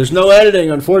out. There's no editing,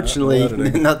 unfortunately.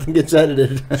 Nothing gets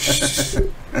edited.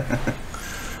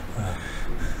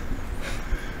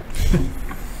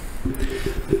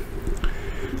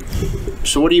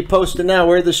 So what are you posting now?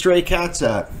 Where are the stray cats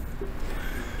at?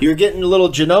 You were getting a little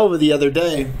Genova the other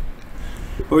day.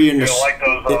 Or you in You the, know, like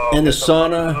those, in the in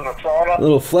sauna? the sauna.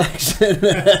 Little flex.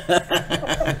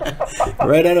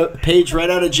 right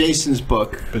out of Jason's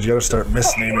book. But you got to start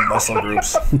misnaming muscle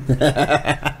groups.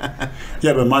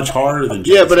 Yeah, but much harder than.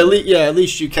 Yeah, Jason. but at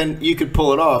least you could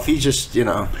pull it off. He just, you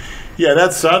know. Yeah,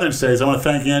 that Southern States. I want to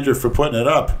thank Andrew for putting it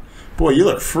up. Boy, you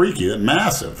look freaky. That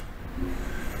massive.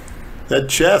 That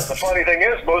chest. The funny thing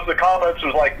is, most of the comments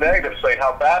was like negative, saying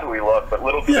how bad we look. But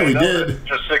little did Yeah, they we know did. that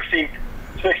just 16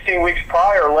 16 weeks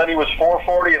prior, Lenny was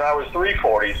 440 and I was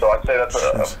 340. So I'd say that's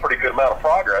a pretty good amount of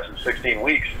progress in 16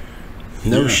 weeks.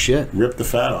 No shit. Rip the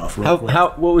fat off.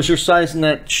 What was your size in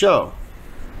that show?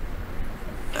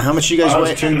 How much you guys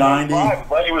weigh? 290.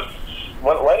 Lenny was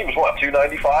what,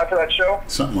 295 for that show?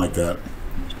 Something like that.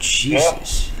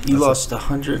 Jesus. You lost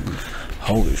 100.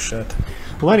 Holy shit.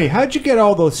 Lenny, how'd you get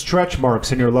all those stretch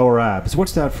marks in your lower abs?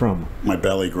 What's that from? My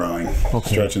belly growing,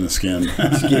 stretching the skin.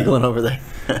 He's giggling over there.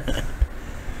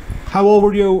 How old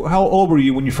were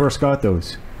you when you first got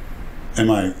those? In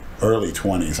my early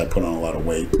 20s, I put on a lot of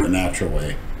weight, the natural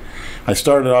way. I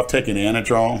started off taking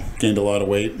Anadrol, gained a lot of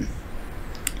weight.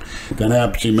 Then I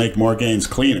actually make more gains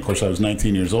clean. Of course, I was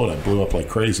 19 years old. I blew up like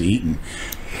crazy eating.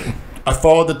 I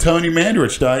followed the Tony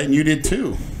Mandarich diet, and you did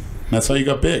too. That's how you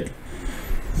got big.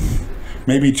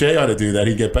 Maybe Jay ought to do that.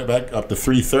 He'd get back up to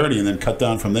 330 and then cut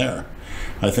down from there.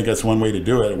 I think that's one way to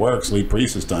do it. It works. Lee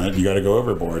Priest has done it. You got to go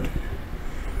overboard.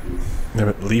 Yeah,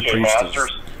 but Lee Jay Priest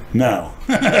Masters? No.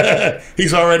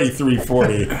 He's already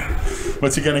 340.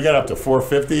 What's he going to get up to,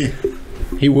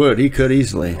 450? He would. He could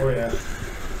easily. Oh, yeah.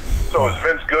 So is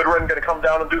Vince Goodwin going to come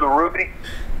down and do the Ruby?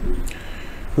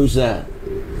 Who's that?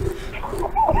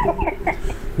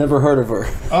 Never heard of her.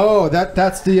 Oh,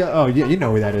 that's the. Oh, yeah, you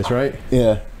know who that is, right?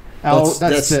 Yeah. Al,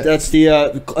 That's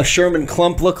the a Sherman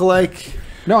Klump lookalike.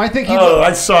 No, I think he. Oh,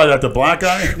 I saw that, the black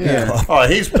guy? Yeah. Oh,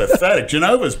 he's pathetic.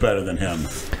 Genova's better than him.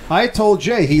 I told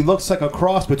Jay he looks like a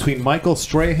cross between Michael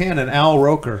Strahan and Al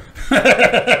Roker.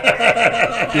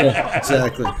 Yeah,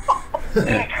 exactly.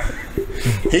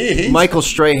 He's, Michael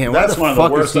Strahan. That's one of the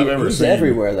fuck worst is I've ever he's seen.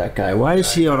 everywhere, that guy. Why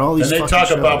is he on all these and they fucking talk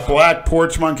shows? about black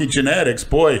porch monkey genetics.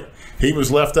 Boy, he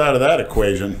was left out of that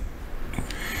equation.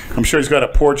 I'm sure he's got a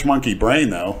porch monkey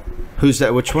brain, though. Who's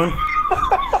that? Which one?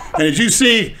 And did you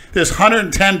see this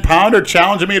 110-pounder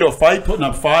challenging me to a fight, putting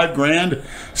up $5 grand?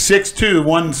 6'2",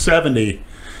 170.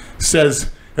 Says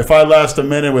if I last a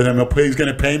minute with him, he's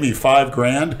going to pay me $5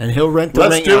 grand. And he'll rent the ring.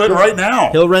 Let's do it right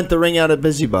now. He'll rent the ring out of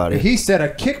Busybody. He said a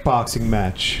kickboxing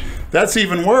match. That's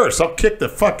even worse. I'll kick the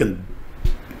fucking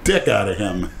dick out of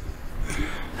him.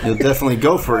 He'll definitely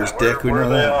go for his dick. We know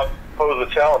that. Pose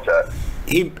the challenge at?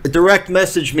 He direct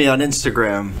messaged me on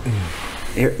Instagram.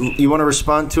 Here, you want to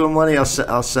respond to him, Lenny? I'll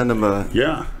send him a.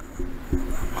 Yeah.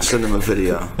 I'll send him a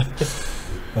video.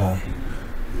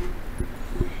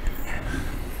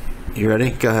 You ready?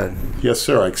 Go ahead. Yes,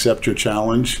 sir. I accept your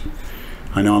challenge.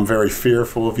 I know I'm very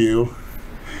fearful of you,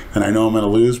 and I know I'm going to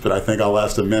lose, but I think I'll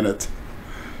last a minute.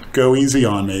 Go easy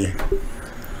on me.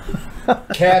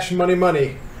 Cash, money,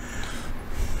 money.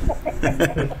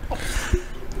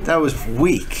 That was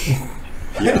weak.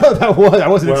 Yeah. I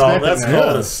wasn't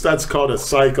expecting that's called a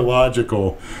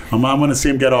psychological. I'm going to see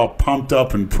him get all pumped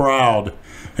up and proud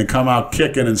and come out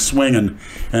kicking and swinging,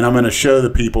 and I'm going to show the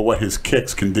people what his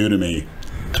kicks can do to me.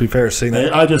 To be fair, seeing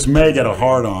that. I just may get a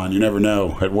hard on. You never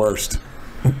know. At worst.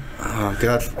 Oh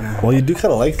God. Well, you do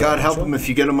kind of like God that. help him if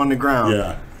you get him on the ground.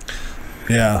 Yeah.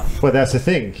 Yeah. But that's the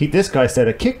thing. This guy said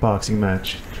a kickboxing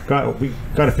match. We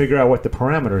got to figure out what the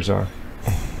parameters are.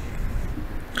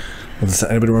 Does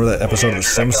anybody remember that episode of The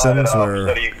Simpsons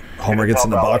where Homer gets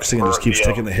into boxing and just keeps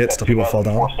taking the hits till people fall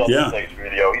down? Yeah.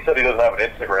 Video. He said he doesn't have an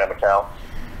Instagram account.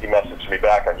 He messaged me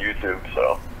back on YouTube.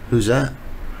 So. Who's that?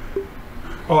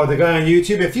 Oh, the guy on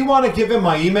YouTube. If you want to give him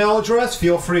my email address,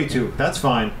 feel free to. That's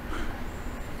fine.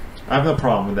 I have no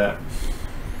problem with that.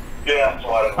 Yeah. So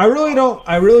I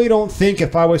really don't think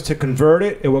if I was to convert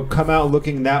it, it would come out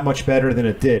looking that much better than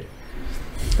it did.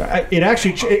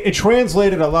 It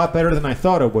translated a lot better than I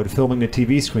thought it would, filming the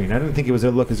TV screen. I didn't think it was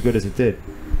going to look as good as it did.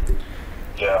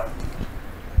 Yeah.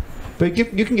 But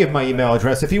you can give my email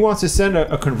address. If he wants to send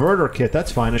a converter kit,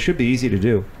 that's fine. It should be easy to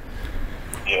do.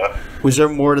 Yeah. Was there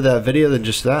more to that video than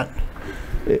just that?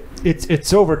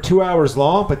 It's over 2 hours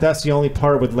long, but that's the only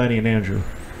part with Lenny and Andrew.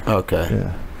 Okay.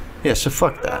 Yeah. Yeah, so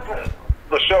fuck that.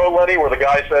 The show, Lenny, where the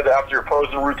guy said after your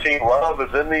posing routine, love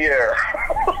is in the air.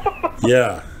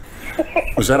 Yeah.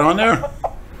 Was that on there?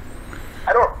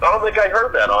 I don't think I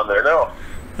heard that on there. No.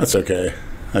 That's okay.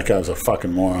 That guy was a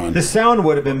fucking moron. The sound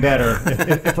would have been better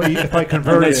if I And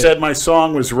converted they it. said my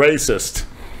song was racist.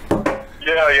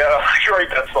 Yeah. Great,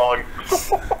 that song.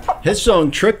 His song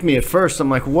tricked me at first. I'm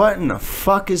like, what in the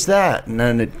fuck is that? And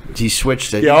then he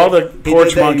switched it. Yeah, all the He porch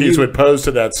did that, monkeys you- would pose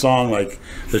to that song, like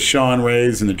the Sean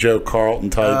Rays and the Joe Carlton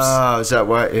types. Oh, is that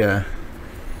what? Yeah.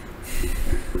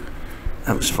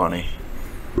 That was funny.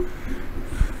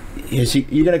 Is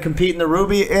you going to compete in the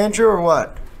Ruby, Andrew, or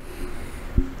what?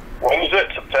 When is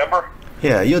it? September?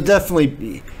 Yeah, you'll definitely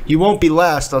be. You won't be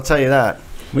last, I'll tell you that.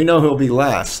 We know he'll be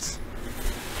last.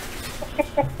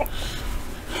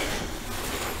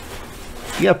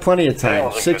 You got plenty of time.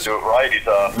 Daniel's going to do it right. He's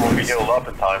will be healed up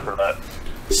in time for that.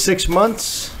 6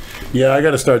 months? Yeah, I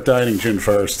got to start dieting June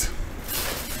 1st.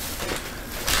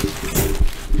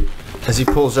 As he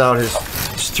pulls out his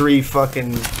 3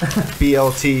 fucking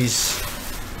BLTs.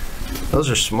 Those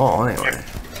are small anyway.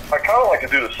 I kind of like to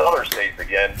do the southern states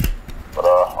again, but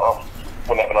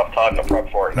wouldn't have enough time to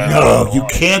prep for it now. No, you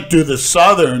can't do the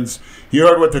Southerns. You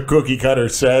heard what the cookie cutter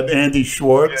said, Andy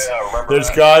Schwartz. Yeah, I remember There's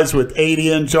that. guys with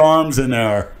 80-inch arms in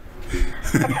there.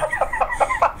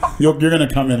 You're going to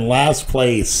come in last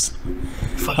place.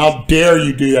 How dare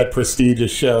you do that prestigious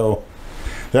show?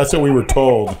 That's what we were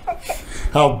told.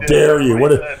 How dare you?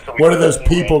 What are those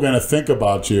people going to think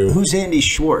about you? Who's Andy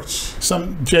Schwartz?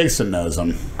 Jason knows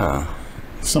him.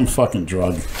 Some fucking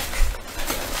drug.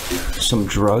 Some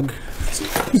drug?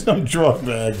 Some drug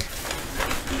bag.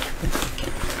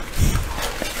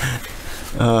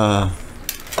 All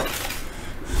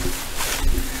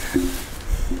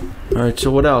right,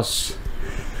 so what else?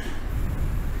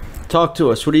 Talk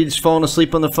to us. What, are you just falling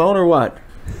asleep on the phone or what?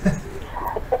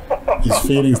 He's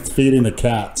feeding the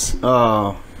cats.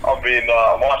 Oh. I've been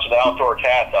watching the outdoor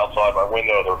cats outside my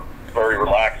window. They're very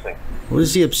relaxing. What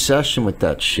is the obsession with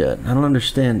that shit? I don't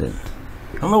understand it.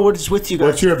 I don't know what is with you guys.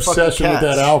 What's your fucking obsession with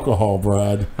cats. that alcohol,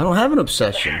 Brad? I don't have an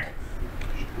obsession.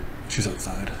 She's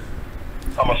outside.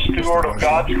 I'm a steward of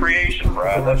God's creation,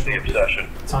 Brad. That's the obsession.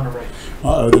 It's on the right.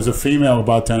 Uh-oh, there's a female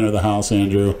about to enter the house,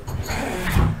 Andrew.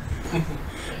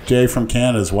 Jay from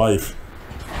Canada's wife.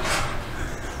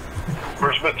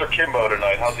 Where's Mr. Kimbo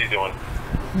tonight? How's he doing?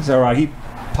 He's all right. He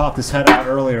popped his head out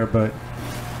earlier, but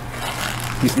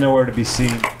he's nowhere to be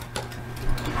seen.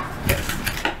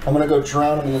 I'm gonna go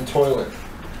drown him in the toilet.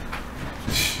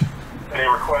 Any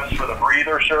requests for the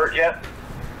breather shirt yet?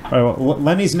 All right, well,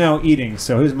 Lenny's now eating,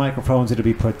 so his microphone's to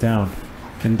be put down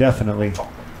indefinitely.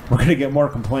 We're going to get more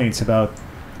complaints about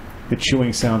the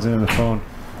chewing sounds in the phone.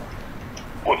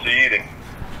 What's he eating?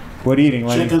 What eating,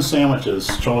 Lenny? Chicken sandwiches.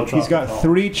 He's got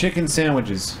 3 chicken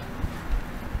sandwiches.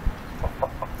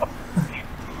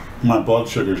 My blood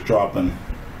sugar's dropping.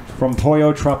 From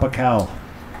Pollo Tropical.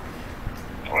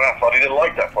 Well, I thought he didn't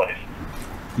like that place.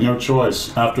 No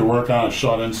choice. After work on a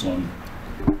shot insulin.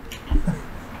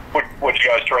 What you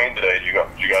guys trained today? Did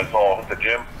you guys all hit the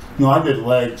gym? No, I did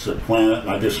legs at Planet,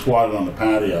 and I just squatted on the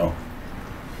patio.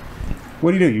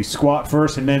 What do? You squat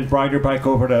first and then ride your bike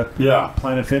over to Yeah.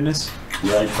 Planet Fitness?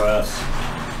 Leg press.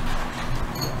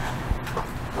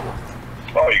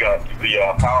 Oh, you got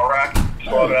the power rack?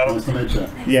 Slug at Nice him? to meet you.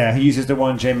 Yeah, he uses the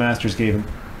one Jay Masters gave him.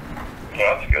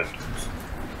 Yeah, that's good.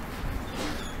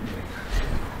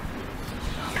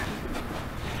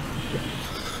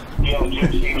 Yeah, the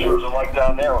gym teachers are like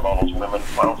down there with all those women.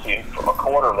 I don't see a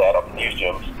quarter of that up in these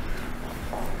gyms.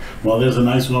 Well, there's a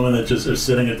nice woman that just is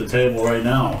sitting at the table right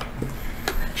now.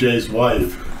 Jay's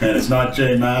wife. And it's not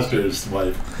Jay Masters'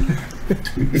 wife. Oh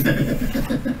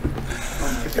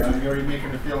my god, you're already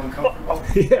making me feel uncomfortable.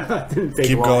 Yeah, it didn't take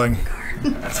Keep long. going.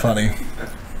 It's funny. You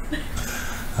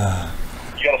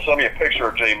gotta send me a picture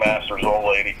of Jay Masters' old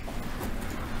lady.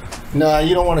 No,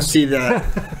 you don't want to see that.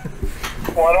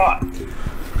 Why not?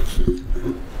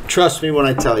 Trust me when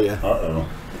I tell you. Uh-oh.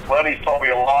 Lenny's told me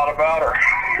a lot about her.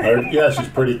 Yeah, she's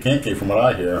pretty kinky from what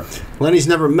I hear. Lenny's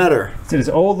never met her. Is it his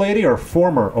old lady or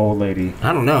former old lady?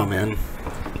 I don't know, man.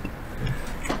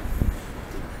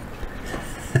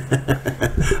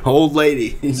 Old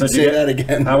lady. You So can did you say get- that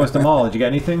again. How was the mall? Did you get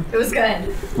anything? It was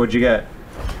good. What'd you get?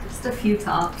 Just a few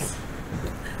tops.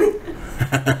 I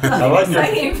like your,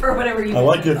 Exciting for whatever you I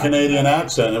like your Canadian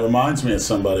accent. It reminds me of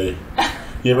somebody.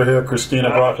 You ever hear Christina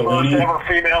First Broccolini? ever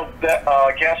female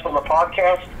guest on the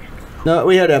podcast. No,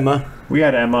 we had Emma. We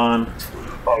had Emma on.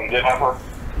 Oh, you did have her?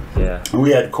 Yeah. And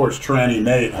we had, of course, Tranny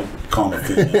Nate. I call him a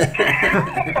female.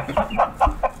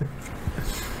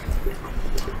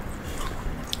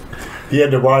 He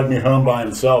had to ride me home by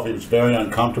himself. He was very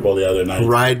uncomfortable the other night.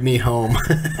 Ride me home.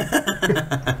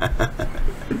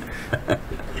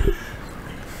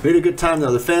 We had a good time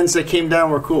though. The fans that came down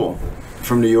were cool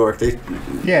from New York.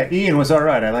 Yeah, Ian was all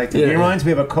right. I liked it. Yeah. He reminds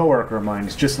me of a coworker of mine.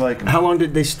 He's just like him. How long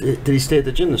did he stay at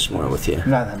the gym this morning with you?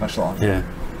 Not that much longer. Yeah.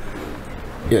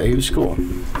 Yeah, he was cool.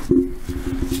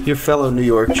 Your fellow New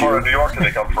York What part of Jew. New York did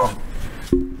they come from?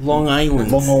 Long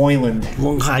Island. Long Island.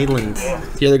 Long Island.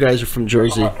 The other guys are from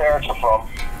Jersey. My parents are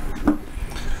from.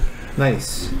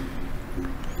 Nice.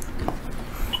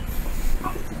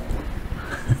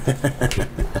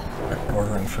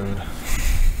 Ordering food.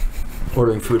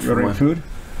 Ordering food from Ordering one. food?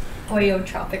 Pollo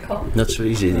Tropical. That's what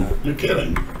he's eating. You're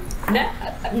kidding. No,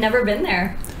 I've never been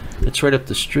there. It's right up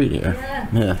the street here. Yeah,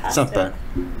 Yeah, it's not past bad.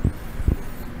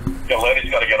 Yeah,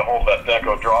 Lenny's got to get a hold of that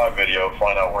Deco Drive video,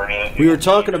 find out where it is. We were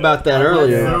talking about that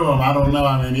earlier. Through them, I don't know.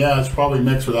 I mean, yeah, it's probably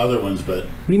mixed with other ones, but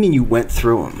What do you mean you went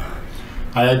through them?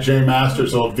 I had Jay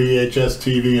Masters' old VHS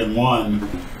TV in one,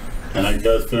 and I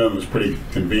go through them. It's pretty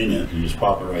convenient. You just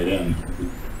pop it right in.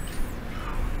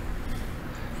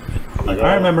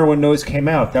 I remember when those came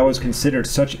out. That was considered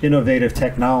such innovative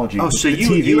technology. Oh, so The you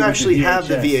TV with the actually have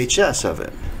the VHS. VHS of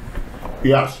it?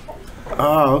 Yes.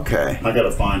 Oh, okay. I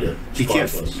gotta find it. It's You can't.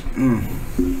 priceless.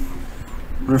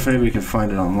 Wonder if anybody can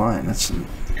find it online. That's.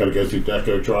 Gotta go through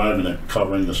Deco Drive and it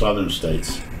covering the southern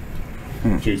states.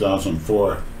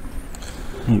 2004.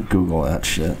 You Google that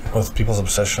shit. With people's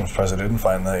obsession, I'm surprised I didn't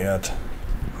find that yet.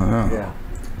 Yeah.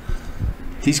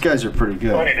 These guys are pretty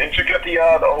good. Lenny, didn't you get the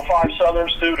 05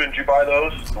 Southerns too? Didn't you buy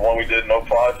those? The one we did in 05?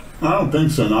 I don't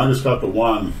think so. No, I just got the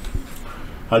one.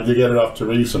 I did get it off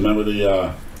Teresa. Remember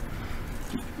the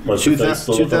what's the face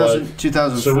look like?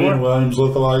 2004? Serena Williams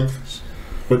lookalike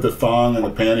with the thong and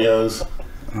the pantyhose,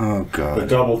 Oh, the God.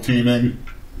 double teaming.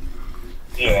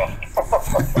 Yeah.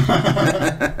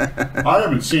 I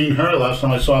haven't seen her last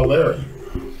time I saw Larry.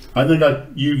 I think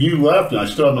you left and I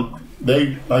still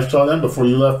haven't. I saw them before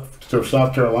you left to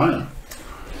South Carolina.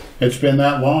 It's been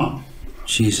that long.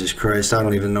 Jesus Christ, I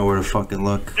don't even know where to fucking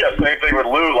look. Yeah, same thing with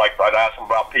Lou. Like, I'd ask him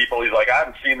about people. He's like, I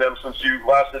haven't seen them since you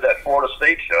last did that Florida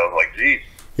State show. I was like, geez.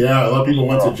 Yeah, a lot of people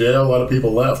went to jail. A lot of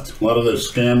people left. A lot of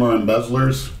those scammer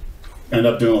embezzlers end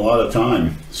up doing a lot of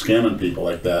time scamming people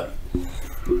like that.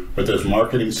 With those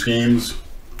marketing schemes.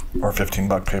 Or $15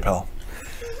 PayPal.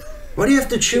 Why do you have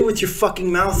to chew with your fucking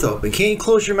mouth open? Can't you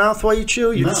close your mouth while you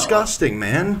chew? You're No. disgusting,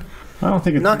 man. I don't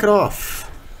think Knock it off.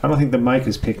 I don't think the mic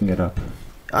is picking it up.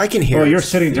 I can hear Oh, it. you're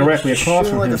sitting directly across Chewing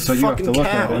from like him, a so you have to fucking look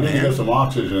cat, at I it. need to man. get some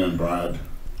oxygen in, Brad.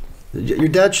 Your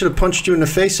dad should have punched you in the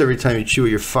face every time you chew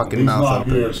with your fucking He's mouth not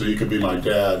open. here, so you could be my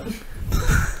dad.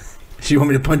 You want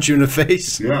me to punch you in the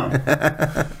face?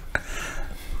 Yeah.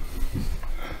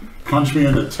 Punch me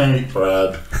in the taint,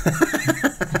 Brad.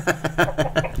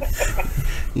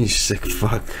 You sick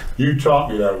fuck. You taught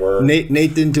me that word. Nate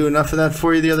didn't do enough of that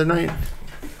for you the other night?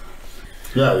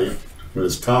 Yeah, with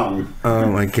his tongue. Oh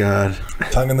my God.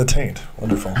 Tongue in the taint.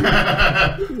 Wonderful.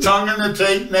 Tongue in the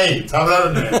taint, Nate. How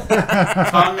about it, Nate?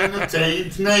 Tongue in the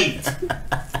taint, Nate.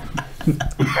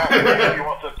 If you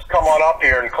want to come on up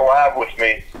here and collab with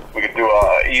me, we could do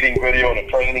a eating video and a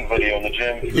training video in the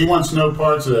gym. He wants no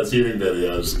parts of those eating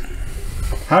videos.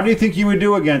 How do you think you would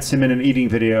do against him in an eating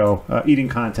video, eating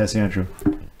contest, Andrew?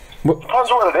 Depends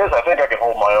what it is. I think I can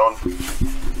hold my own.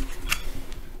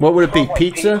 What would it be? Like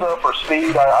Pizza? for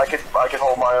speed, I could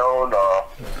hold my own.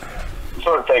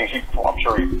 Certain things, I'm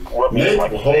sure he whip me Nate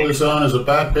like will hold steak. this on as a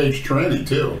back page training,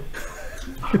 too.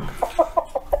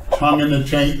 Tongue in the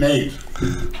taint, Nate.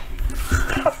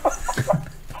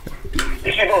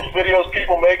 You see those videos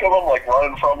people make of them, like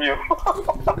running from you?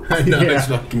 I know, Yeah. it's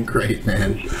fucking great,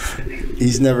 man.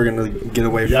 He's never going to get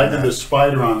away from Yeah, I did that. the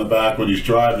spider on the back when he's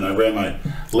driving. I ran my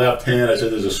left hand. I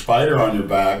said, there's a spider on your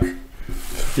back.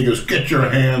 He goes, get your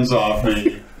hands off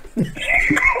me. I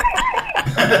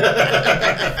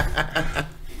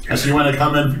said, you want to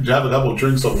come in to have a couple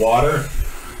drinks of water?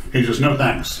 He goes, no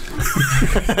thanks.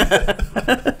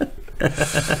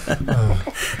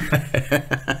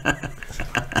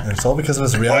 It's all because of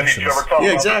his Did reactions. you ever tell Yeah,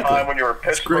 me exactly. the time when you were in great.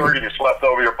 Pittsburgh and you slept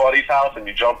over your buddy's house and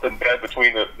you jumped in bed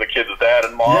between the kid's dad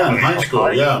and mom? Yeah, in and high like, school,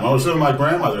 right? yeah. I was with my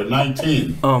grandmother at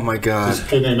 19. Oh my God. This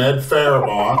kid named Ed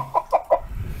Faribaugh.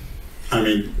 I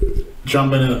mean,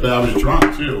 jumping in the bed. I was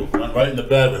drunk, too. Went right in the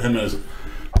bed with him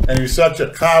and he's such a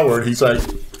coward. He's like,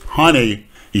 honey,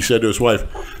 he said to his wife,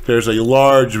 there's a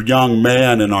large young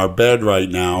man in our bed right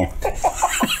now.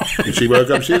 And she woke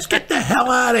up, she goes, get the hell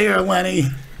out of here, Lenny.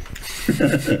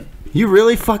 You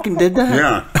really fucking did that?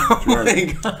 Yeah. Oh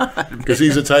my God. Because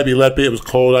he's the type, it was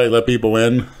cold out, he let people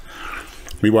in.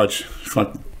 We watch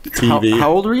TV.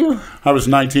 How old were you? I was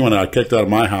 19 when I got kicked out of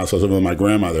my house. I was living with my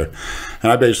grandmother.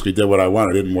 And I basically did what I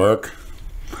wanted. It didn't work.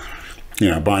 You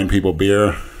know, buying people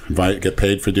beer, get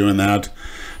paid for doing that,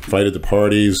 invited to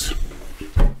parties.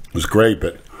 It was great,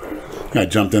 but I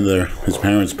jumped into his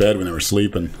parents' bed when they were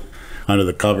sleeping under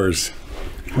the covers.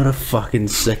 What a fucking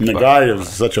sick And the fuck. guy was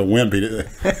such a wimp. He did,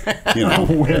 you know,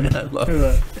 I love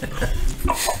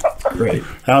it. Great.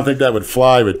 I don't think that would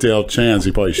fly with Dale Chance.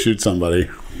 He'd probably shoot somebody.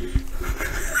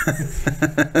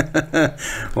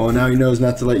 Well, now he knows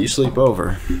not to let you sleep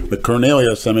over. But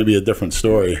Cornelius, that may be a different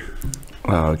story.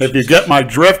 Oh, If you get my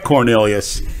drift,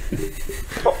 Cornelius.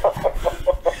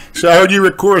 So I heard you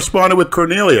corresponded with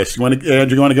Cornelius.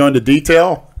 Andrew, you want to go into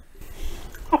detail?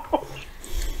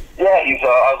 Yeah,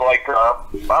 I was like,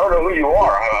 I don't know who you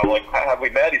are. I'm like, have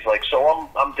we met? He's like, so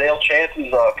I'm Dale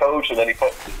Chance's coach, and then he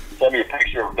sent me a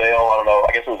picture of Dale. I don't know.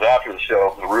 I guess it was after the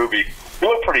show, the Ruby. He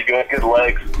looked pretty good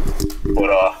legs.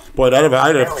 But boy, I'd have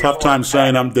a tough time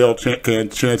saying I'm Dale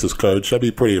Chance's coach. That'd be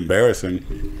pretty embarrassing.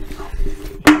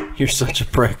 You're such a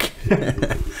prick.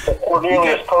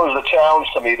 Cornelius posed a challenge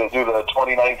to me to do the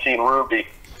 2019 Ruby.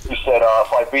 He said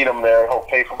if I beat him there, he'll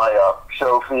pay for my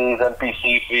show fees,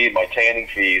 NPC fee, my tanning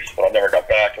fees. But I never got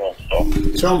back to him. So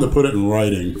tell him to put it in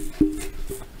writing.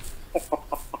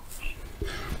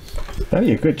 That'd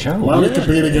be a good challenge. Why don't you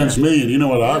compete against me, and you know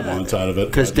what I want out of it?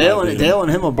 Because Dale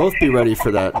and him will both be ready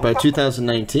for that by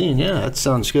 2019. Yeah, that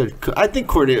sounds good. I think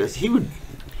Cornelius,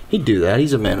 he'd do that.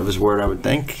 He's a man of his word, I would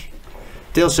think.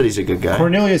 Dale said he's a good guy.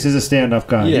 Cornelius is a stand-up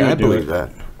guy. Yeah, I believe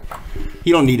that.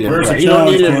 You don't need it. Where's the You don't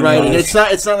need it in challenge, writing. Cornelius?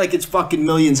 It's not like it's fucking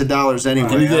millions of dollars anyway.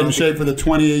 Can you get in shape for the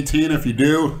 2018? If you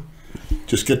do,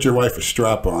 just get your wife a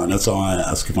strap on. That's all I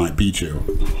ask if I beat you.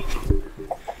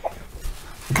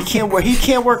 He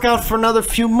can't work out for another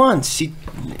few months.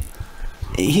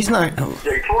 He's not. yeah,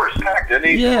 he tore his pec, didn't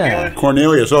he? Yeah.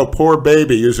 Cornelius, oh, poor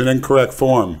baby, using incorrect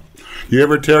form. You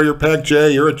ever tear your pec,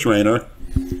 Jay? You're a trainer.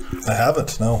 I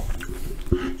haven't, no.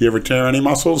 You ever tear any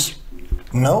muscles?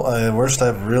 No, the worst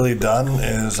I've really done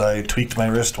is I tweaked my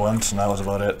wrist once, and that was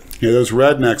about it. Yeah, those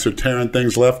rednecks are tearing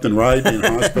things left and right, being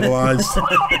hospitalized.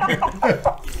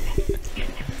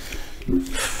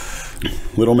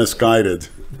 Little misguided.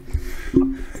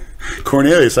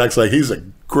 Cornelius acts like he's the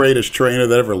greatest trainer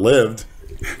that ever lived.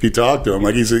 If you talk to him,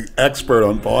 like he's an expert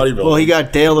on bodybuilding. Well, he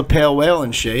got Dale the Pale Whale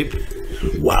in shape.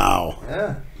 Wow.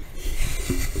 Yeah.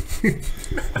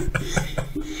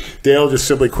 Dale just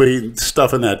simply quit eating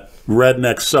stuffing that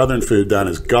redneck southern food down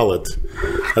his gullet.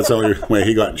 That's the only way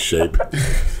he got in shape.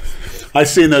 I've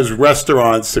seen those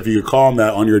restaurants, if you call them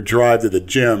that, on your drive to the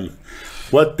gym.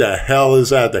 What the hell is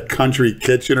that? The Country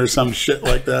Kitchen or some shit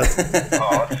like that?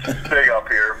 Oh, it's big up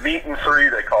here. Meat and 3,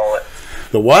 they call it.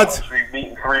 The what? Meat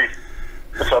and 3.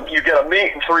 So you get a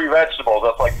meat and 3 vegetables.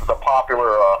 That's like the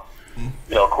popular,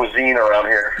 cuisine around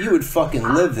here. You would fucking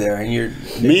live there, and you're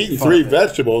Meat and 3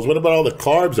 vegetables? What about all the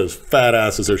carbs those fat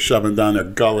asses are shoving down their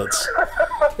gullets?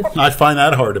 I find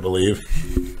that hard to believe.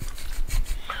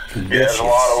 Yeah, there's a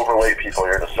lot of overweight people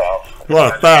here in the South. A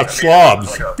lot of fat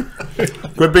slobs.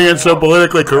 Quit being so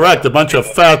politically correct. A bunch of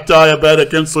fat, diabetic,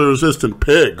 insulin-resistant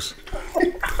pigs.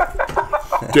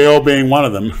 Dale being one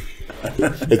of them.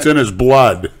 It's in his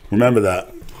blood. Remember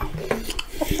that.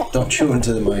 Don't chew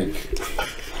into the mic.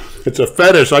 It's a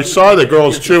fetish. I saw the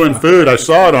girls chewing food. I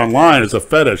saw it online. It's a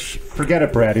fetish. Forget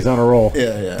it, Brad. He's on a roll.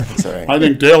 Yeah, it's all right. I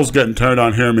think Dale's getting turned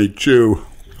on hearing me chew.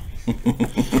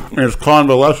 In his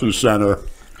convalescence center.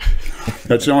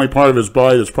 That's the only part of his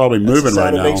body that's probably moving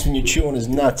right now. It makes when you chew on his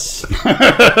nuts.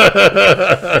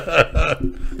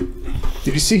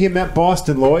 Did you see him at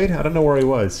Boston Lloyd? I don't know where he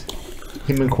was.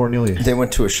 Him and Cornelius. They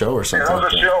went to a show or something. There was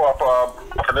like a that. show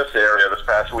up in this area this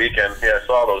past weekend. Yeah, I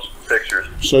saw those pictures.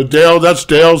 So Dale, that's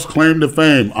Dale's claim to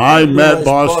fame. I met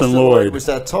Boston Lloyd. Was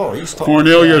that tall? He's tall.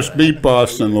 Cornelius beat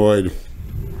Boston Lloyd.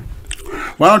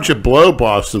 Why don't you blow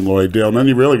Boston Lloyd, Dale? Then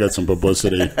you really got some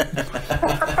publicity.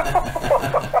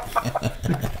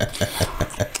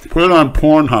 Put it on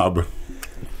Pornhub.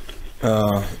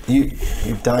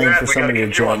 You're dying for somebody to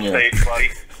join you. Stage, buddy.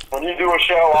 When you do a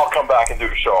show, I'll come back and do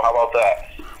a show. How about that?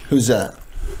 Who's that?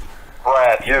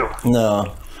 Brad, you.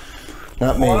 No,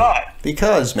 not me. Why not?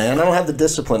 Because, man, I don't have the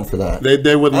discipline for that.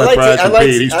 They wouldn't let Brad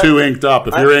compete. He's too inked up.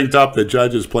 If you're inked up, the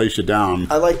judges place you down.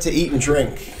 I like to eat and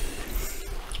drink.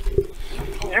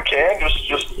 You can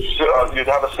you'd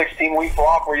have a 16-week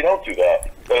block where you don't do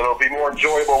that. And it'll be more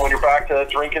enjoyable when you're back to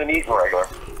drinking and eating regular.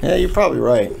 Yeah, you're probably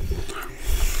right.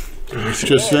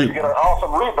 Just think. You get an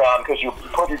awesome rebound because you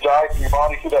put your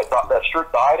body through that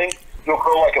strict dieting. You'll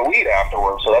grow like a weed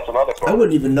afterwards. So that's another I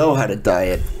wouldn't even know how to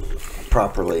diet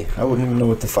properly. I wouldn't even know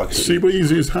what the fuck to See, do. but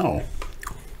easy as hell.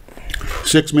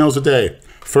 6 meals a day.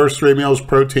 First 3 meals,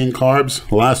 protein, carbs.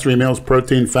 Last 3 meals,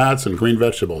 protein, fats, and green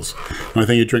vegetables. Only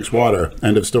thing he drinks water.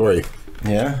 End of story.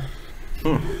 Yeah?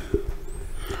 I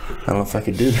don't know if I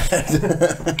could do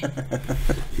that.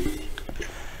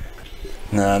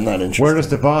 No, I'm not interested. Where does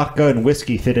the vodka and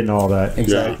whiskey fit in all that?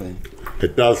 Exactly. Yeah,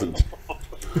 it doesn't.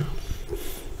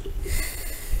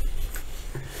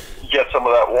 Get some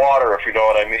of that water, if you know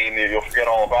what I mean. You'll forget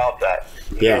all about that.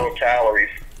 Yeah. 0 calories.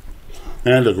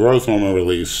 And a growth hormone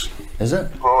release. Is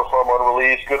it? Growth hormone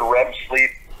release, good REM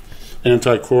sleep.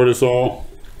 Anti-cortisol.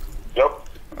 Yep.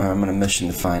 I'm on a mission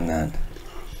to find that.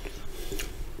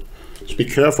 Just be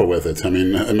careful with it. I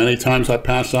mean, many times I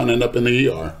pass out and end up in the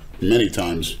ER. Many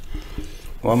times.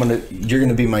 Well, you're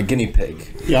gonna be my guinea pig.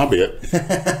 Yeah, I'll be it.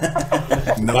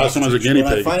 Last time I was a guinea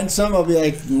When I pig. find some, I'll be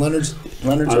like, Leonard's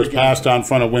I was passed on in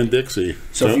front of Winn-Dixie.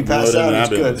 So if you pass out,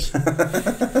 it's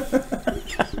good.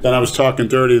 Then I was talking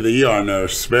dirty to the ER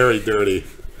nurse, very dirty.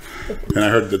 And I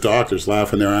heard the doctors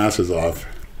laughing their asses off.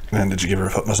 And did you give her a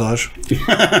foot massage?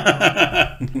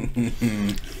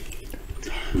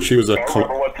 She was a... I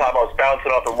remember one time I was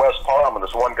bouncing up in West Palm, and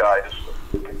this one guy,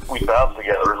 we bounced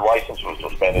together. His license was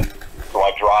suspended. So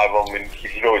I drive him, and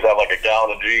he'd always have like a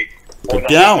gallon of G. A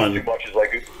gallon? Too much. He's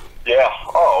like, yeah,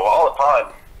 all the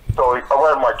time. So I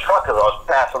went in my truck because I was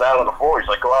passing out on the floor. He's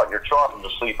like, go out in your truck and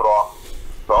just sleep it off.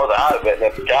 So I was out of it,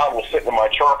 and the gallon was sitting in my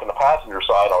truck on the passenger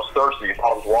side. I was thirsty.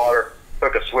 All this water.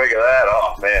 Took a swig of that.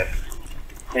 Oh, man.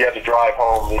 You had to drive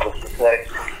home, needless to say.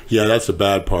 Yeah, that's the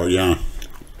bad part, yeah.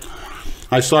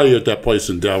 I saw you at that place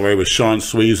in Delray with Sean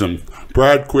Sweezum.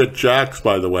 Brad quit Jack's,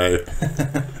 by the way.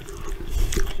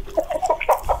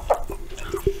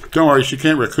 Don't worry, she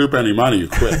can't recoup any money. You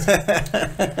quit.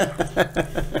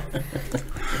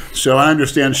 So I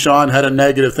understand Sean had a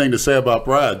negative thing to say about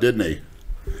Brad, didn't he?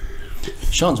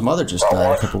 Sean's mother just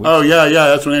died a couple weeks. Oh, yeah,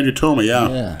 that's what Andrew told me, yeah.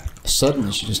 Yeah.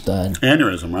 Suddenly she just died.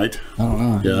 Aneurysm, right? I don't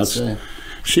know. Yeah,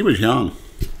 she was young.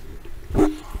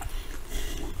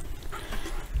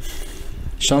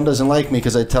 Sean doesn't like me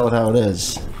because I tell it how it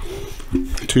is.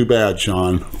 Too bad,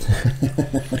 Sean.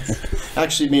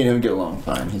 Actually, me and him get along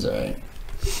fine. He's all right.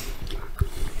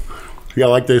 Yeah,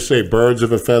 like they say, birds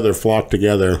of a feather flock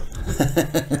together. Is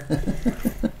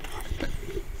that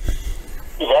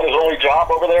his only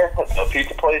job over there? At the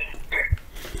pizza place?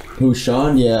 Who,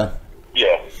 Sean? Yeah.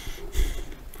 Yeah.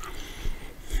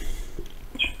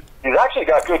 He's actually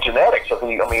got good genetics. I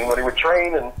mean, when he would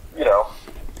train and,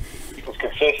 he was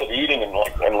consistent eating and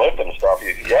lifting and stuff,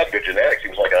 he had good genetics. He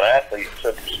was like an athlete.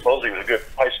 Supposedly he was a good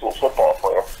high school football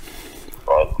player.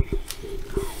 But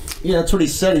Yeah, that's what he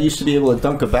said. He used to be able to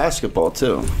dunk a basketball,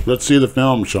 too. Let's see the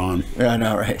film, Sean. Yeah, I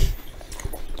know, right?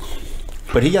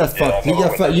 But he got fucked. He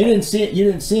got fucked. You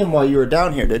didn't see him while you were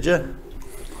down here, did you?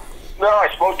 no,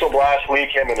 I spoke to him last week,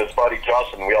 him and his buddy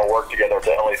Justin. We all worked together at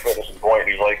the LA Fitness and Point.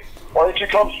 He's like, why didn't you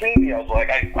come see me? I was like,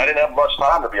 I didn't have much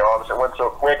time, to be honest. It went so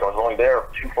quick. I was only there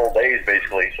 2 full days,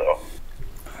 basically, so.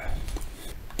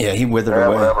 Yeah, he withered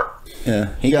away. Whatever.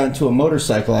 Yeah, he got into a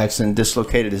motorcycle accident and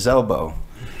dislocated his elbow.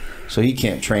 So he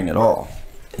can't train at all.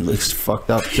 He looks fucked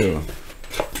up, too.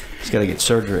 He's got to get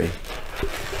surgery.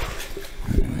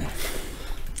 Anyway.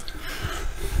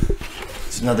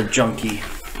 It's another junkie.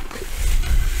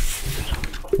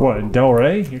 What, in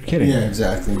Delray? You're kidding. Yeah,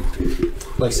 exactly.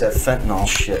 Likes that fentanyl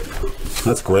shit.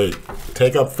 That's great.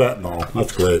 Take up fentanyl.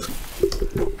 That's great.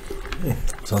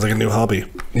 Sounds like a new hobby.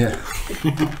 Yeah.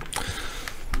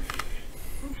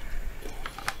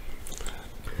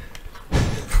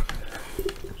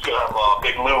 Gonna have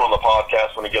Big Lou on the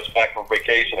podcast when he gets back from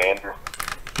vacation, Andrew.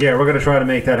 Yeah, we're going to try to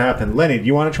make that happen. Lenny, do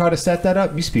you want to try to set that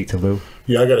up? You speak to Lou.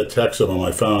 Yeah, I got a text him on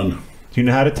my phone. Do you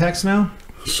know how to text now?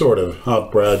 Sort of. I'll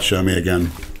have Brad show me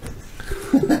again.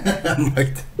 I'm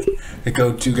like the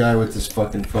go-to guy with this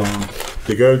fucking phone.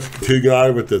 The go-to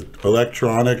guy with the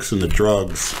electronics and the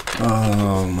drugs.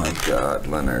 Oh my God,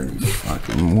 Leonard, you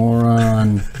fucking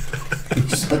moron. You're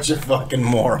such a fucking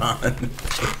moron. What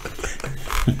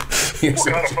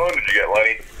kind of phone did you get,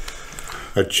 Lenny?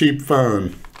 A cheap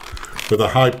phone with a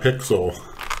high pixel.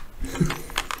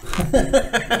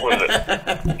 What is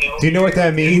it? Do you know what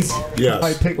that means? Yes.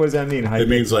 High pick, what does that mean? High It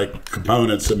means like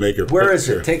components that make your Where is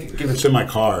picture. it? Give it It's in my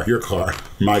car. Your car.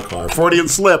 My car. Freudian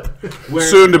slip. Where's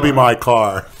Soon to your be car? my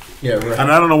car. Yeah, right.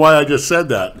 And I don't know why I just said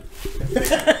that.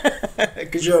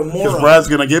 Because you're a Because moron. Brad's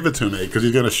going to give it to me because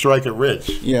he's going to strike it rich.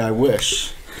 Yeah, I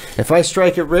wish. If I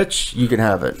strike it rich, you can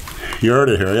have it. You heard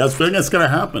it here. I think it's going to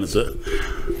happen. It's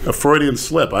a Freudian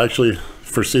slip. I actually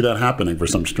foresee that happening for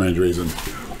some strange reason.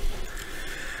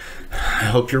 I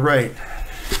hope you're right.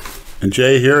 And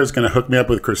Jay here is going to hook me up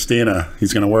with Christina.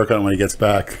 He's going to work on it when he gets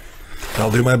back.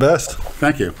 I'll do my best.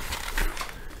 Thank you.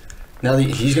 Now that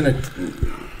he's gonna.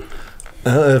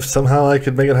 If somehow I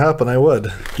could make it happen, I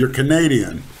would. You're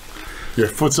Canadian. Your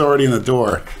foot's already in the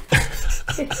door.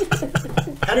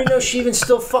 How do you know she even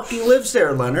still fucking lives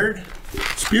there, Leonard?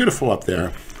 It's beautiful up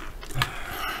there.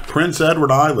 Prince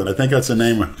Edward Island. I think that's the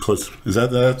name. Is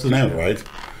that's the name, right?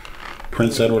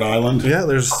 Prince Edward Island? Yeah,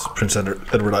 there's Prince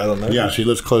Edward Island there. Yeah, she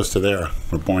lives close to there.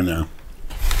 We're born there.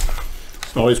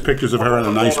 Always pictures of her in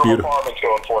a nice, What beautiful... apartments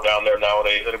going for down there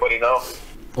nowadays? Anybody know?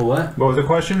 A what? What was the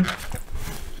question?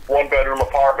 1-bedroom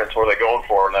apartments. What are they going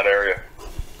for in that area?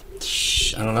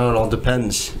 I don't know. It all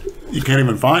depends. You can't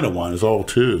even find a 1. It's all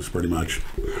 2s, pretty much.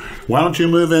 Why don't you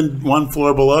move in 1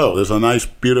 floor below? There's a nice,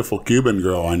 beautiful Cuban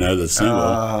girl I know that's single.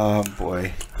 Oh,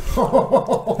 boy.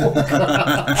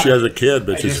 She has a kid,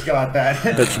 but I just got that.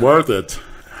 it's worth it.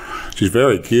 She's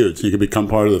very cute, so you can become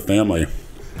part of the family.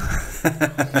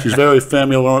 She's very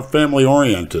family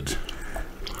oriented.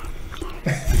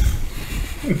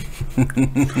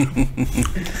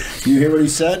 You hear what he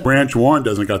said? Branch Warren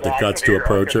doesn't got the guts to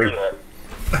approach her.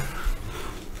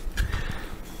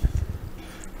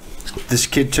 This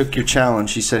kid took your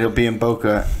challenge. He said he'll be in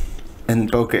Boca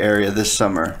area this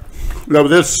summer. No,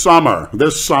 this summer,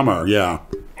 yeah.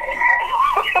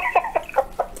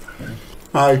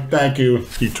 I thank you.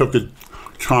 You took the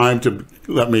time to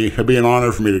let me. It'd be an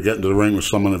honor for me to get into the ring with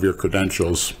someone of your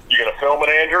credentials. You gonna film it,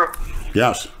 Andrew?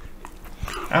 Yes.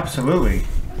 Absolutely.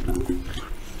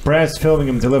 Brad's filming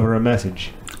him deliver a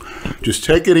message. Just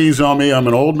take it easy on me. I'm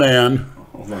an old man.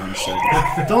 Hold on a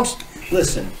second. Don't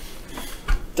listen.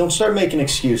 Don't start making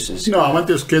excuses. No, I want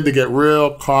this kid to get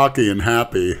real cocky and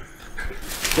happy.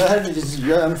 Go ahead.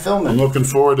 I'm filming. I'm looking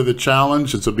forward to the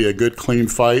challenge. It'll be a good, clean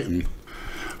fight, and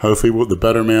hopefully the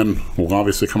better man will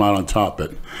obviously come out on top.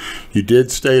 But you did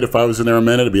state if I was in there a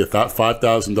minute, it'd be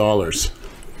 $5,000.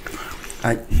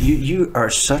 You are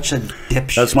such a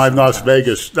dipshit. That's my Las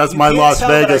Vegas. That's my Las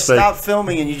Vegas. Stop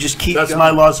filming and you just keep. That's going. my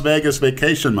Las Vegas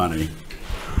vacation money.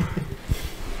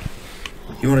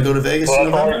 You want to go to Vegas Well,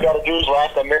 in that's all November? he's got to do is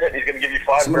last a minute. He's going to give you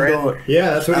 $5,000.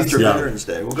 Yeah, that's what After Yeah. Veterans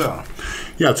Day, we'll go.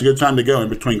 Yeah, it's a good time to go in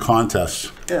between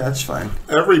contests. Yeah, that's fine.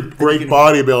 Every great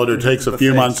bodybuilder takes a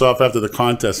few months off after the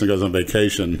contest and goes on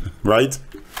vacation, right?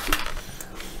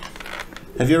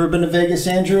 Have you ever been to Vegas,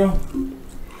 Andrew?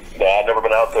 Nah, I've never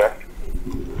been out there.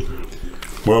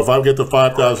 Well, if I get the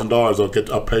 $5,000,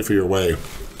 I'll pay for your way.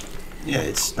 Yeah,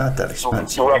 it's not that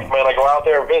expensive. You recommend I go out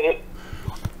there and visit?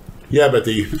 Yeah, but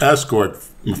the escort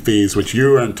fees, which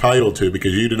you are entitled to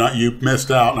because you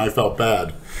missed out, and I felt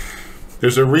bad.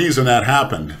 There's a reason that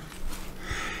happened.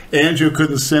 Andrew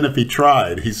couldn't sin if he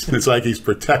tried. It's like he's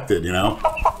protected, you know.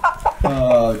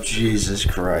 Oh, Jesus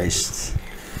Christ!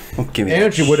 Don't give me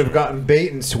Andrew would have gotten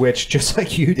bait and switch just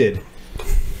like you did.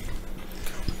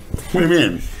 What do you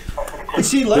mean?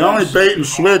 See, The only bait and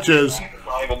switch is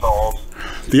Simon Knowles.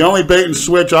 the only bait and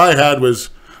switch I had was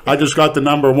I just got the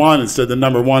number 1 instead of the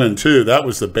number 1 and 2. That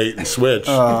was the bait and switch.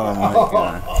 Oh my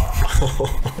God!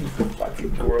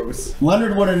 Fucking gross.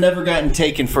 Leonard would have never gotten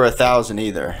taken for 1,000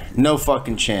 either. No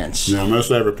fucking chance. Yeah,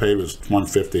 most I ever paid was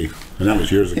 $150, and that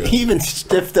was years ago. He even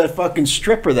stiffed that fucking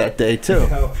stripper that day too.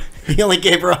 No. He only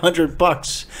gave her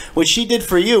 $100. What she did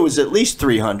for you was at least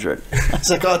 $300. I was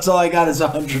like, oh, that's all I got is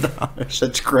 $100.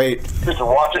 That's great. Did you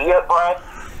watch it yet, Brad?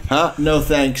 Huh? No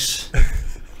thanks.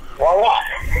 Why not?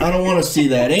 I don't want to see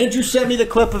that. Andrew sent me the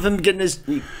clip of him getting his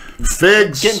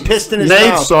Figs, getting pissed in his Nate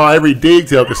mouth. saw every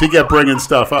detail because he kept bringing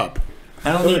stuff up.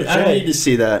 I don't need to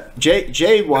see that.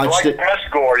 Jay watched Like it. best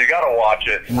score, you got to watch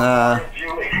it. Nah,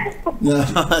 no,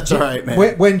 that's all right, man.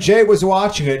 When Jay was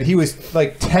watching it, he was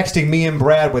like texting me and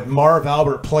Brad with Marv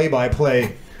Albert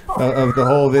play-by-play of the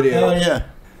whole video. Oh yeah.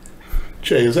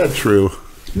 Jay, is that true?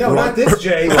 No, not this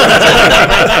Jay.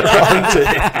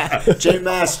 Jay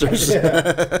Masters.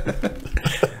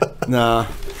 Nah.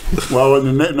 Well,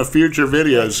 in the future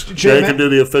videos, Jay can do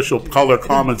the official color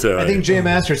commentary. I think Jay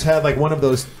Masters had like one of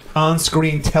those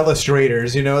on-screen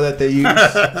telestrators, you know, that they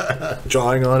use.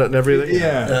 Drawing on it and everything.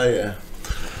 Yeah. Oh yeah.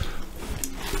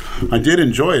 I did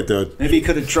enjoy it, though. Maybe he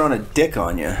could have drawn a dick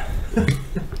on you.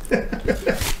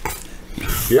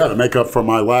 Yeah, to make up for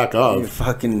my lack You of.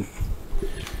 fucking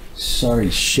sorry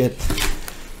shit.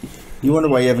 You wonder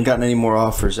why you haven't gotten any more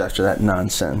offers after that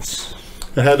nonsense.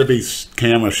 It had to be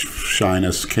camera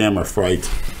shyness, camera fright.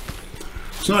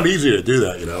 It's not easy to do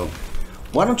that, you know.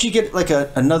 Why don't you get like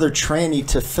another tranny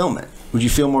to film it? Would you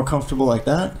feel more comfortable like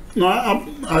that? No,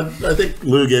 I think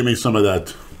Lou gave me some of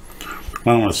that. I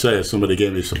don't want to say it. Somebody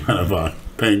gave me some kind of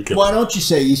painkiller. Why don't you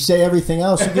say? You say everything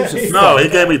else. Who gives a fuck? No, he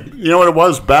gave me. You know what it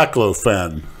was?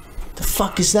 Baclofen. The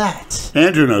fuck is that?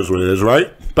 Andrew knows what it is,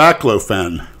 right?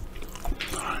 Baclofen.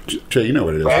 Jay, you know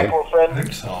what it is, right?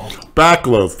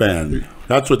 Baclofen.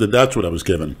 That's what I was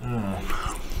given.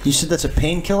 You said that's a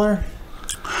painkiller?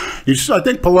 I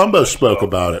think Palumbo spoke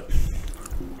about it.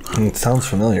 It sounds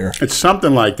familiar. It's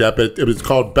something like that, but it was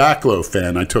called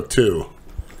Baclofen. I took 2.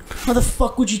 How the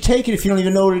fuck would you take it if you don't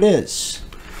even know what it is?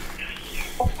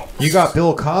 You got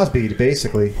Bill Cosby,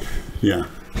 basically. Yeah.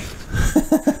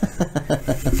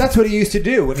 That's what he used to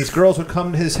do when these girls would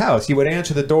come to his house. He would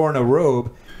answer the door in a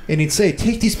robe, and he'd say,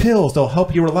 "Take these pills; they'll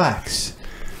help you relax."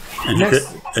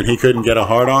 And he couldn't get a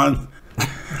hard on.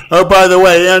 Oh, by the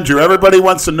way, Andrew, everybody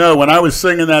wants to know when I was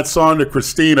singing that song to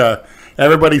Christina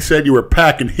Everybody said you were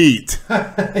packing heat.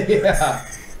 Yeah.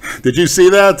 Did you see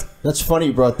that? That's funny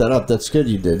you brought that up. That's good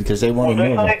you did, because they want to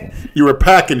know about that. You were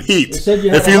packing heat. said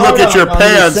you had If a you look at your hard-on while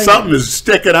you were pants, singing. something is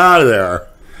sticking out of there.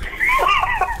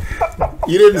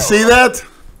 You didn't see that?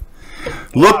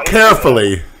 Look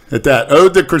carefully at that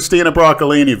Ode to Christina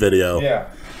Broccolini video. Yeah.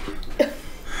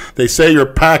 They say you're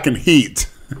packing heat.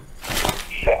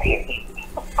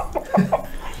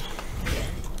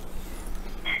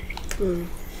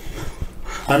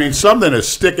 I mean, something is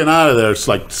sticking out of there. It's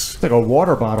like, It's like a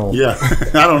water bottle. yeah,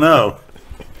 I don't know.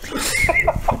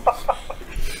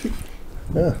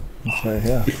 Yeah. That's right,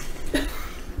 yeah.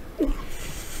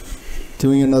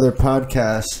 Doing another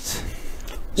podcast.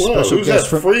 Whoa, who's that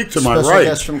freak to my special right?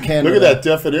 guest from Canada. Look at that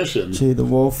definition. Jay the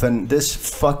Wolf, and this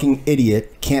fucking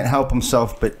idiot can't help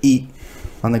himself but eat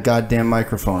on the goddamn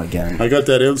microphone again. I got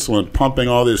that insulin pumping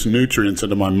all these nutrients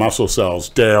into my muscle cells.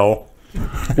 Dale,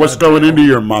 what's going into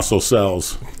your muscle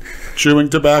cells? Chewing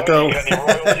tobacco?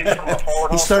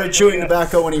 He started chewing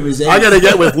tobacco when he was 8. I got to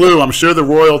get with Lou. I'm sure the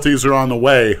royalties are on the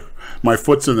way. My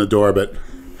foot's in the door, but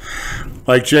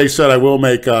like Jay said, I will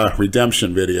make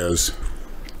redemption videos.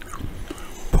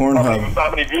 Pornhub. How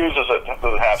many views does it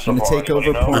have so Gonna far? take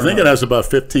over know? porn. I think it has about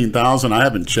 15,000. I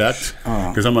haven't checked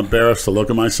because I'm embarrassed to look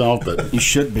at myself, but You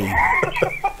should be.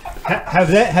 Have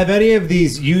any of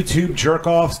these YouTube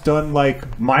jerk-offs done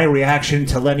like my reaction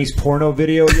to Lenny's porno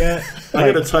video yet?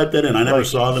 I got to type that in. I never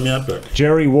saw them yet, but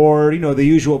Jerry Ward, the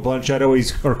usual bunch. I'd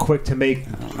always are quick to make,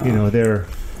 their.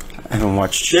 I haven't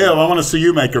watched. Dale, I want to see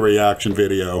you make a reaction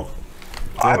video.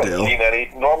 I haven't seen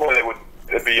any. Normally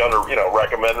it'd be under,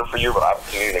 recommended for you, but I haven't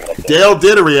seen anything like that. Dale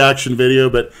did a reaction video,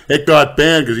 but it got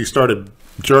banned because he started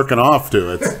jerking off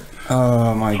to it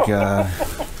Oh my god.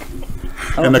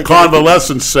 in the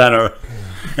convalescence center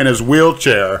in his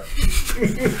wheelchair.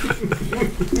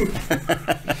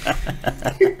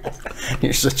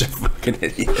 You're such a fucking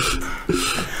idiot.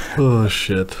 Oh,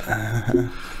 shit.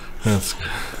 That's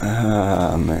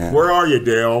Man. Where are you,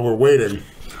 Dale? We're waiting.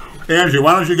 Andrew,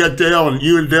 why don't you get Dale and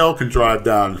you and Dale can drive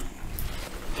down?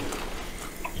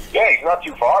 Yeah, he's not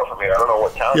too far from here. I don't know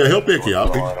what town. Yeah, he'll he's pick you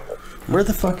up. Where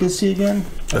the fuck is he again?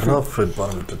 I don't know if I'd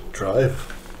want him to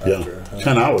drive. Yeah, After.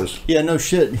 10 hours. Yeah, no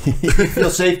shit. You feel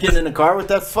safe getting in the car with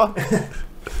that fuck?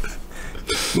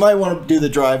 You might want to do the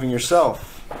driving yourself.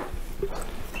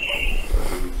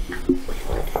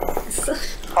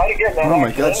 How to get that? Oh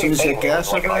my God, soon as you get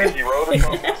gas like an over there? icy road or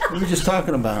something? What are you just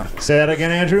talking about? Say that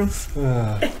again, Andrew.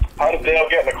 How did Dale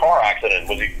get in a car accident?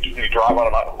 Did he drive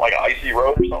on like an icy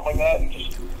road or something like that? And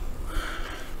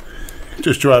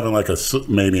Just driving like a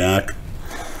maniac.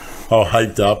 All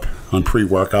hyped up on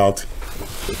pre-workout.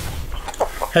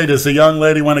 Hey, does the young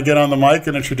lady want to get on the mic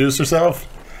and introduce herself?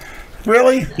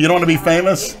 Really? You don't want to be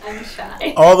famous? I'm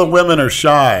shy. All the women are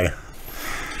shy.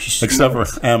 Except for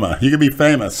Emma. You can be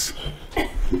famous.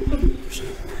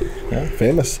 Yeah,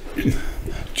 famous.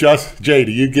 Just, Jay,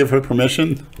 do you give her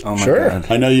permission? Oh my Sure.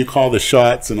 God. I know you call the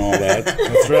shots and all that.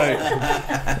 That's right.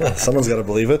 Yeah, someone's got to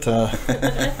believe it.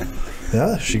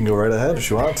 Yeah, she can go right ahead if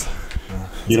she wants.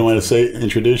 You don't want to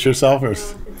introduce yourself? Or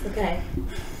It's okay.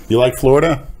 you like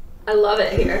Florida? I love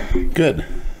it here. Good.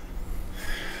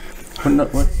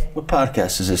 What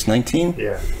podcast is this? 19?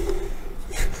 Yeah.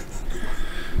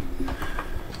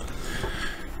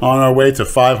 On our way to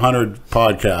 500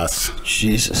 podcasts.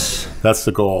 Jesus. That's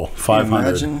the goal. Can you 500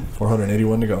 imagine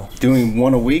 481 to go. doing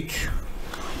one a week?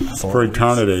 That's a lot for of weeks.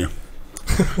 eternity.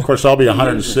 Of course, I'll be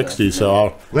 160, so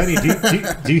I'll... Lenny,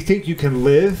 do you think you can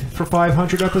live for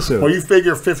 500 episodes? Well, you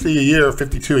figure 50 a year,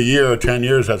 52 a year, 10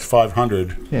 years, that's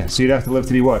 500. Yeah, so you'd have to live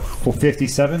to be what?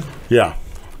 57? Yeah.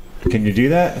 Can you do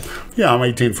that? Yeah, I'm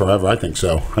 18 forever. I think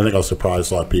so. I think I'll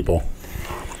surprise a lot of people.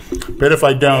 But if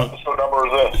I don't... what number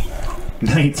is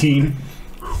this? 19.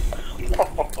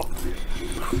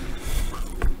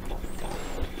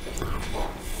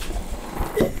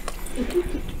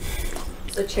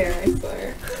 It's a chair, I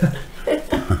swear.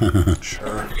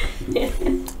 Sure.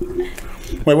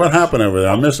 Wait, what happened over there?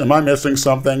 Am I missing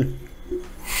something?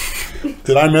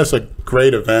 Did I miss a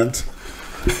great event?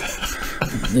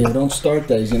 Yeah, don't start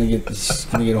that. He's gonna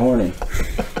get horny.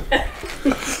 Did He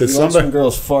lets some somebody...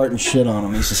 girls fart and shit on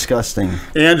him. He's disgusting.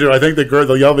 Andrew, I think the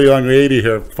other young lady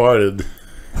here farted.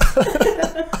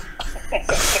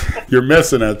 You're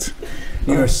missing it.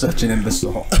 You are such an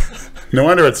imbecile. No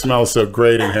wonder it smells so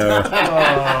great in here.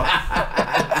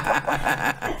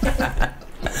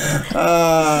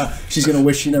 She's gonna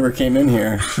wish she never came in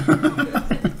here.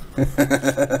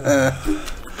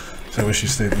 I wish you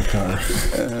stayed in the car.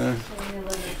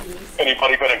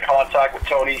 Anybody been in contact with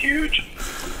Tony Huge?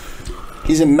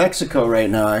 He's in Mexico right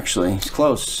now. Actually, he's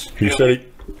close. He said he'd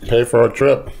pay for our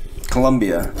trip.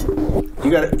 Colombia.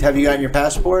 Have you gotten your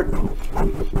passport?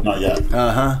 Not yet.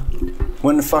 Uh-huh.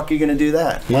 When the fuck are you going to do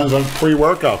that? When's a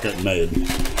pre-workout getting made?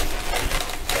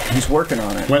 He's working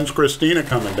on it. When's Christina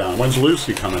coming down? When's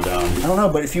Lucy coming down? I don't know,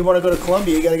 but if you want to go to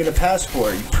Colombia, you got to get a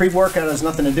passport. Pre-workout has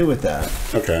nothing to do with that.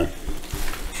 Okay.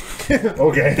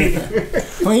 Okay.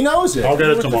 Well, he knows it. I'll get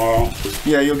it tomorrow.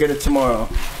 Yeah, you'll get it tomorrow.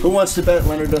 Who wants to bet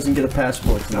Leonard doesn't get a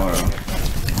passport tomorrow?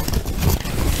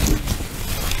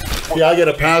 Yeah, I get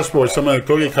a passport. Some of the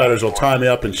cookie cutters will tie me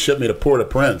up and ship me to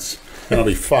Port-au-Prince, and I'll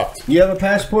be fucked. You have a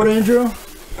passport, Andrew?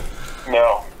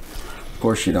 No. Of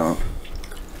course you don't.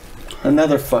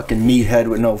 Another fucking meathead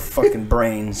with no fucking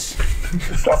brains.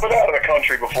 I've been out of the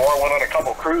country before. I went on a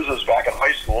couple cruises back in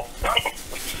high school.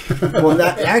 Well,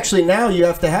 actually, now you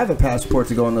have to have a passport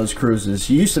to go on those cruises.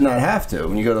 You used to not have to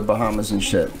when you go to the Bahamas and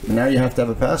shit. But now you have to have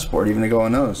a passport even to go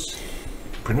on those.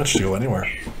 Pretty much to go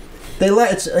anywhere.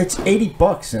 It's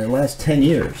 $80 and it lasts 10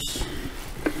 years.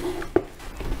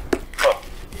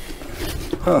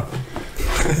 Huh.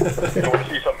 If you want to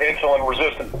see some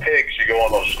insulin-resistant pigs, you go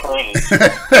on those cruises.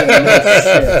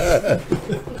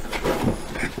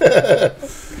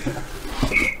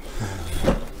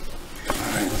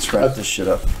 Alright, let's wrap this shit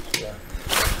up.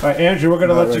 All right, Andrew, we're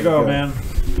gonna let you ready go, to go. man.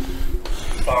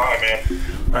 All right, man.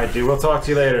 All right, dude. We'll talk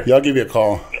to you later. Yeah, I'll give you a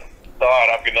call. All right,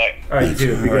 have a good night. All right, you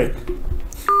too. Be good.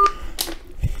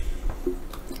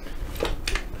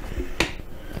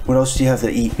 What else do you have to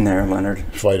eat in there, Leonard?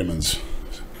 Vitamins.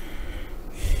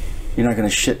 You're not gonna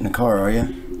shit in the car, are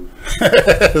you?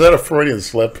 Is that a Freudian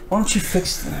slip? Why don't you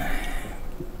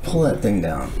pull that thing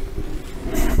down?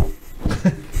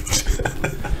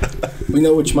 We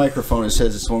know which microphone it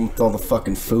says. It's the one with all the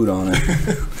fucking food on it.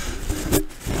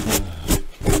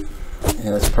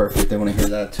 Yeah, that's perfect. They want to hear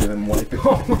that too. And wipe it.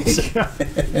 Oh my God.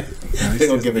 They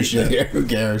don't give a shit here. Who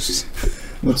cares?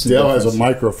 What's the Dale has difference? a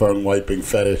microphone wiping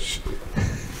fetish.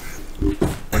 What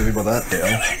do you think about that,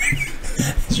 Dale?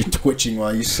 You're twitching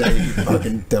while you say it, you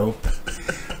fucking dope.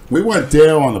 We want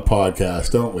Dale on the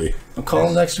podcast, don't we? I'll call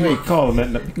him next week. Call him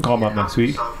up next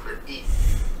week.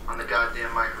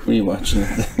 What are you watching?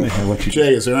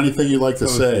 Jay, is there anything you'd like to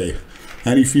say?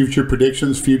 Any future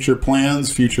predictions, future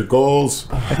plans, future goals?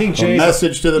 I think A Jay.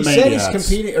 message to the He said maniacs. he's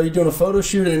competing. Are you doing a photo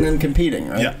shoot and then competing,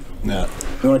 right? Yeah. Yeah.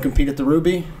 You want to compete at the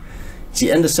Ruby? It's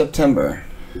the end of September.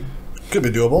 Could be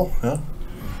doable, yeah.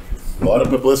 A lot of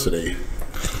publicity.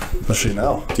 Especially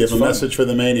now. Do you have a message for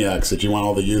the maniacs that you want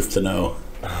all the youth to know?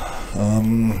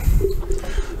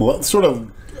 What sort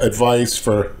of advice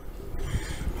for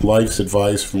life's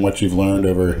advice from what you've learned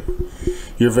over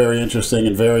your very interesting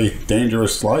and very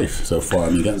dangerous life so far? I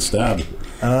mean, getting stabbed.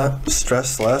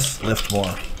 Stress less, lift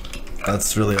more.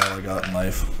 That's really all I got in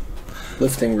life.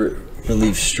 Lifting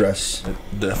relieves stress. It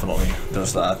definitely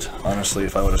does that. Honestly,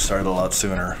 if I would have started a lot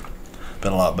sooner,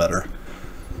 been a lot better.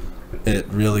 It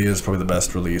really is probably the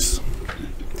best release.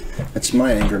 That's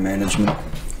my anger management.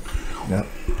 Yeah.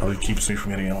 Probably keeps me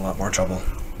from getting in a lot more trouble.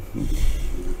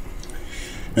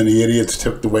 And the idiots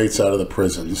took the weights out of the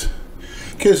prisons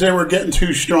because they were getting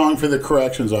too strong for the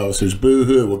corrections officers.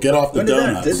 Boo-hoo. Well, get off the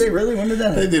donuts. Did they really? When did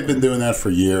that happen? They've been doing that for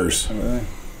years. Oh, really?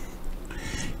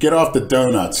 Get off the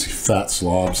donuts, you fat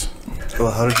slobs.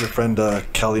 Well, how did your friend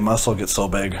Kelly Muscle get so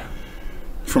big?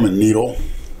 From a needle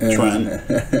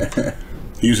trend.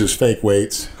 Uses fake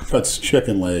weights. Puts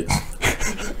chicken legs.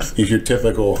 He's your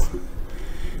typical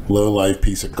low-life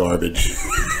piece of garbage.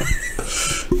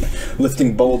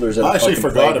 Lifting boulders at I a actually fucking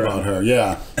forgot playground. about her,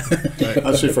 yeah.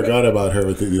 I actually forgot about her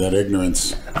with that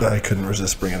ignorance. I couldn't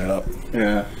resist bringing it up.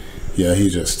 Yeah. Yeah, he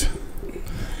just...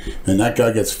 And that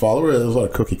guy gets followers. There's a lot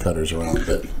of cookie cutters around,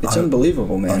 but It's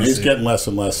unbelievable, man. he's getting less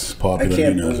and less I popular.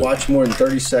 can't He knows it. watch more than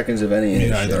 30 seconds of any of Me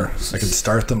his neither. shit. I can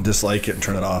start them, dislike it, and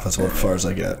turn it off. That's about as far as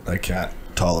I get. I can't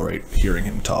tolerate hearing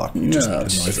him talk. It just No,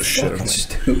 annoys it's the shit out of fucking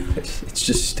me. stupid. It's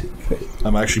just stupid.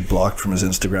 I'm actually blocked from his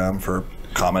Instagram for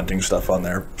commenting stuff on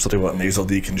there. Something about nasal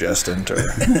decongestant or...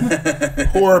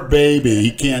 Poor baby.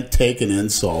 He can't take an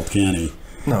insult, can he?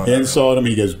 No. Insult him,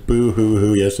 he goes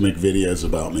boo-hoo-hoo. He has to make videos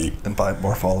about me. And buy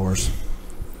more followers.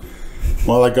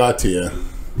 Well, I got to you.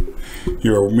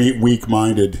 You're a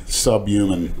weak-minded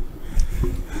subhuman.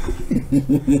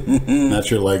 That's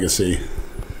your legacy.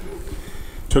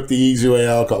 Took the easy way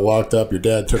out, got locked up. Your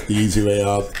dad took the easy way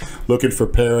out. Looking for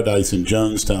paradise in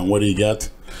Jonestown. What do you get?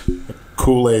 A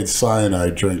Kool-Aid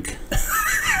cyanide drink.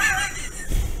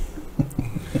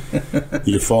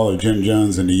 You follow Jim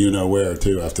Jones into you-know-where,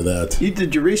 too, after that. You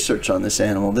did your research on this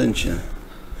animal, didn't you?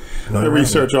 I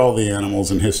research all the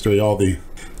animals in history, all the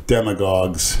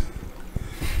demagogues,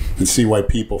 and see why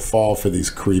people fall for these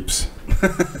creeps.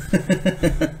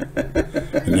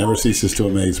 It never ceases to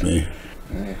amaze me.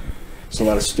 There's a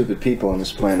lot of stupid people on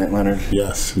this planet, Leonard.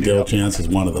 Yes, Dale Chance is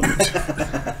one of them.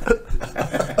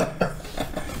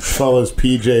 Follows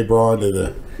PJ Braun to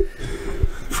the...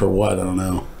 For what? I don't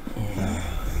know.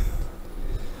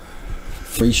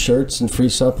 Free shirts and free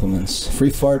supplements. Free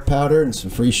fart powder and some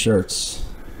free shirts.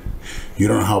 You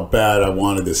don't know how bad I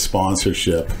wanted this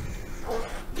sponsorship.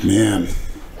 Man.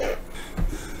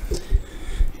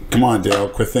 Come on, Dale.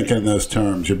 Quit thinking in those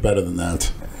terms. You're better than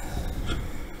that.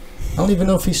 I don't even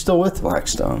know if he's still with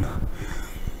Blackstone.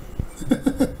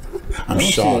 I'm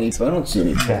shocked. I don't see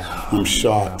any. I'm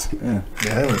shocked. Yeah, I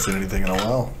haven't seen anything in a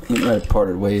while. He might have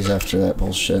parted ways after that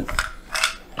bullshit.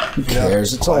 Who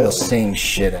cares? It's all the same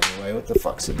shit anyway. What the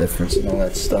fuck's the difference in all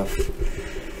that stuff?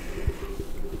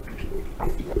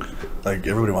 Like,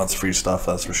 everybody wants free stuff,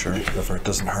 that's for sure. If it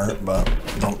doesn't hurt, but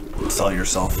don't sell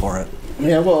yourself for it.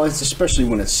 Yeah, well, it's especially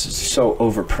when it's so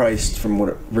overpriced from what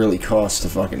it really costs to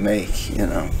fucking make, you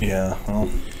know. Yeah, well,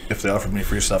 if they offered me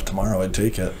free stuff tomorrow, I'd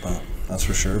take it, but that's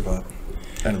for sure. But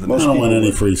end of the I day, don't want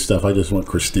any free stuff. I just want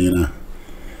Christina.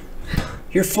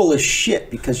 You're full of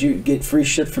shit because you get free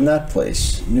shit from that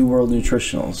place, New World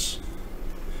Nutritionals.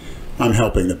 I'm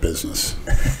helping the business.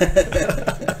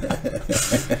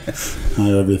 I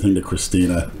owe everything to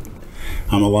Christina.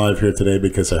 I'm alive here today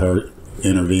because of her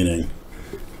intervening,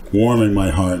 warming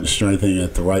my heart and strengthening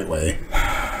it the right way.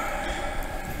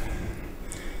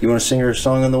 You want to sing her a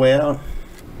song on the way out?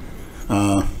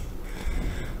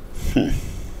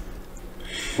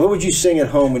 What would you sing at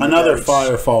home? When Another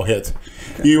Firefall hit.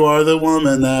 You are the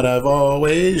woman that I've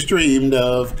always dreamed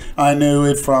of. I knew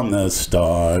it from the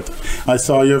start. I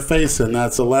saw your face and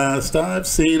that's the last I've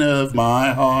seen of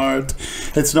my heart.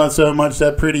 It's not so much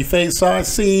that pretty face I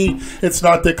see. It's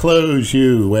not the clothes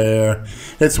you wear.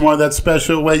 It's more that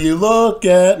special way you look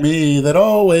at me that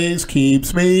always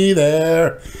keeps me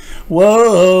there.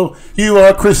 Whoa, you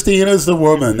are Christina's the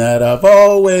woman that I've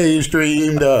always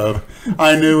dreamed of.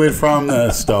 I knew it from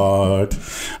the start.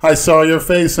 I saw your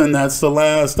face and that's the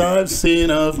last I've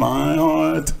seen of my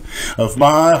heart. Of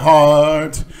my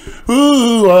heart.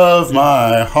 Ooh, of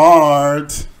my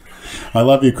heart. I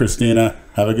love you, Christina.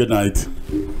 Have a good night.